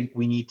not, I think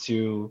we need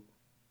to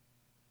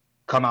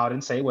come out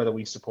and say whether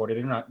we support it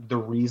or not, the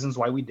reasons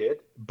why we did,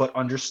 but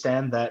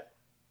understand that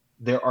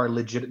there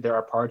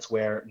are parts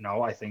where,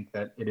 no, I think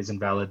that it is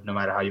invalid no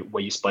matter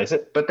what you splice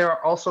it. But there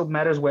are also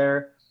matters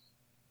where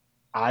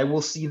I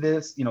will see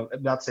this,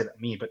 not say that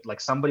me, but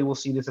like somebody will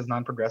see this as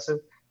non-progressive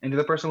and the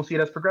other person will see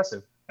it as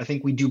progressive. I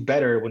think we do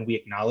better when we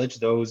acknowledge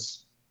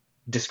those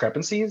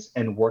discrepancies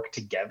and work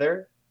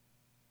together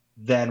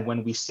than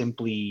when we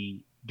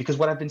simply, because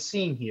what I've been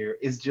seeing here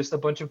is just a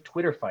bunch of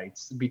Twitter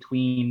fights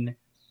between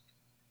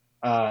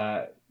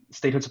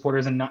statehood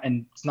supporters and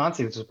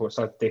non-statehood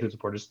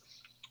supporters,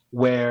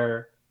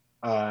 where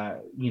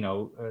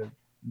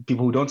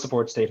people who don't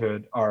support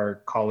statehood are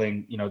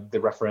calling, the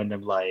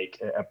referendum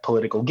like a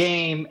political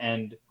game.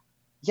 And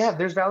yeah,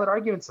 there's valid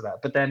arguments to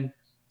that. But then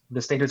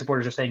the statehood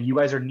supporters are saying, you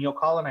guys are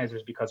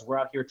neo-colonizers because we're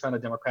out here trying to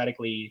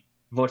democratically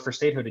vote for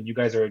statehood and you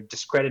guys are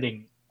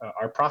discrediting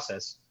our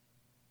process.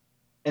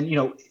 And,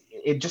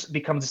 it just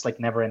becomes this like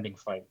never-ending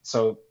fight.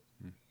 So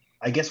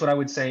I guess what I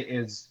would say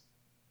is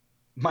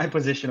my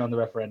position on the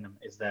referendum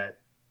is that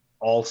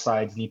all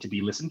sides need to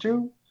be listened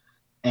to.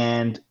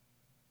 And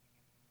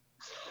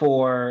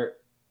for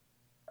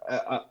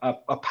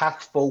a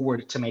path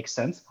forward to make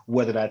sense,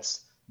 whether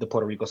that's the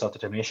Puerto Rico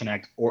Self-Determination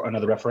Act or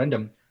another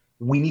referendum,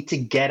 we need to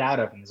get out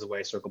of, and this is why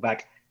I circle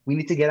back, we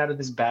need to get out of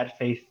this bad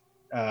faith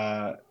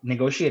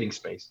negotiating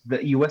space.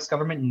 The U.S.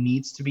 government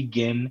needs to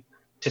begin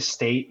to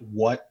state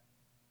what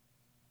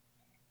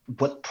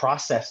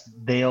process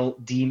they'll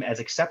deem as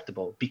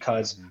acceptable,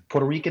 because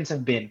Puerto Ricans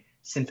have been,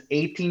 since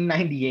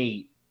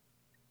 1898,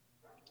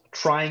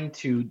 trying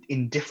to,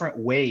 in different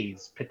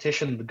ways,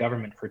 petition the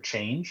government for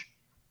change,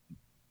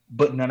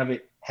 but none of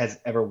it has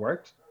ever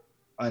worked.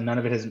 None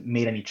of it has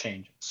made any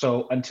change.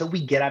 So until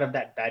we get out of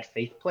that bad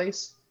faith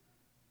place,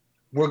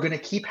 we're going to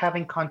keep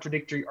having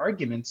contradictory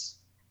arguments,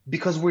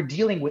 because we're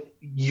dealing with,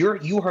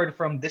 you heard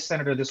from this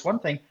senator this one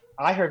thing,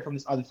 I heard from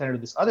this other senator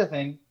this other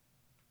thing,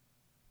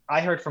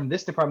 I heard from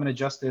this Department of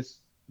Justice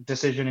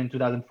decision in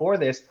 2004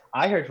 this,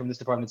 I heard from this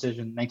Department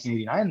decision in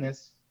 1989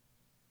 this.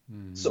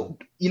 So,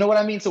 you know what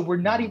I mean? So we're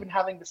not even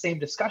having the same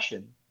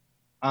discussion.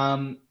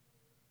 And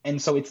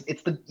so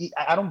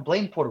I don't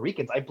blame Puerto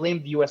Ricans. I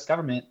blame the U.S.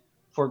 government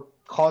for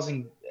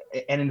causing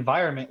an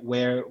environment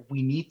where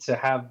we need to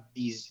have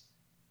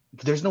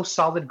there's no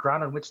solid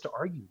ground on which to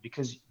argue,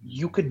 because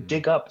you could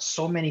dig up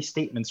so many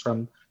statements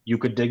you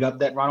could dig up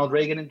that Ronald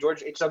Reagan and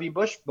George H.W.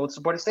 Bush both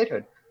supported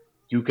statehood.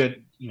 You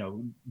could,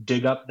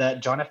 dig up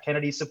that John F.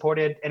 Kennedy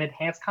supported an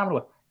enhanced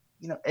Commonwealth.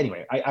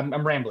 Anyway,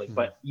 I'm rambling,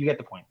 but you get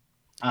the point.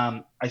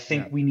 I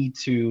think we need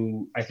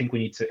to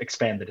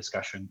expand the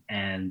discussion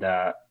and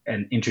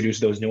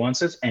introduce those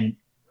nuances, and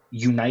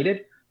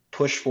united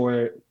push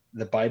for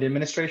the Biden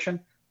administration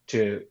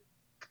to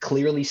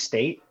clearly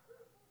state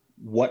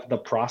what the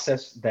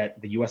process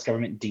that the U.S.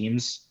 government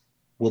deems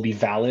will be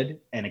valid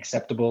and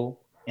acceptable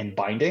and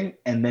binding,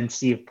 and then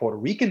see if Puerto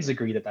Ricans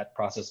agree that that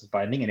process is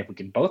binding, and if we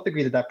can both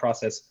agree that that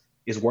process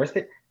is worth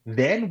it,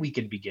 then we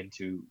can begin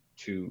to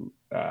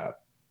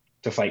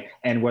fight.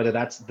 And whether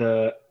that's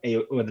the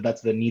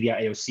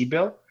NEDIA AOC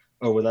bill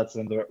or whether that's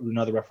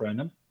another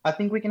referendum, I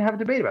think we can have a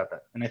debate about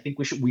that, and I think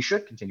we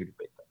should continue to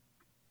debate that.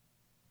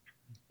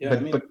 Yeah,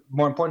 but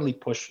more importantly,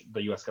 push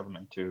the U.S.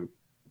 government to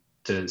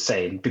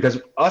say, because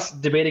us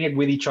debating it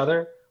with each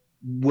other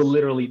will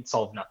literally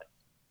solve nothing.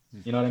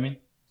 You know what I mean?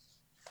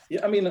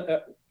 Yeah,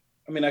 I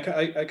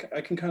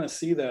can kind of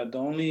see that.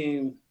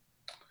 The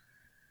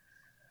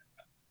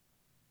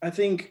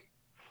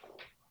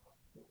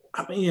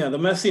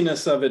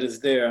messiness of it is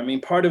there.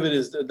 Part of it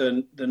is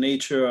the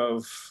nature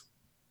of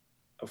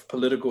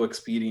political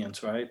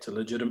expedience, right? To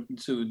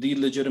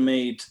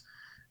delegitimate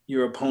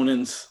your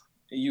opponents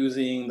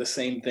using the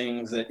same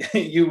things that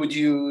you would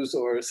use,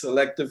 or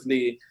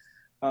selectively.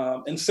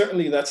 And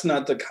certainly that's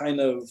not the kind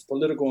of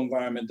political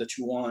environment that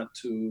you want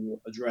to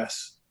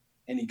address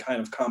any kind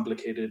of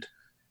complicated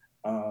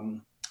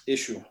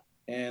issue.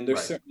 And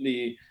there's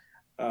certainly,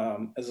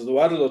 as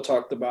Eduardo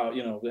talked about,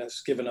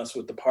 that's given us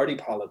with the party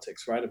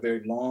politics, right? A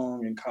very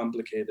long and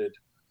complicated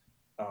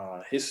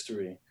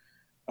history.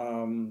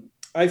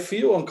 I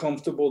feel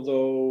uncomfortable,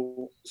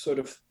 though, sort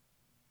of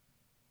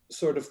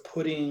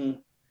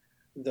putting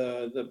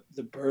the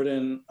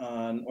burden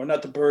on, or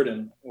not the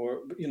burden,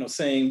 or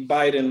saying,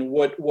 Biden,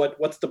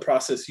 what's the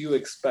process you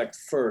expect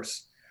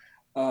first?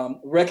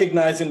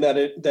 Recognizing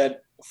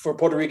that for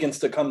Puerto Ricans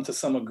to come to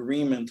some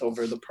agreement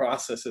over the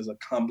process is a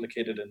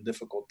complicated and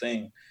difficult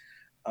thing,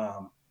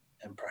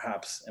 and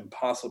perhaps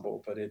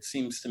impossible. But it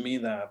seems to me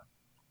that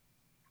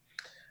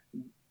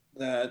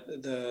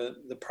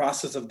the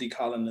process of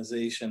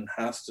decolonization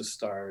has to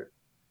start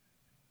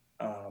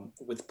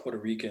with Puerto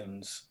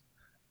Ricans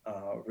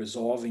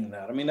resolving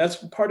that.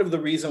 That's part of the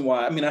reason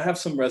why. I have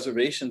some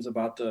reservations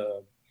about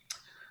the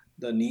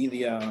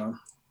NEDIA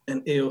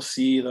and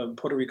AOC, the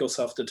Puerto Rico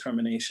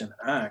Self-Determination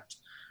Act.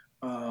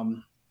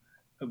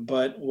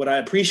 But what I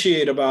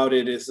appreciate about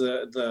it is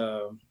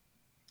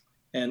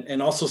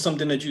and also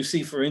something that you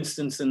see, for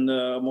instance, in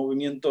the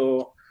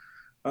Movimiento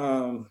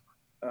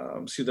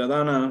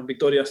Ciudadana,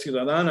 Victoria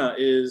Ciudadana,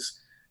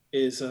 is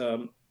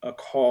a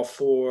call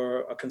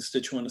for a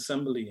constituent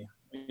assembly,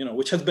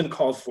 which has been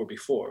called for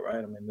before,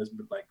 right? There's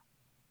been like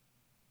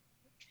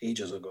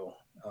ages ago.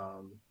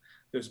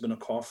 There's been a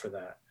call for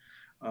that.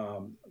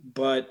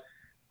 But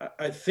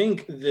I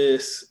think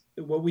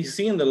what we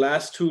see in the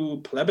last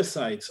two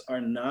plebiscites are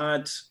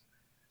not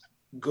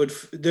good.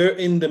 They're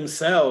in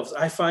themselves.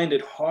 I find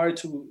it hard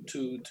to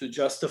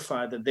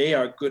justify that they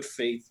are good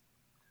faith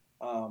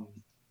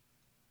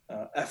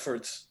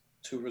efforts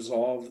to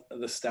resolve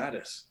the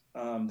status.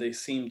 They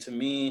seem to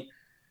me,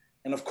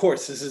 and of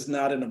course, this is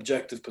not an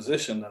objective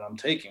position that I'm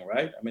taking,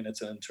 right?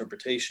 It's an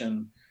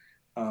interpretation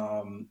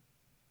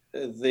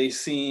They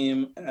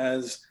seem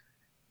as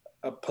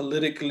a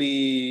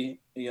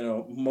politically,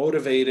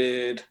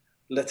 motivated,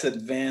 let's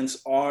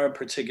advance our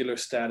particular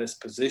status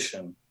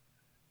position.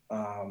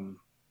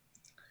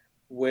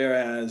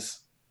 Whereas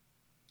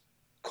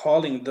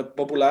calling the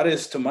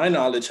populares, to my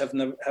knowledge, have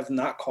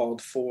not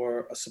called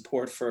for a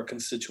support for a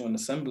constituent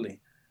assembly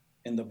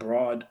in the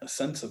broad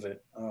sense of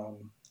it.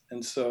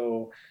 And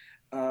so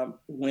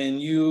when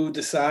you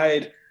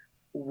decide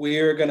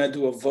we're going to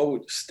do a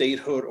vote,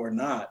 statehood or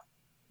not,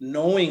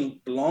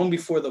 knowing long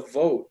before the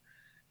vote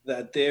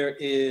that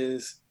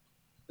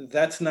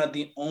that's not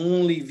the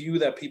only view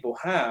that people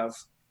have,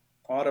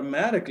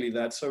 automatically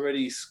that's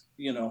already,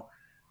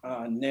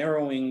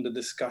 narrowing the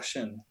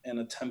discussion and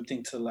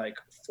attempting to like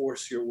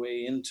force your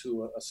way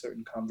into a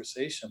certain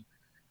conversation.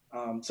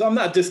 So I'm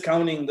not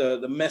discounting the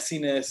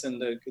messiness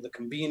and the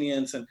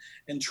convenience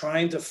and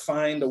trying to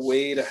find a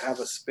way to have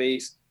a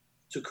space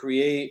to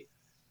create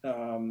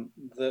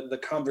the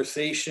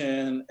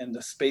conversation and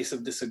the space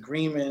of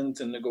disagreement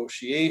and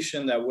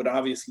negotiation that would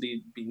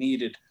obviously be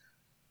needed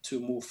to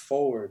move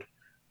forward.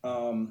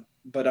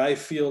 But I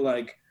feel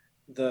like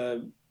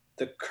the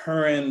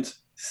current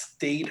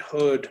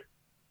statehood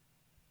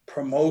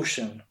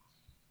promotion,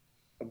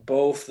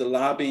 both the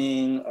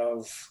lobbying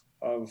of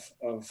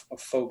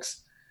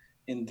folks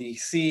in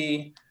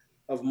DC,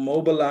 of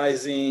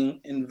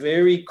mobilizing in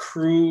very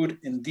crude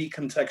and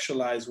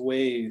decontextualized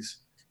ways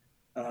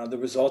the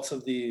results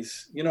of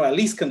these, at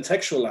least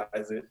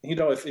contextualize it.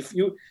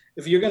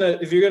 If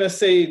you're gonna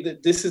say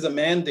that this is a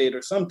mandate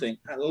or something,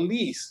 at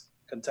least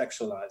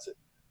contextualize it,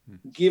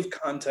 give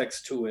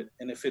context to it,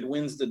 and if it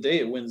wins the day,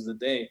 it wins the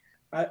day.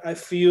 I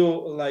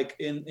feel like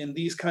in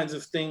these kinds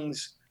of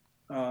things,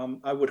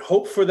 I would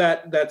hope for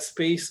that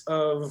space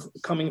of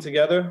coming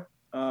together.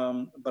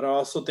 But I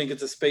also think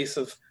it's a space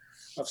of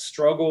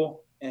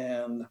struggle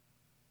and,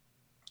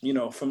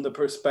 from the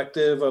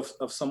perspective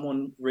of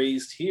someone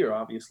raised here,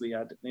 obviously,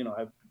 I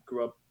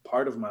grew up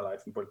part of my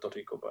life in Puerto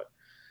Rico, but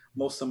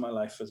most of my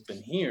life has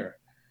been here.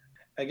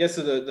 I guess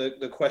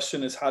the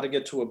question is how to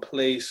get to a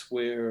place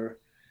where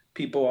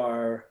people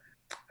are,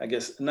 I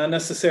guess, not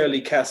necessarily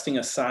casting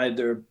aside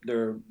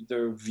their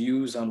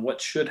views on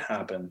what should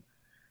happen,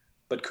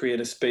 but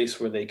create a space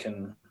where they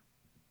can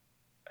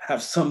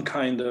have some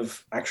kind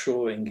of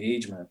actual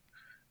engagement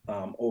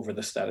over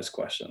the status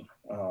question,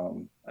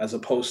 as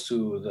opposed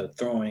to the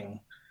throwing,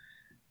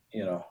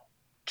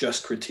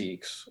 just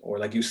critiques or,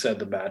 like you said,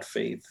 the bad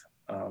faith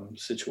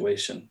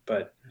situation.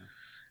 But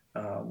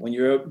when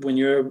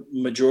you're a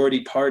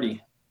majority party,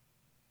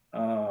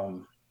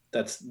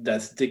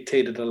 that's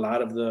dictated a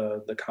lot of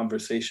the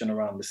conversation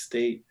around the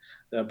state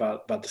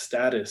about the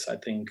status. I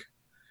think,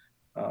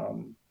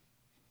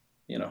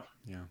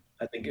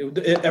 I think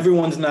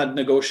everyone's not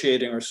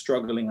negotiating or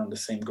struggling on the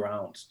same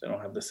grounds. They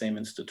don't have the same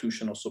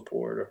institutional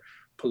support or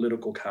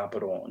political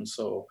capital, and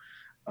so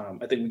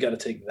I think we got to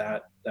take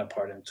that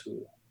part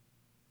into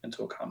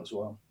account as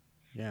well.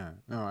 Yeah.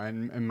 No,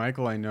 and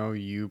Michael, I know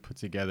you put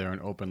together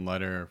an open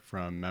letter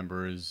from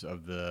members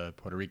of the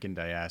Puerto Rican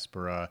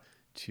diaspora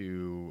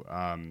to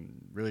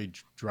really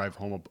drive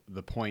home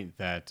the point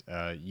that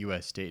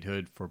U.S.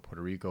 statehood for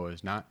Puerto Rico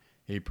is not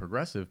a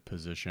progressive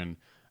position.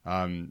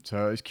 So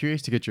I was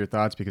curious to get your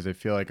thoughts, because I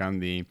feel like on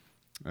the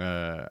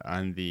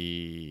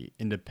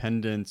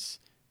independence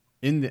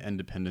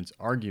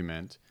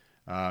argument,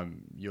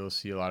 you'll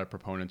see a lot of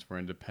proponents for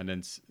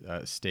independence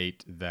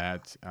state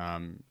that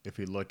if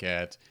we look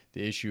at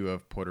the issue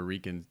of Puerto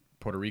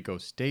Rico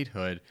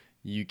statehood,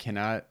 you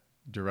cannot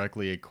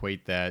directly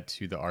equate that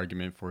to the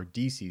argument for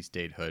DC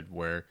statehood,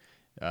 where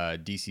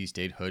DC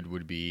statehood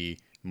would be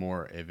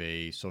more of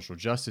a social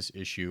justice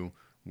issue,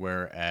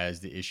 whereas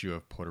the issue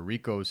of Puerto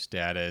Rico's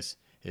status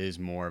is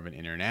more of an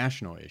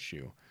international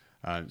issue.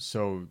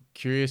 So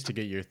curious to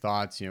get your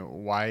thoughts,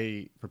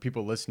 why, for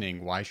people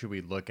listening, why should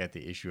we look at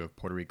the issue of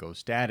Puerto Rico's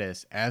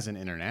status as an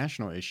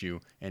international issue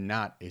and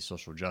not a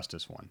social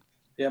justice one?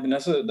 Yeah, I mean,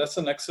 that's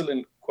an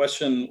excellent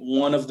question.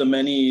 One of the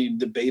many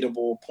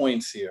debatable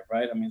points here,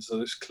 right? I mean, so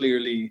there's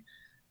clearly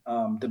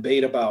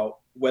debate about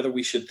whether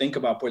we should think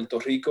about Puerto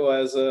Rico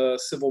as a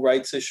civil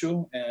rights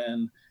issue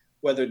and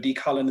whether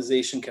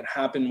decolonization can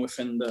happen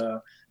within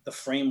the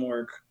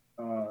framework,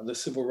 the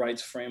civil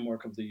rights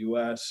framework of the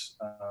U.S.,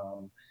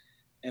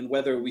 and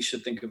whether we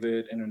should think of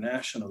it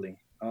internationally.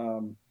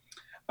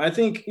 I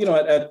think,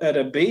 at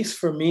a base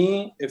for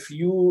me, if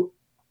you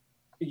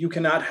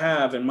cannot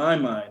have, in my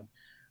mind,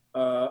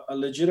 a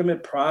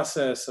legitimate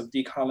process of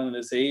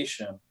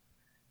decolonization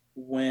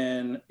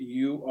when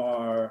you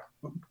are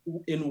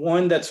in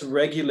one that's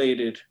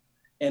regulated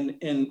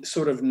and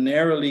sort of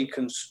narrowly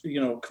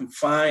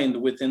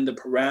confined within the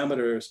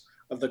parameters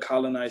of the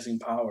colonizing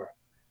power,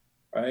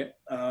 right?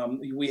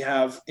 We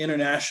have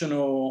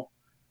international,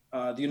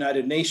 the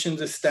United Nations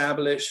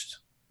established,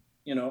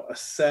 a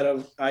set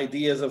of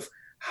ideas of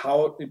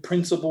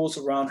principles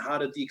around how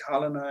to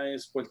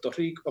decolonize Puerto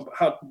Rico,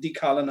 how to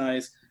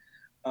decolonize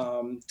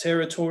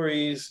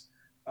territories,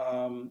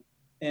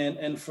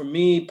 and for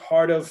me,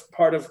 part of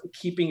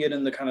keeping it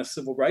in the kind of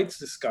civil rights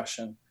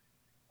discussion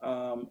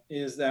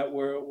is that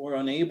we're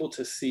unable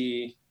to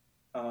see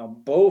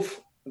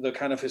both the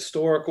kind of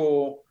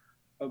historical,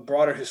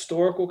 broader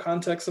historical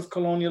context of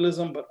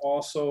colonialism, but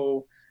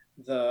also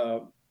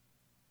the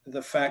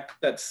fact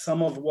that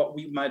some of what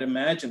we might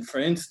imagine, for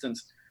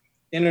instance,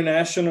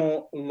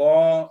 international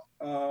law,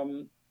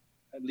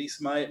 at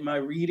least my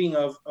reading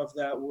of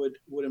that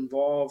would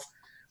involve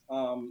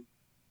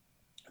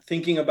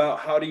thinking about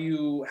how do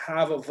you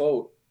have a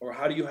vote or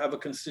how do you have a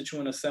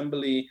constituent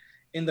assembly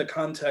in the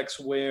context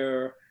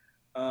where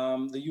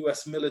the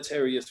U.S.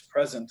 military is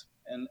present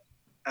and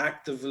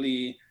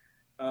actively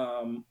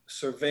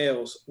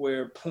surveils,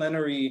 where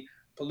plenary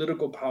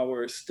political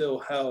power is still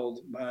held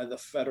by the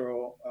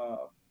federal,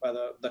 by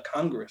the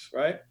Congress,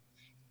 right?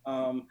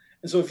 And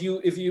so if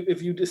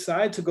you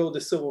decide to go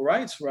the civil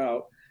rights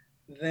route,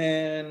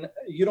 then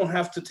you don't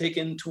have to take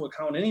into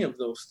account any of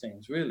those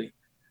things, really.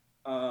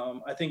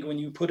 I think when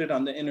you put it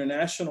on the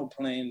international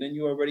plane, then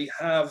you already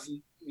have,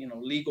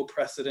 legal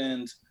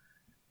precedent,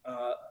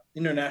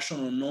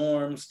 international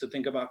norms to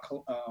think about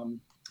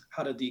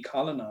how to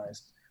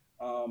decolonize.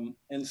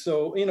 And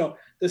so,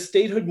 the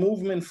statehood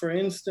movement, for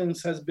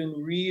instance, has been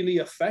really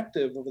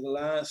effective over the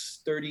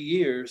last 30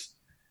 years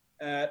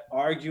at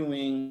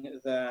arguing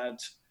that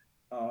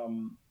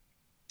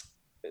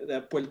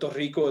that Puerto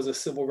Rico is a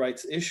civil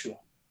rights issue.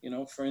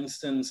 For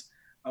instance,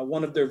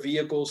 one of their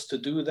vehicles to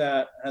do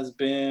that has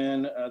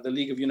been the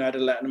League of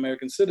United Latin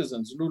American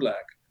Citizens,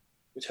 LULAC,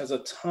 which has a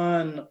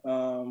ton,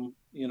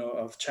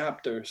 of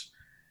chapters.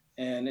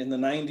 And in the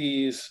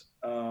 90s,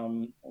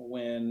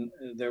 when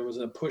there was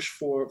a push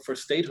for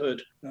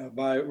statehood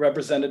by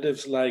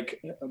representatives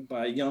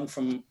by Young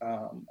from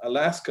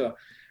Alaska,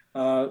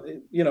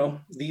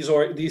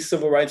 these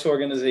civil rights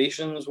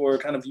organizations were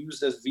kind of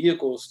used as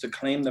vehicles to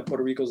claim that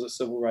Puerto Rico is a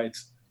civil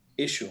rights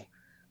issue.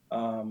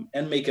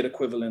 And make it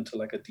equivalent to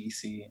like a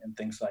DC and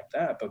things like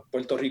that. But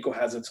Puerto Rico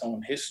has its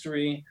own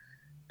history,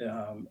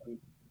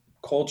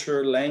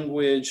 culture,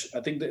 language.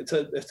 I think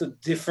that it's a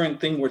different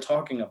thing we're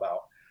talking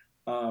about.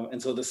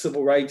 And so the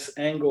civil rights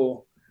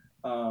angle,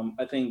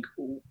 I think,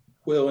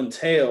 will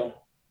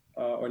entail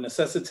or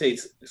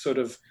necessitates sort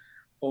of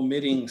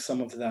omitting some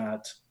of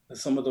that,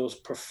 some of those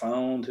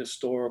profound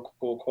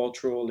historical,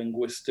 cultural,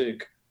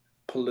 linguistic,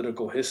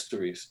 political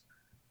histories.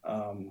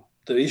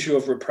 The issue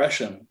of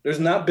repression. There's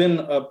not been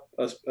a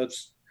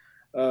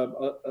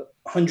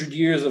 100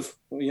 years of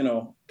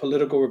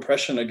political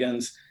repression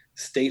against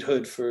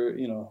statehood for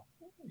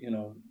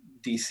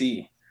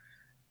DC.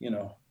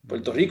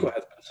 Puerto Rico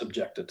has been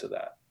subjected to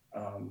that,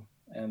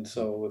 and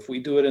so if we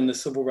do it in the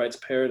civil rights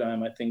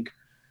paradigm, I think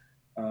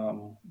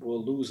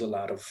we'll lose a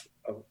lot of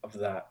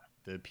that.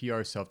 The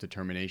PR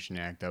Self-Determination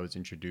Act that was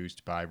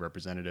introduced by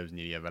Representatives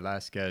Nydia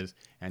Velázquez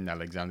and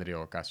Alexandria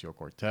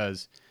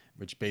Ocasio-Cortez,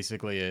 which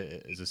basically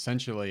is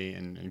essentially,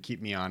 and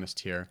keep me honest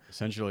here,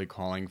 essentially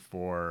calling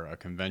for a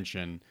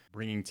convention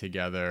bringing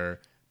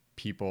together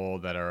people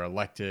that are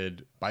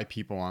elected by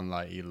people on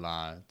La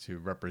Isla to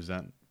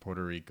represent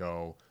Puerto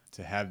Rico,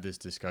 to have this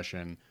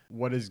discussion.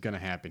 What is going to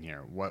happen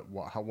here?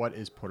 What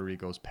is Puerto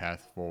Rico's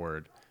path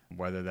forward,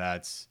 whether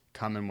that's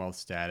Commonwealth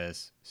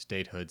status,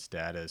 statehood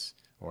status,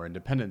 or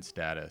independent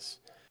status?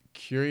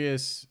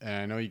 Curious,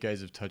 and I know you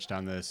guys have touched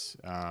on this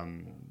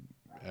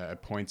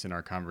at points in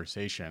our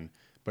conversation,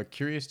 but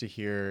curious to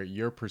hear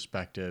your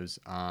perspectives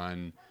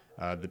on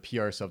the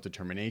PR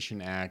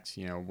Self-Determination Act.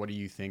 What do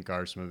you think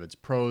are some of its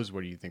pros?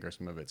 What do you think are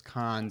some of its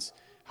cons?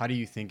 How do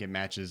you think it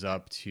matches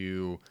up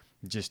to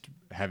just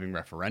having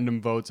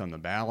referendum votes on the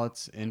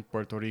ballots in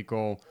Puerto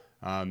Rico?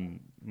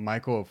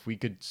 Michael, if we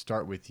could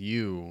start with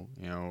you,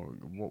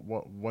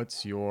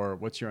 what's your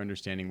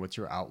understanding? What's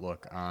your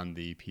outlook on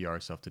the PR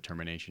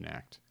Self-Determination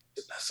Act?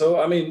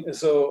 So,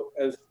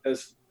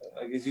 as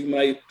you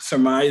might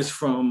surmise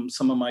from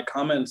some of my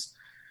comments,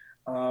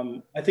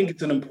 I think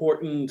it's an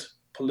important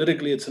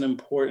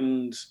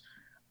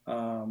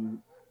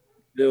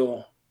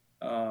bill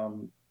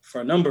for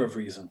a number of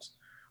reasons.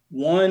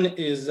 One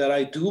is that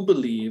I do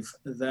believe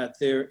that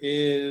there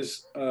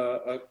is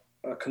a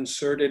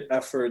concerted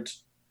effort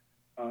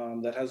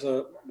that has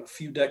a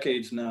few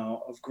decades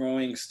now of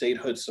growing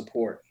statehood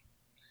support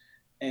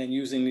and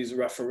using these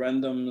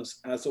referendums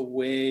as a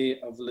way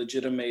of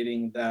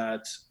legitimating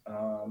that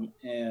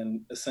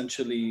and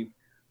essentially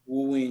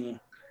wooing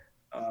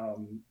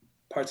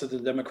parts of the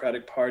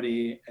Democratic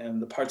Party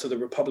and the parts of the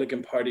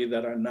Republican Party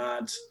that are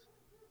not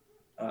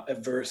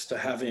averse to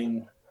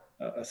having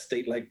a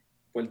state like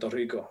Puerto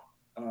Rico.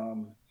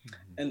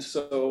 And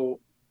so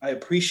I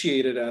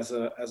appreciate it as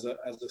a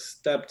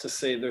step to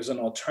say there's an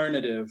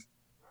alternative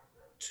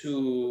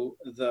to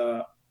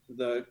the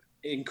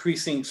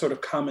increasing sort of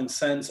common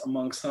sense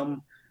among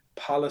some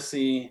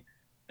policy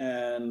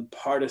and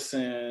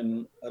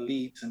partisan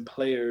elites and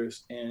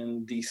players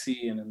in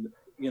DC and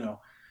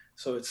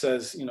so it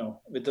says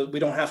we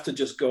don't have to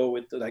just go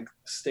with the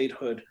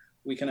statehood.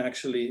 We can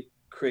actually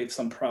create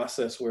some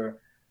process where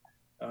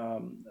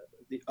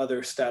the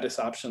other status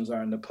options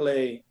are into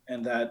play,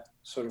 and that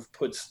sort of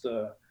puts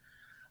the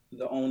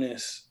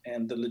onus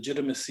and the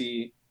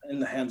legitimacy in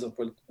the hands of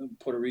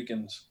Puerto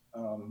Ricans.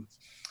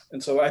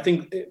 And so I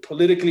think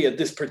politically at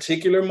this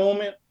particular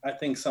moment, I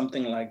think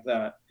something like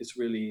that is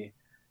really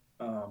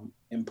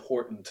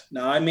important.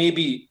 Now, I may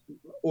be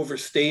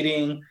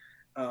overstating.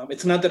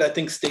 It's not that I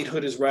think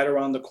statehood is right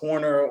around the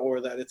corner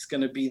or that it's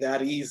going to be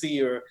that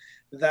easy or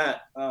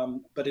that,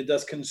 but it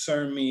does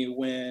concern me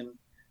when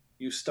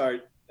you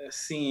start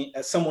seeing,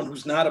 as someone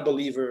who's not a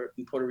believer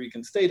in Puerto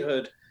Rican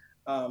statehood,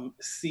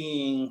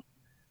 seeing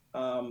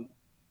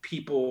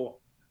people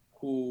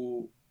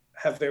who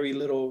have very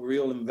little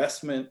real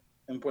investment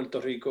in Puerto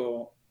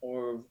Rico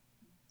or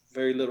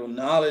very little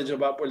knowledge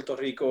about Puerto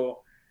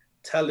Rico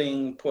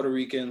telling Puerto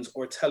Ricans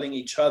or telling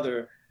each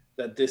other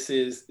that this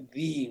is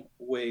the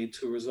way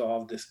to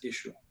resolve this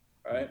issue,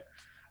 right?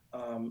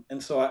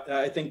 And so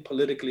I think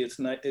politically, it's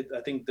not.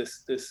 I think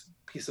this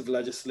piece of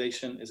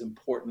legislation is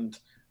important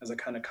as a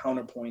kind of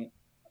counterpoint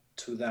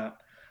to that.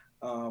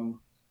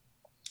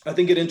 I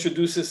think it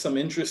introduces some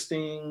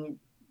interesting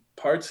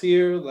parts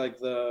here, like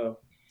the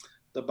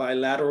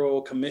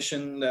bilateral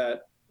commission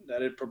that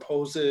it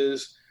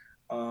proposes,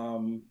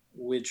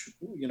 which,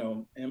 you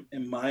know,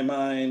 in my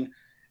mind,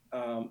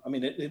 I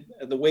mean,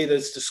 the way that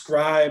it's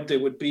described,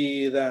 it would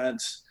be that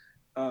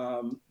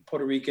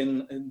Puerto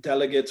Rican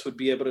delegates would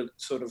be able to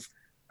sort of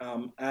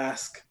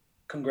ask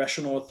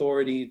congressional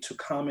authority to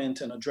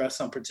comment and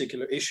address on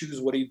particular issues.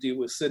 What do you do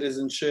with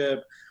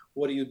citizenship?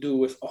 What do you do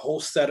with a whole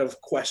set of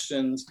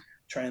questions,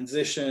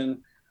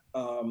 transition?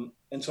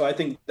 And so I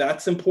think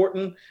that's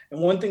important.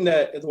 And one thing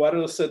that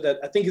Eduardo said that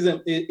I think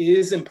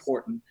is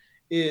important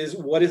is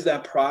what is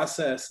that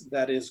process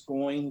that is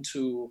going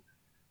to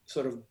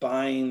sort of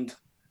bind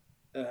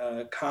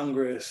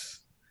Congress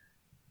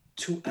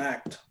to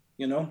act,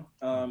 you know,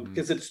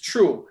 because it's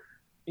true,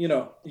 you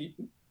know,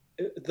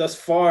 thus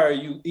far,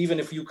 even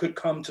if you could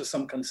come to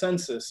some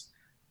consensus,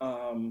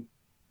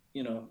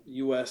 you know,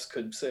 U.S.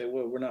 could say,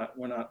 well,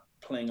 we're not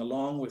playing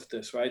along with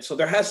this, right? So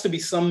there has to be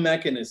some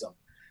mechanism.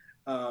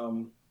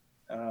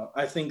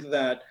 I think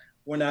that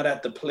we're not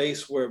at the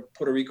place where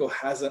Puerto Rico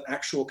has an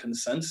actual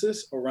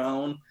consensus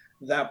around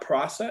that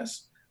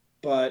process,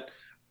 but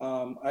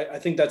I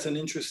think that's an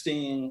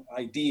interesting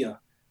idea.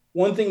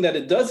 One thing that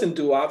it doesn't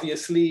do,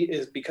 obviously,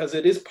 is because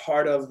it is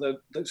part of the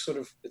sort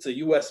of, it's a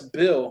U.S.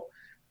 bill,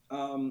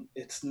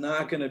 it's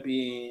not going to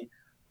be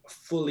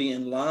fully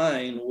in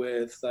line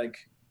with, like,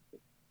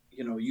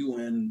 you know,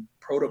 UN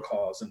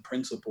protocols and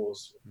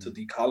principles to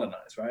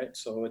decolonize, right?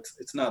 So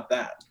it's not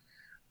that.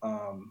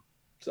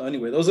 So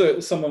anyway, those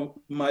are some of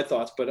my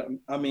thoughts, but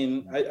I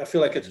mean, I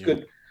feel like it's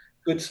good,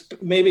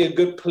 maybe a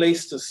good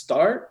place to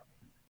start.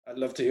 I'd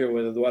love to hear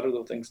what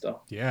Eduardo thinks,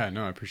 though. Yeah,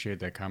 no, I appreciate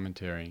that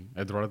commentary.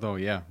 Eduardo,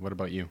 yeah, what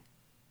about you?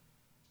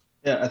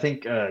 Yeah, I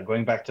think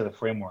going back to the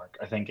framework,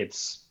 I think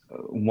it's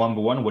one,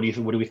 what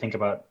do we think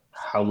about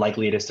how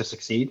likely it is to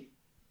succeed?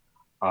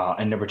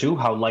 And number two,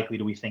 how likely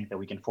do we think that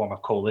we can form a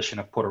coalition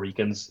of Puerto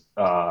Ricans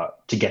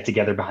to get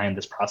together behind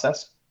this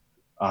process,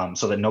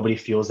 so that nobody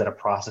feels that a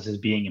process is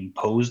being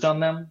imposed on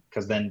them?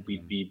 Because then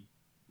we'd be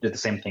did the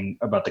same thing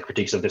about the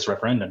critiques of this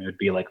referendum. It would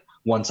be like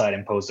one side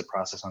imposed the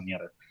process on the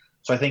other.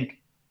 So I think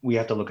we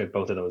have to look at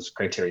both of those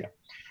criteria.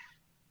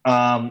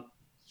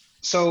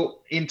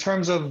 So in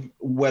terms of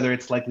whether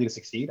it's likely to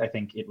succeed, I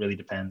think it really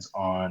depends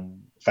on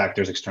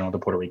factors external to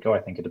Puerto Rico. I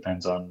think it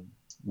depends on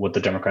what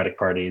the Democratic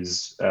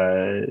Party's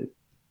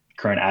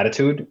current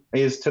attitude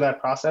is to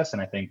that process.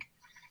 And I think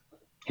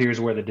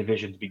here's where the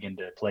divisions begin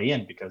to play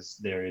in, because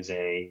there is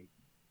a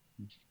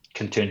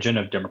contingent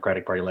of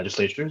Democratic Party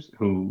legislators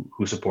who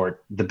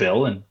support the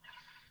bill, and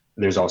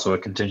there's also a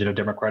contingent of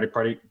Democratic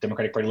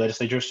Party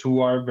legislators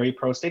who are very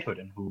pro-statehood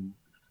and who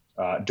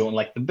don't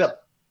like the bill.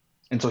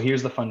 And so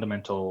here's the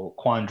fundamental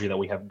quandary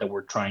that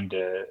we're trying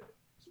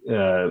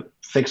to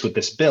fix with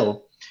this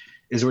bill,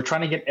 is we're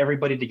trying to get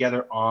everybody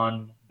together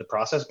on the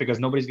process, because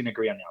nobody's going to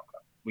agree on the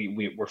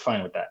outcome. We're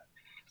fine with that.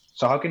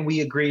 So how can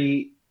we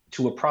agree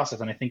to a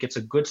process? And I think it's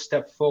a good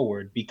step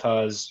forward,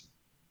 because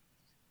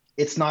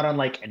it's not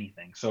unlike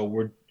anything.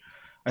 So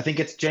I think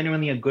it's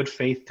genuinely a good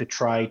faith to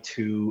try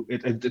to,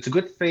 it's a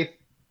good faith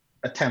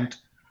attempt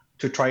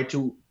to try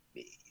to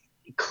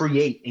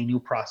create a new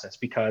process,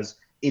 because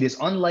it is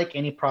unlike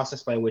any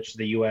process by which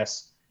the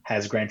U.S.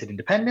 has granted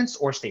independence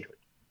or statehood.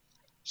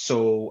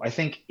 So I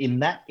think in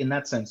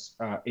that sense,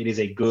 it is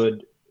a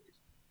good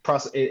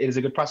process. It is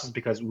a good process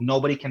because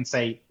nobody can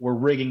say we're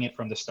rigging it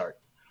from the start.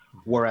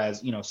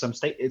 Whereas, you know, some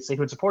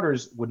statehood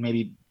supporters would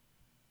maybe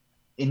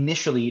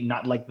initially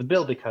not like the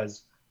bill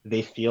because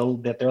they feel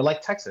that they're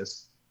like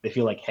Texas. They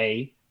feel like,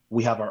 hey,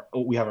 we have our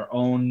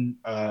own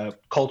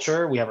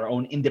culture, we have our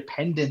own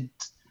independent,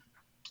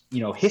 you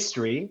know,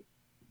 history,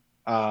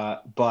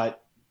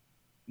 but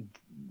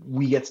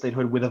we get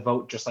statehood with a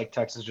vote, just like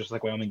Texas, just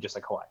like Wyoming, just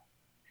like Hawaii.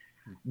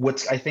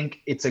 I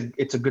think it's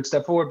a good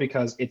step forward,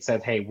 because it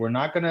says, hey, we're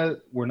not gonna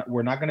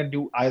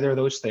do either of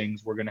those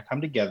things. We're gonna come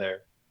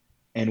together,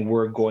 and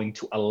we're going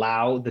to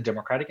allow the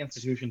democratic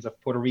institutions of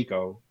Puerto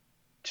Rico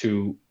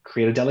to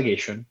create a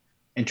delegation,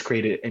 and to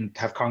create it and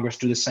have Congress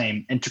do the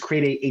same, and to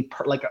create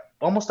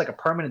almost like a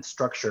permanent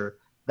structure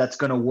that's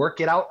going to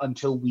work it out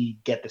until we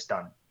get this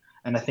done.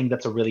 And I think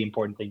that's a really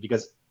important thing,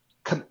 because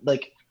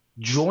like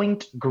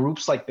joint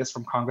groups like this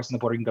from Congress and the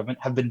Puerto Rican government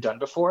have been done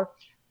before,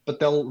 but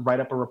they'll write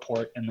up a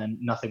report and then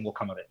nothing will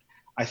come of it.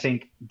 I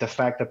think the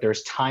fact that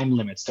there's time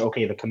limits to,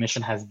 okay, the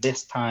commission has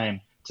this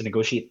time to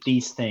negotiate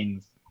these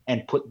things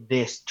and put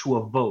this to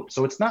a vote.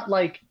 So it's not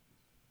like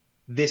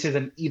this is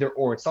an either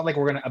or. It's not like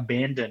we're going to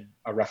abandon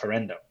a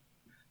referendum.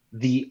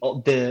 The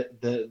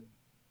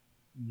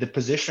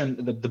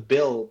position, the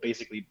bill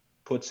basically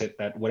puts it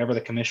that whatever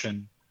the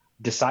commission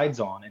decides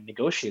on and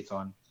negotiates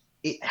on,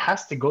 it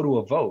has to go to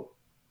a vote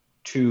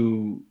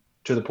to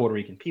the Puerto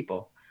Rican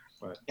people.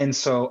 Right. And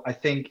so I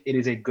think it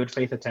is a good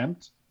faith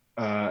attempt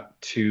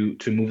to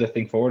move the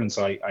thing forward. And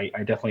so I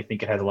definitely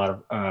think it has a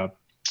lot of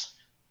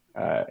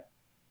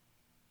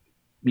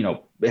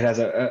it has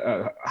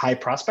a high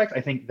prospect.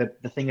 I think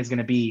that the thing is going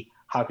to be,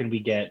 how can we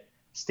get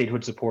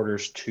statehood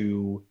supporters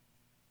to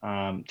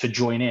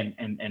join in,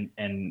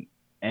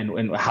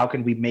 and how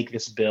can we make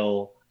this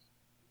bill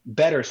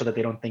better so that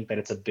they don't think that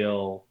it's a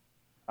bill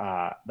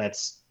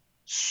that's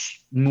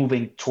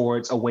moving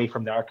towards away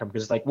from the outcome.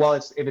 Because it's like, well,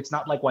 if it's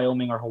not like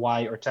Wyoming or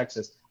Hawaii or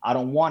Texas, I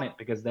don't want it,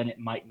 because then it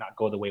might not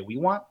go the way we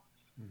want.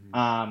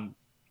 Mm-hmm.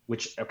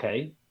 Which,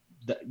 okay,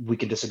 we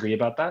can disagree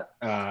about that,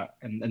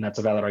 and that's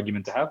a valid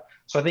argument to have.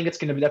 So I think it's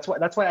going to be, that's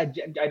why I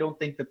don't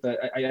think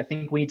that I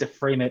think we need to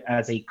frame it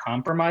as a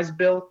compromise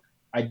bill.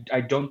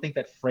 I don't think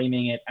that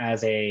framing it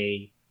as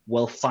a,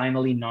 well,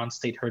 finally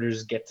non-state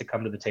herders get to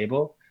come to the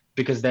table,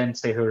 because then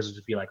state herders would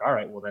just be like, all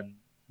right, well then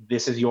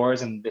this is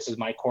yours and this is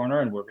my corner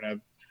and we're going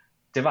to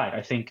divide.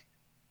 I think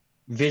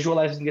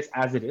visualizing this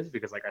as it is,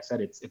 because like I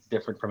said, it's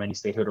different from any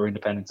statehood or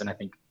independence. And I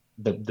think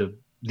the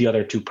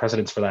other two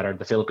precedents for that are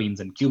the Philippines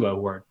and Cuba,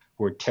 who are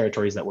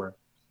territories that were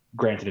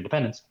granted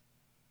independence.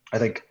 I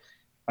think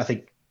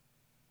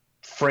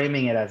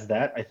framing it as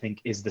that, I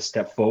think, is the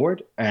step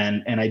forward.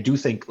 And I do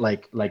think,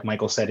 like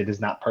Michael said, it is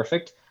not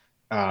perfect.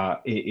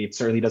 It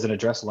certainly doesn't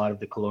address a lot of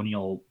the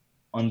colonial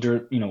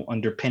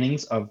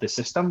underpinnings of the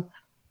system,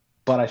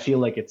 but I feel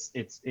like it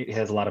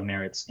has a lot of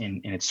merits in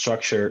its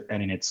structure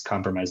and in its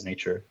compromise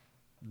nature.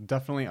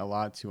 Definitely a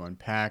lot to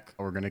unpack.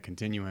 We're going to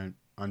continue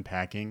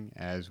unpacking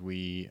as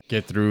we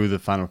get through the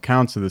final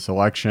counts of this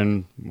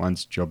election.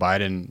 Once Joe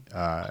Biden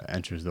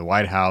enters the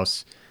White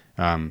House,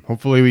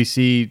 hopefully we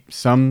see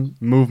some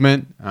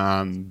movement,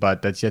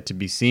 but that's yet to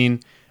be seen.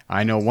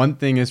 I know one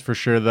thing is for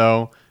sure,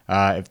 though.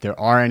 If there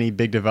are any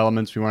big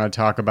developments we want to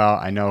talk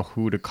about, I know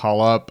who to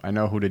call up. I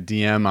know who to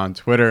DM on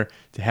Twitter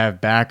to have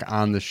back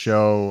on the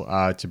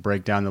show to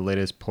break down the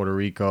latest Puerto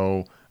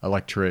Rico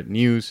electorate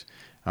news.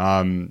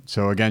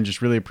 So again,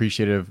 just really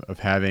appreciative of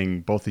having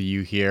both of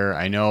you here.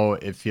 I know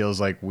it feels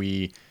like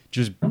we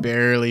just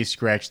barely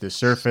scratched the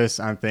surface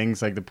on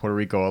things like the Puerto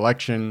Rico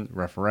election,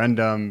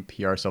 referendum,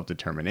 PR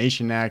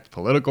Self-Determination Act,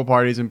 political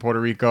parties in Puerto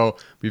Rico.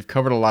 We've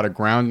covered a lot of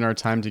ground in our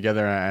time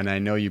together, and I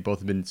know you both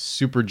have been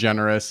super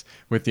generous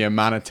with the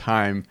amount of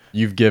time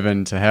you've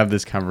given to have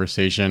this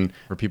conversation.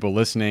 For people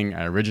listening,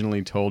 I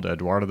originally told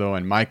Eduardo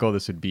and Michael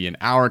this would be an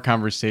hour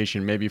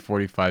conversation, maybe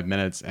 45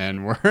 minutes,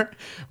 and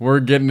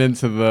we're getting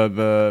into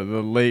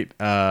the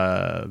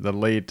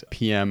late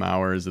PM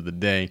hours of the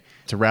day.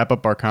 To wrap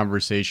up our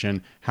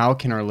conversation, how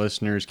can our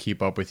listeners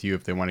keep up with you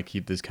if they want to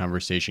keep this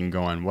conversation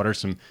going? What are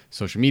some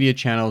social media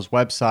channels,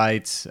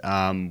 websites?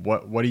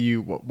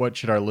 What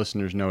should our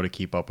listeners know to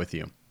keep up with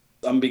you?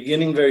 I'm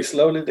beginning very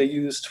slowly to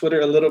use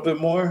Twitter a little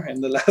bit more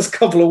in the last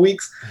couple of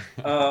weeks.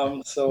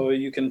 So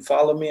you can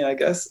follow me, I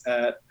guess,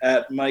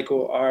 at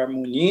Michael R.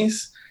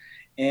 Muniz.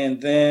 And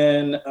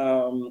then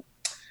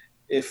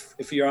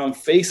if you're on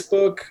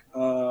Facebook,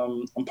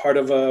 I'm part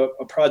of a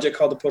project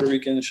called the Puerto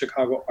Rican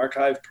Chicago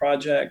Archive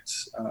Project,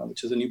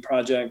 which is a new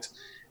project.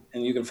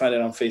 And you can find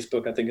it on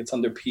Facebook. I think it's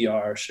under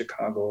PR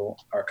Chicago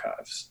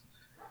Archives.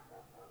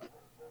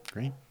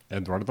 Great.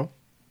 Eduardo?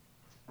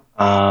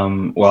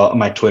 Well,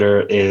 my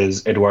Twitter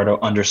is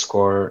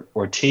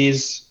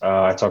Eduardo_Ortiz.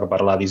 I talk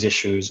about a lot of these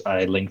issues.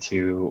 I link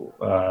to,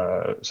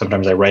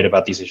 sometimes I write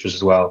about these issues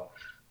as well.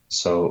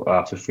 So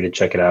feel free to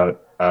check it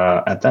out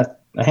at that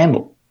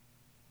handle.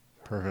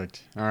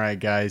 Perfect. All right,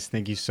 guys.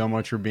 Thank you so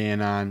much for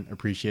being on.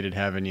 Appreciated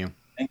having you.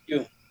 Thank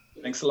you.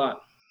 Thanks a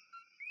lot.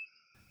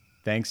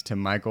 Thanks to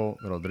Michael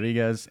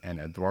Rodriguez and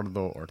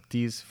Eduardo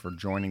Ortiz for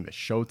joining the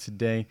show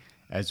today.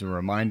 As a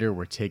reminder,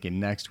 we're taking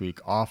next week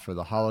off for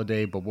the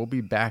holiday, but we'll be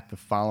back the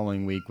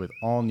following week with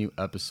all new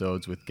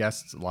episodes with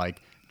guests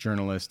like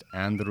journalist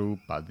Andrew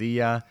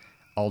Padilla,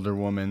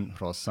 alderwoman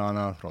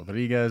Rosana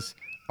Rodriguez,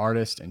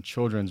 artist and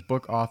children's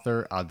book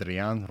author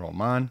Adrián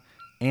Roman,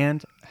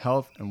 and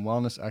health and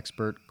wellness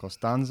expert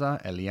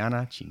Costanza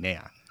Eliana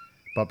Chinea.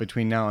 But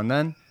between now and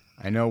then,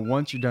 I know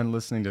once you're done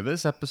listening to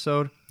this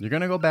episode, you're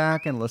going to go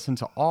back and listen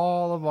to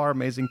all of our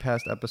amazing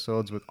past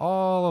episodes with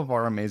all of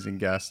our amazing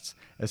guests,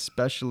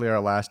 especially our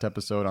last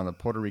episode on the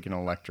Puerto Rican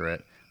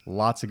electorate.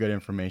 Lots of good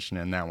information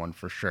in that one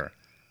for sure.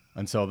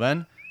 Until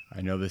then,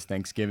 I know this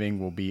Thanksgiving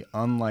will be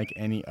unlike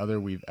any other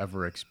we've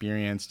ever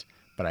experienced,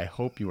 but I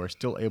hope you are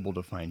still able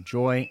to find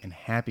joy and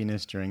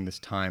happiness during this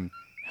time.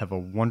 Have a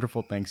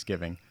wonderful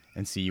Thanksgiving,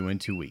 and see you in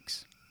 2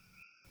 weeks.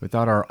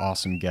 Without our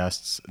awesome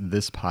guests,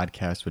 this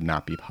podcast would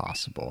not be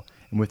possible.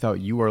 And without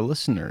you, our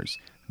listeners,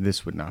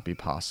 this would not be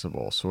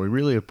possible. So we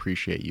really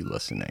appreciate you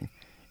listening.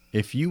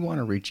 If you want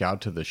to reach out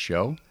to the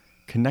show,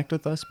 connect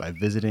with us by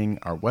visiting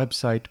our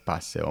website,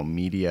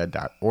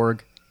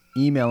 baseomedia.org,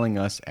 emailing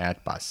us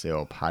at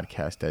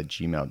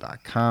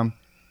baseopodcast@gmail.com,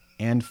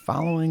 and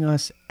following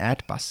us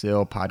at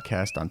Baseo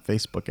Podcast on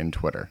Facebook and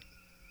Twitter.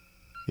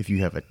 If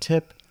you have a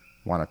tip,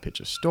 want to pitch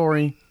a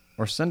story,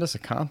 or send us a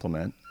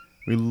compliment,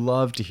 we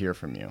love to hear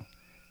from you.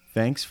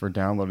 Thanks for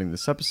downloading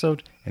this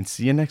episode, and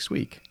see you next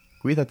week.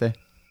 Cuídate.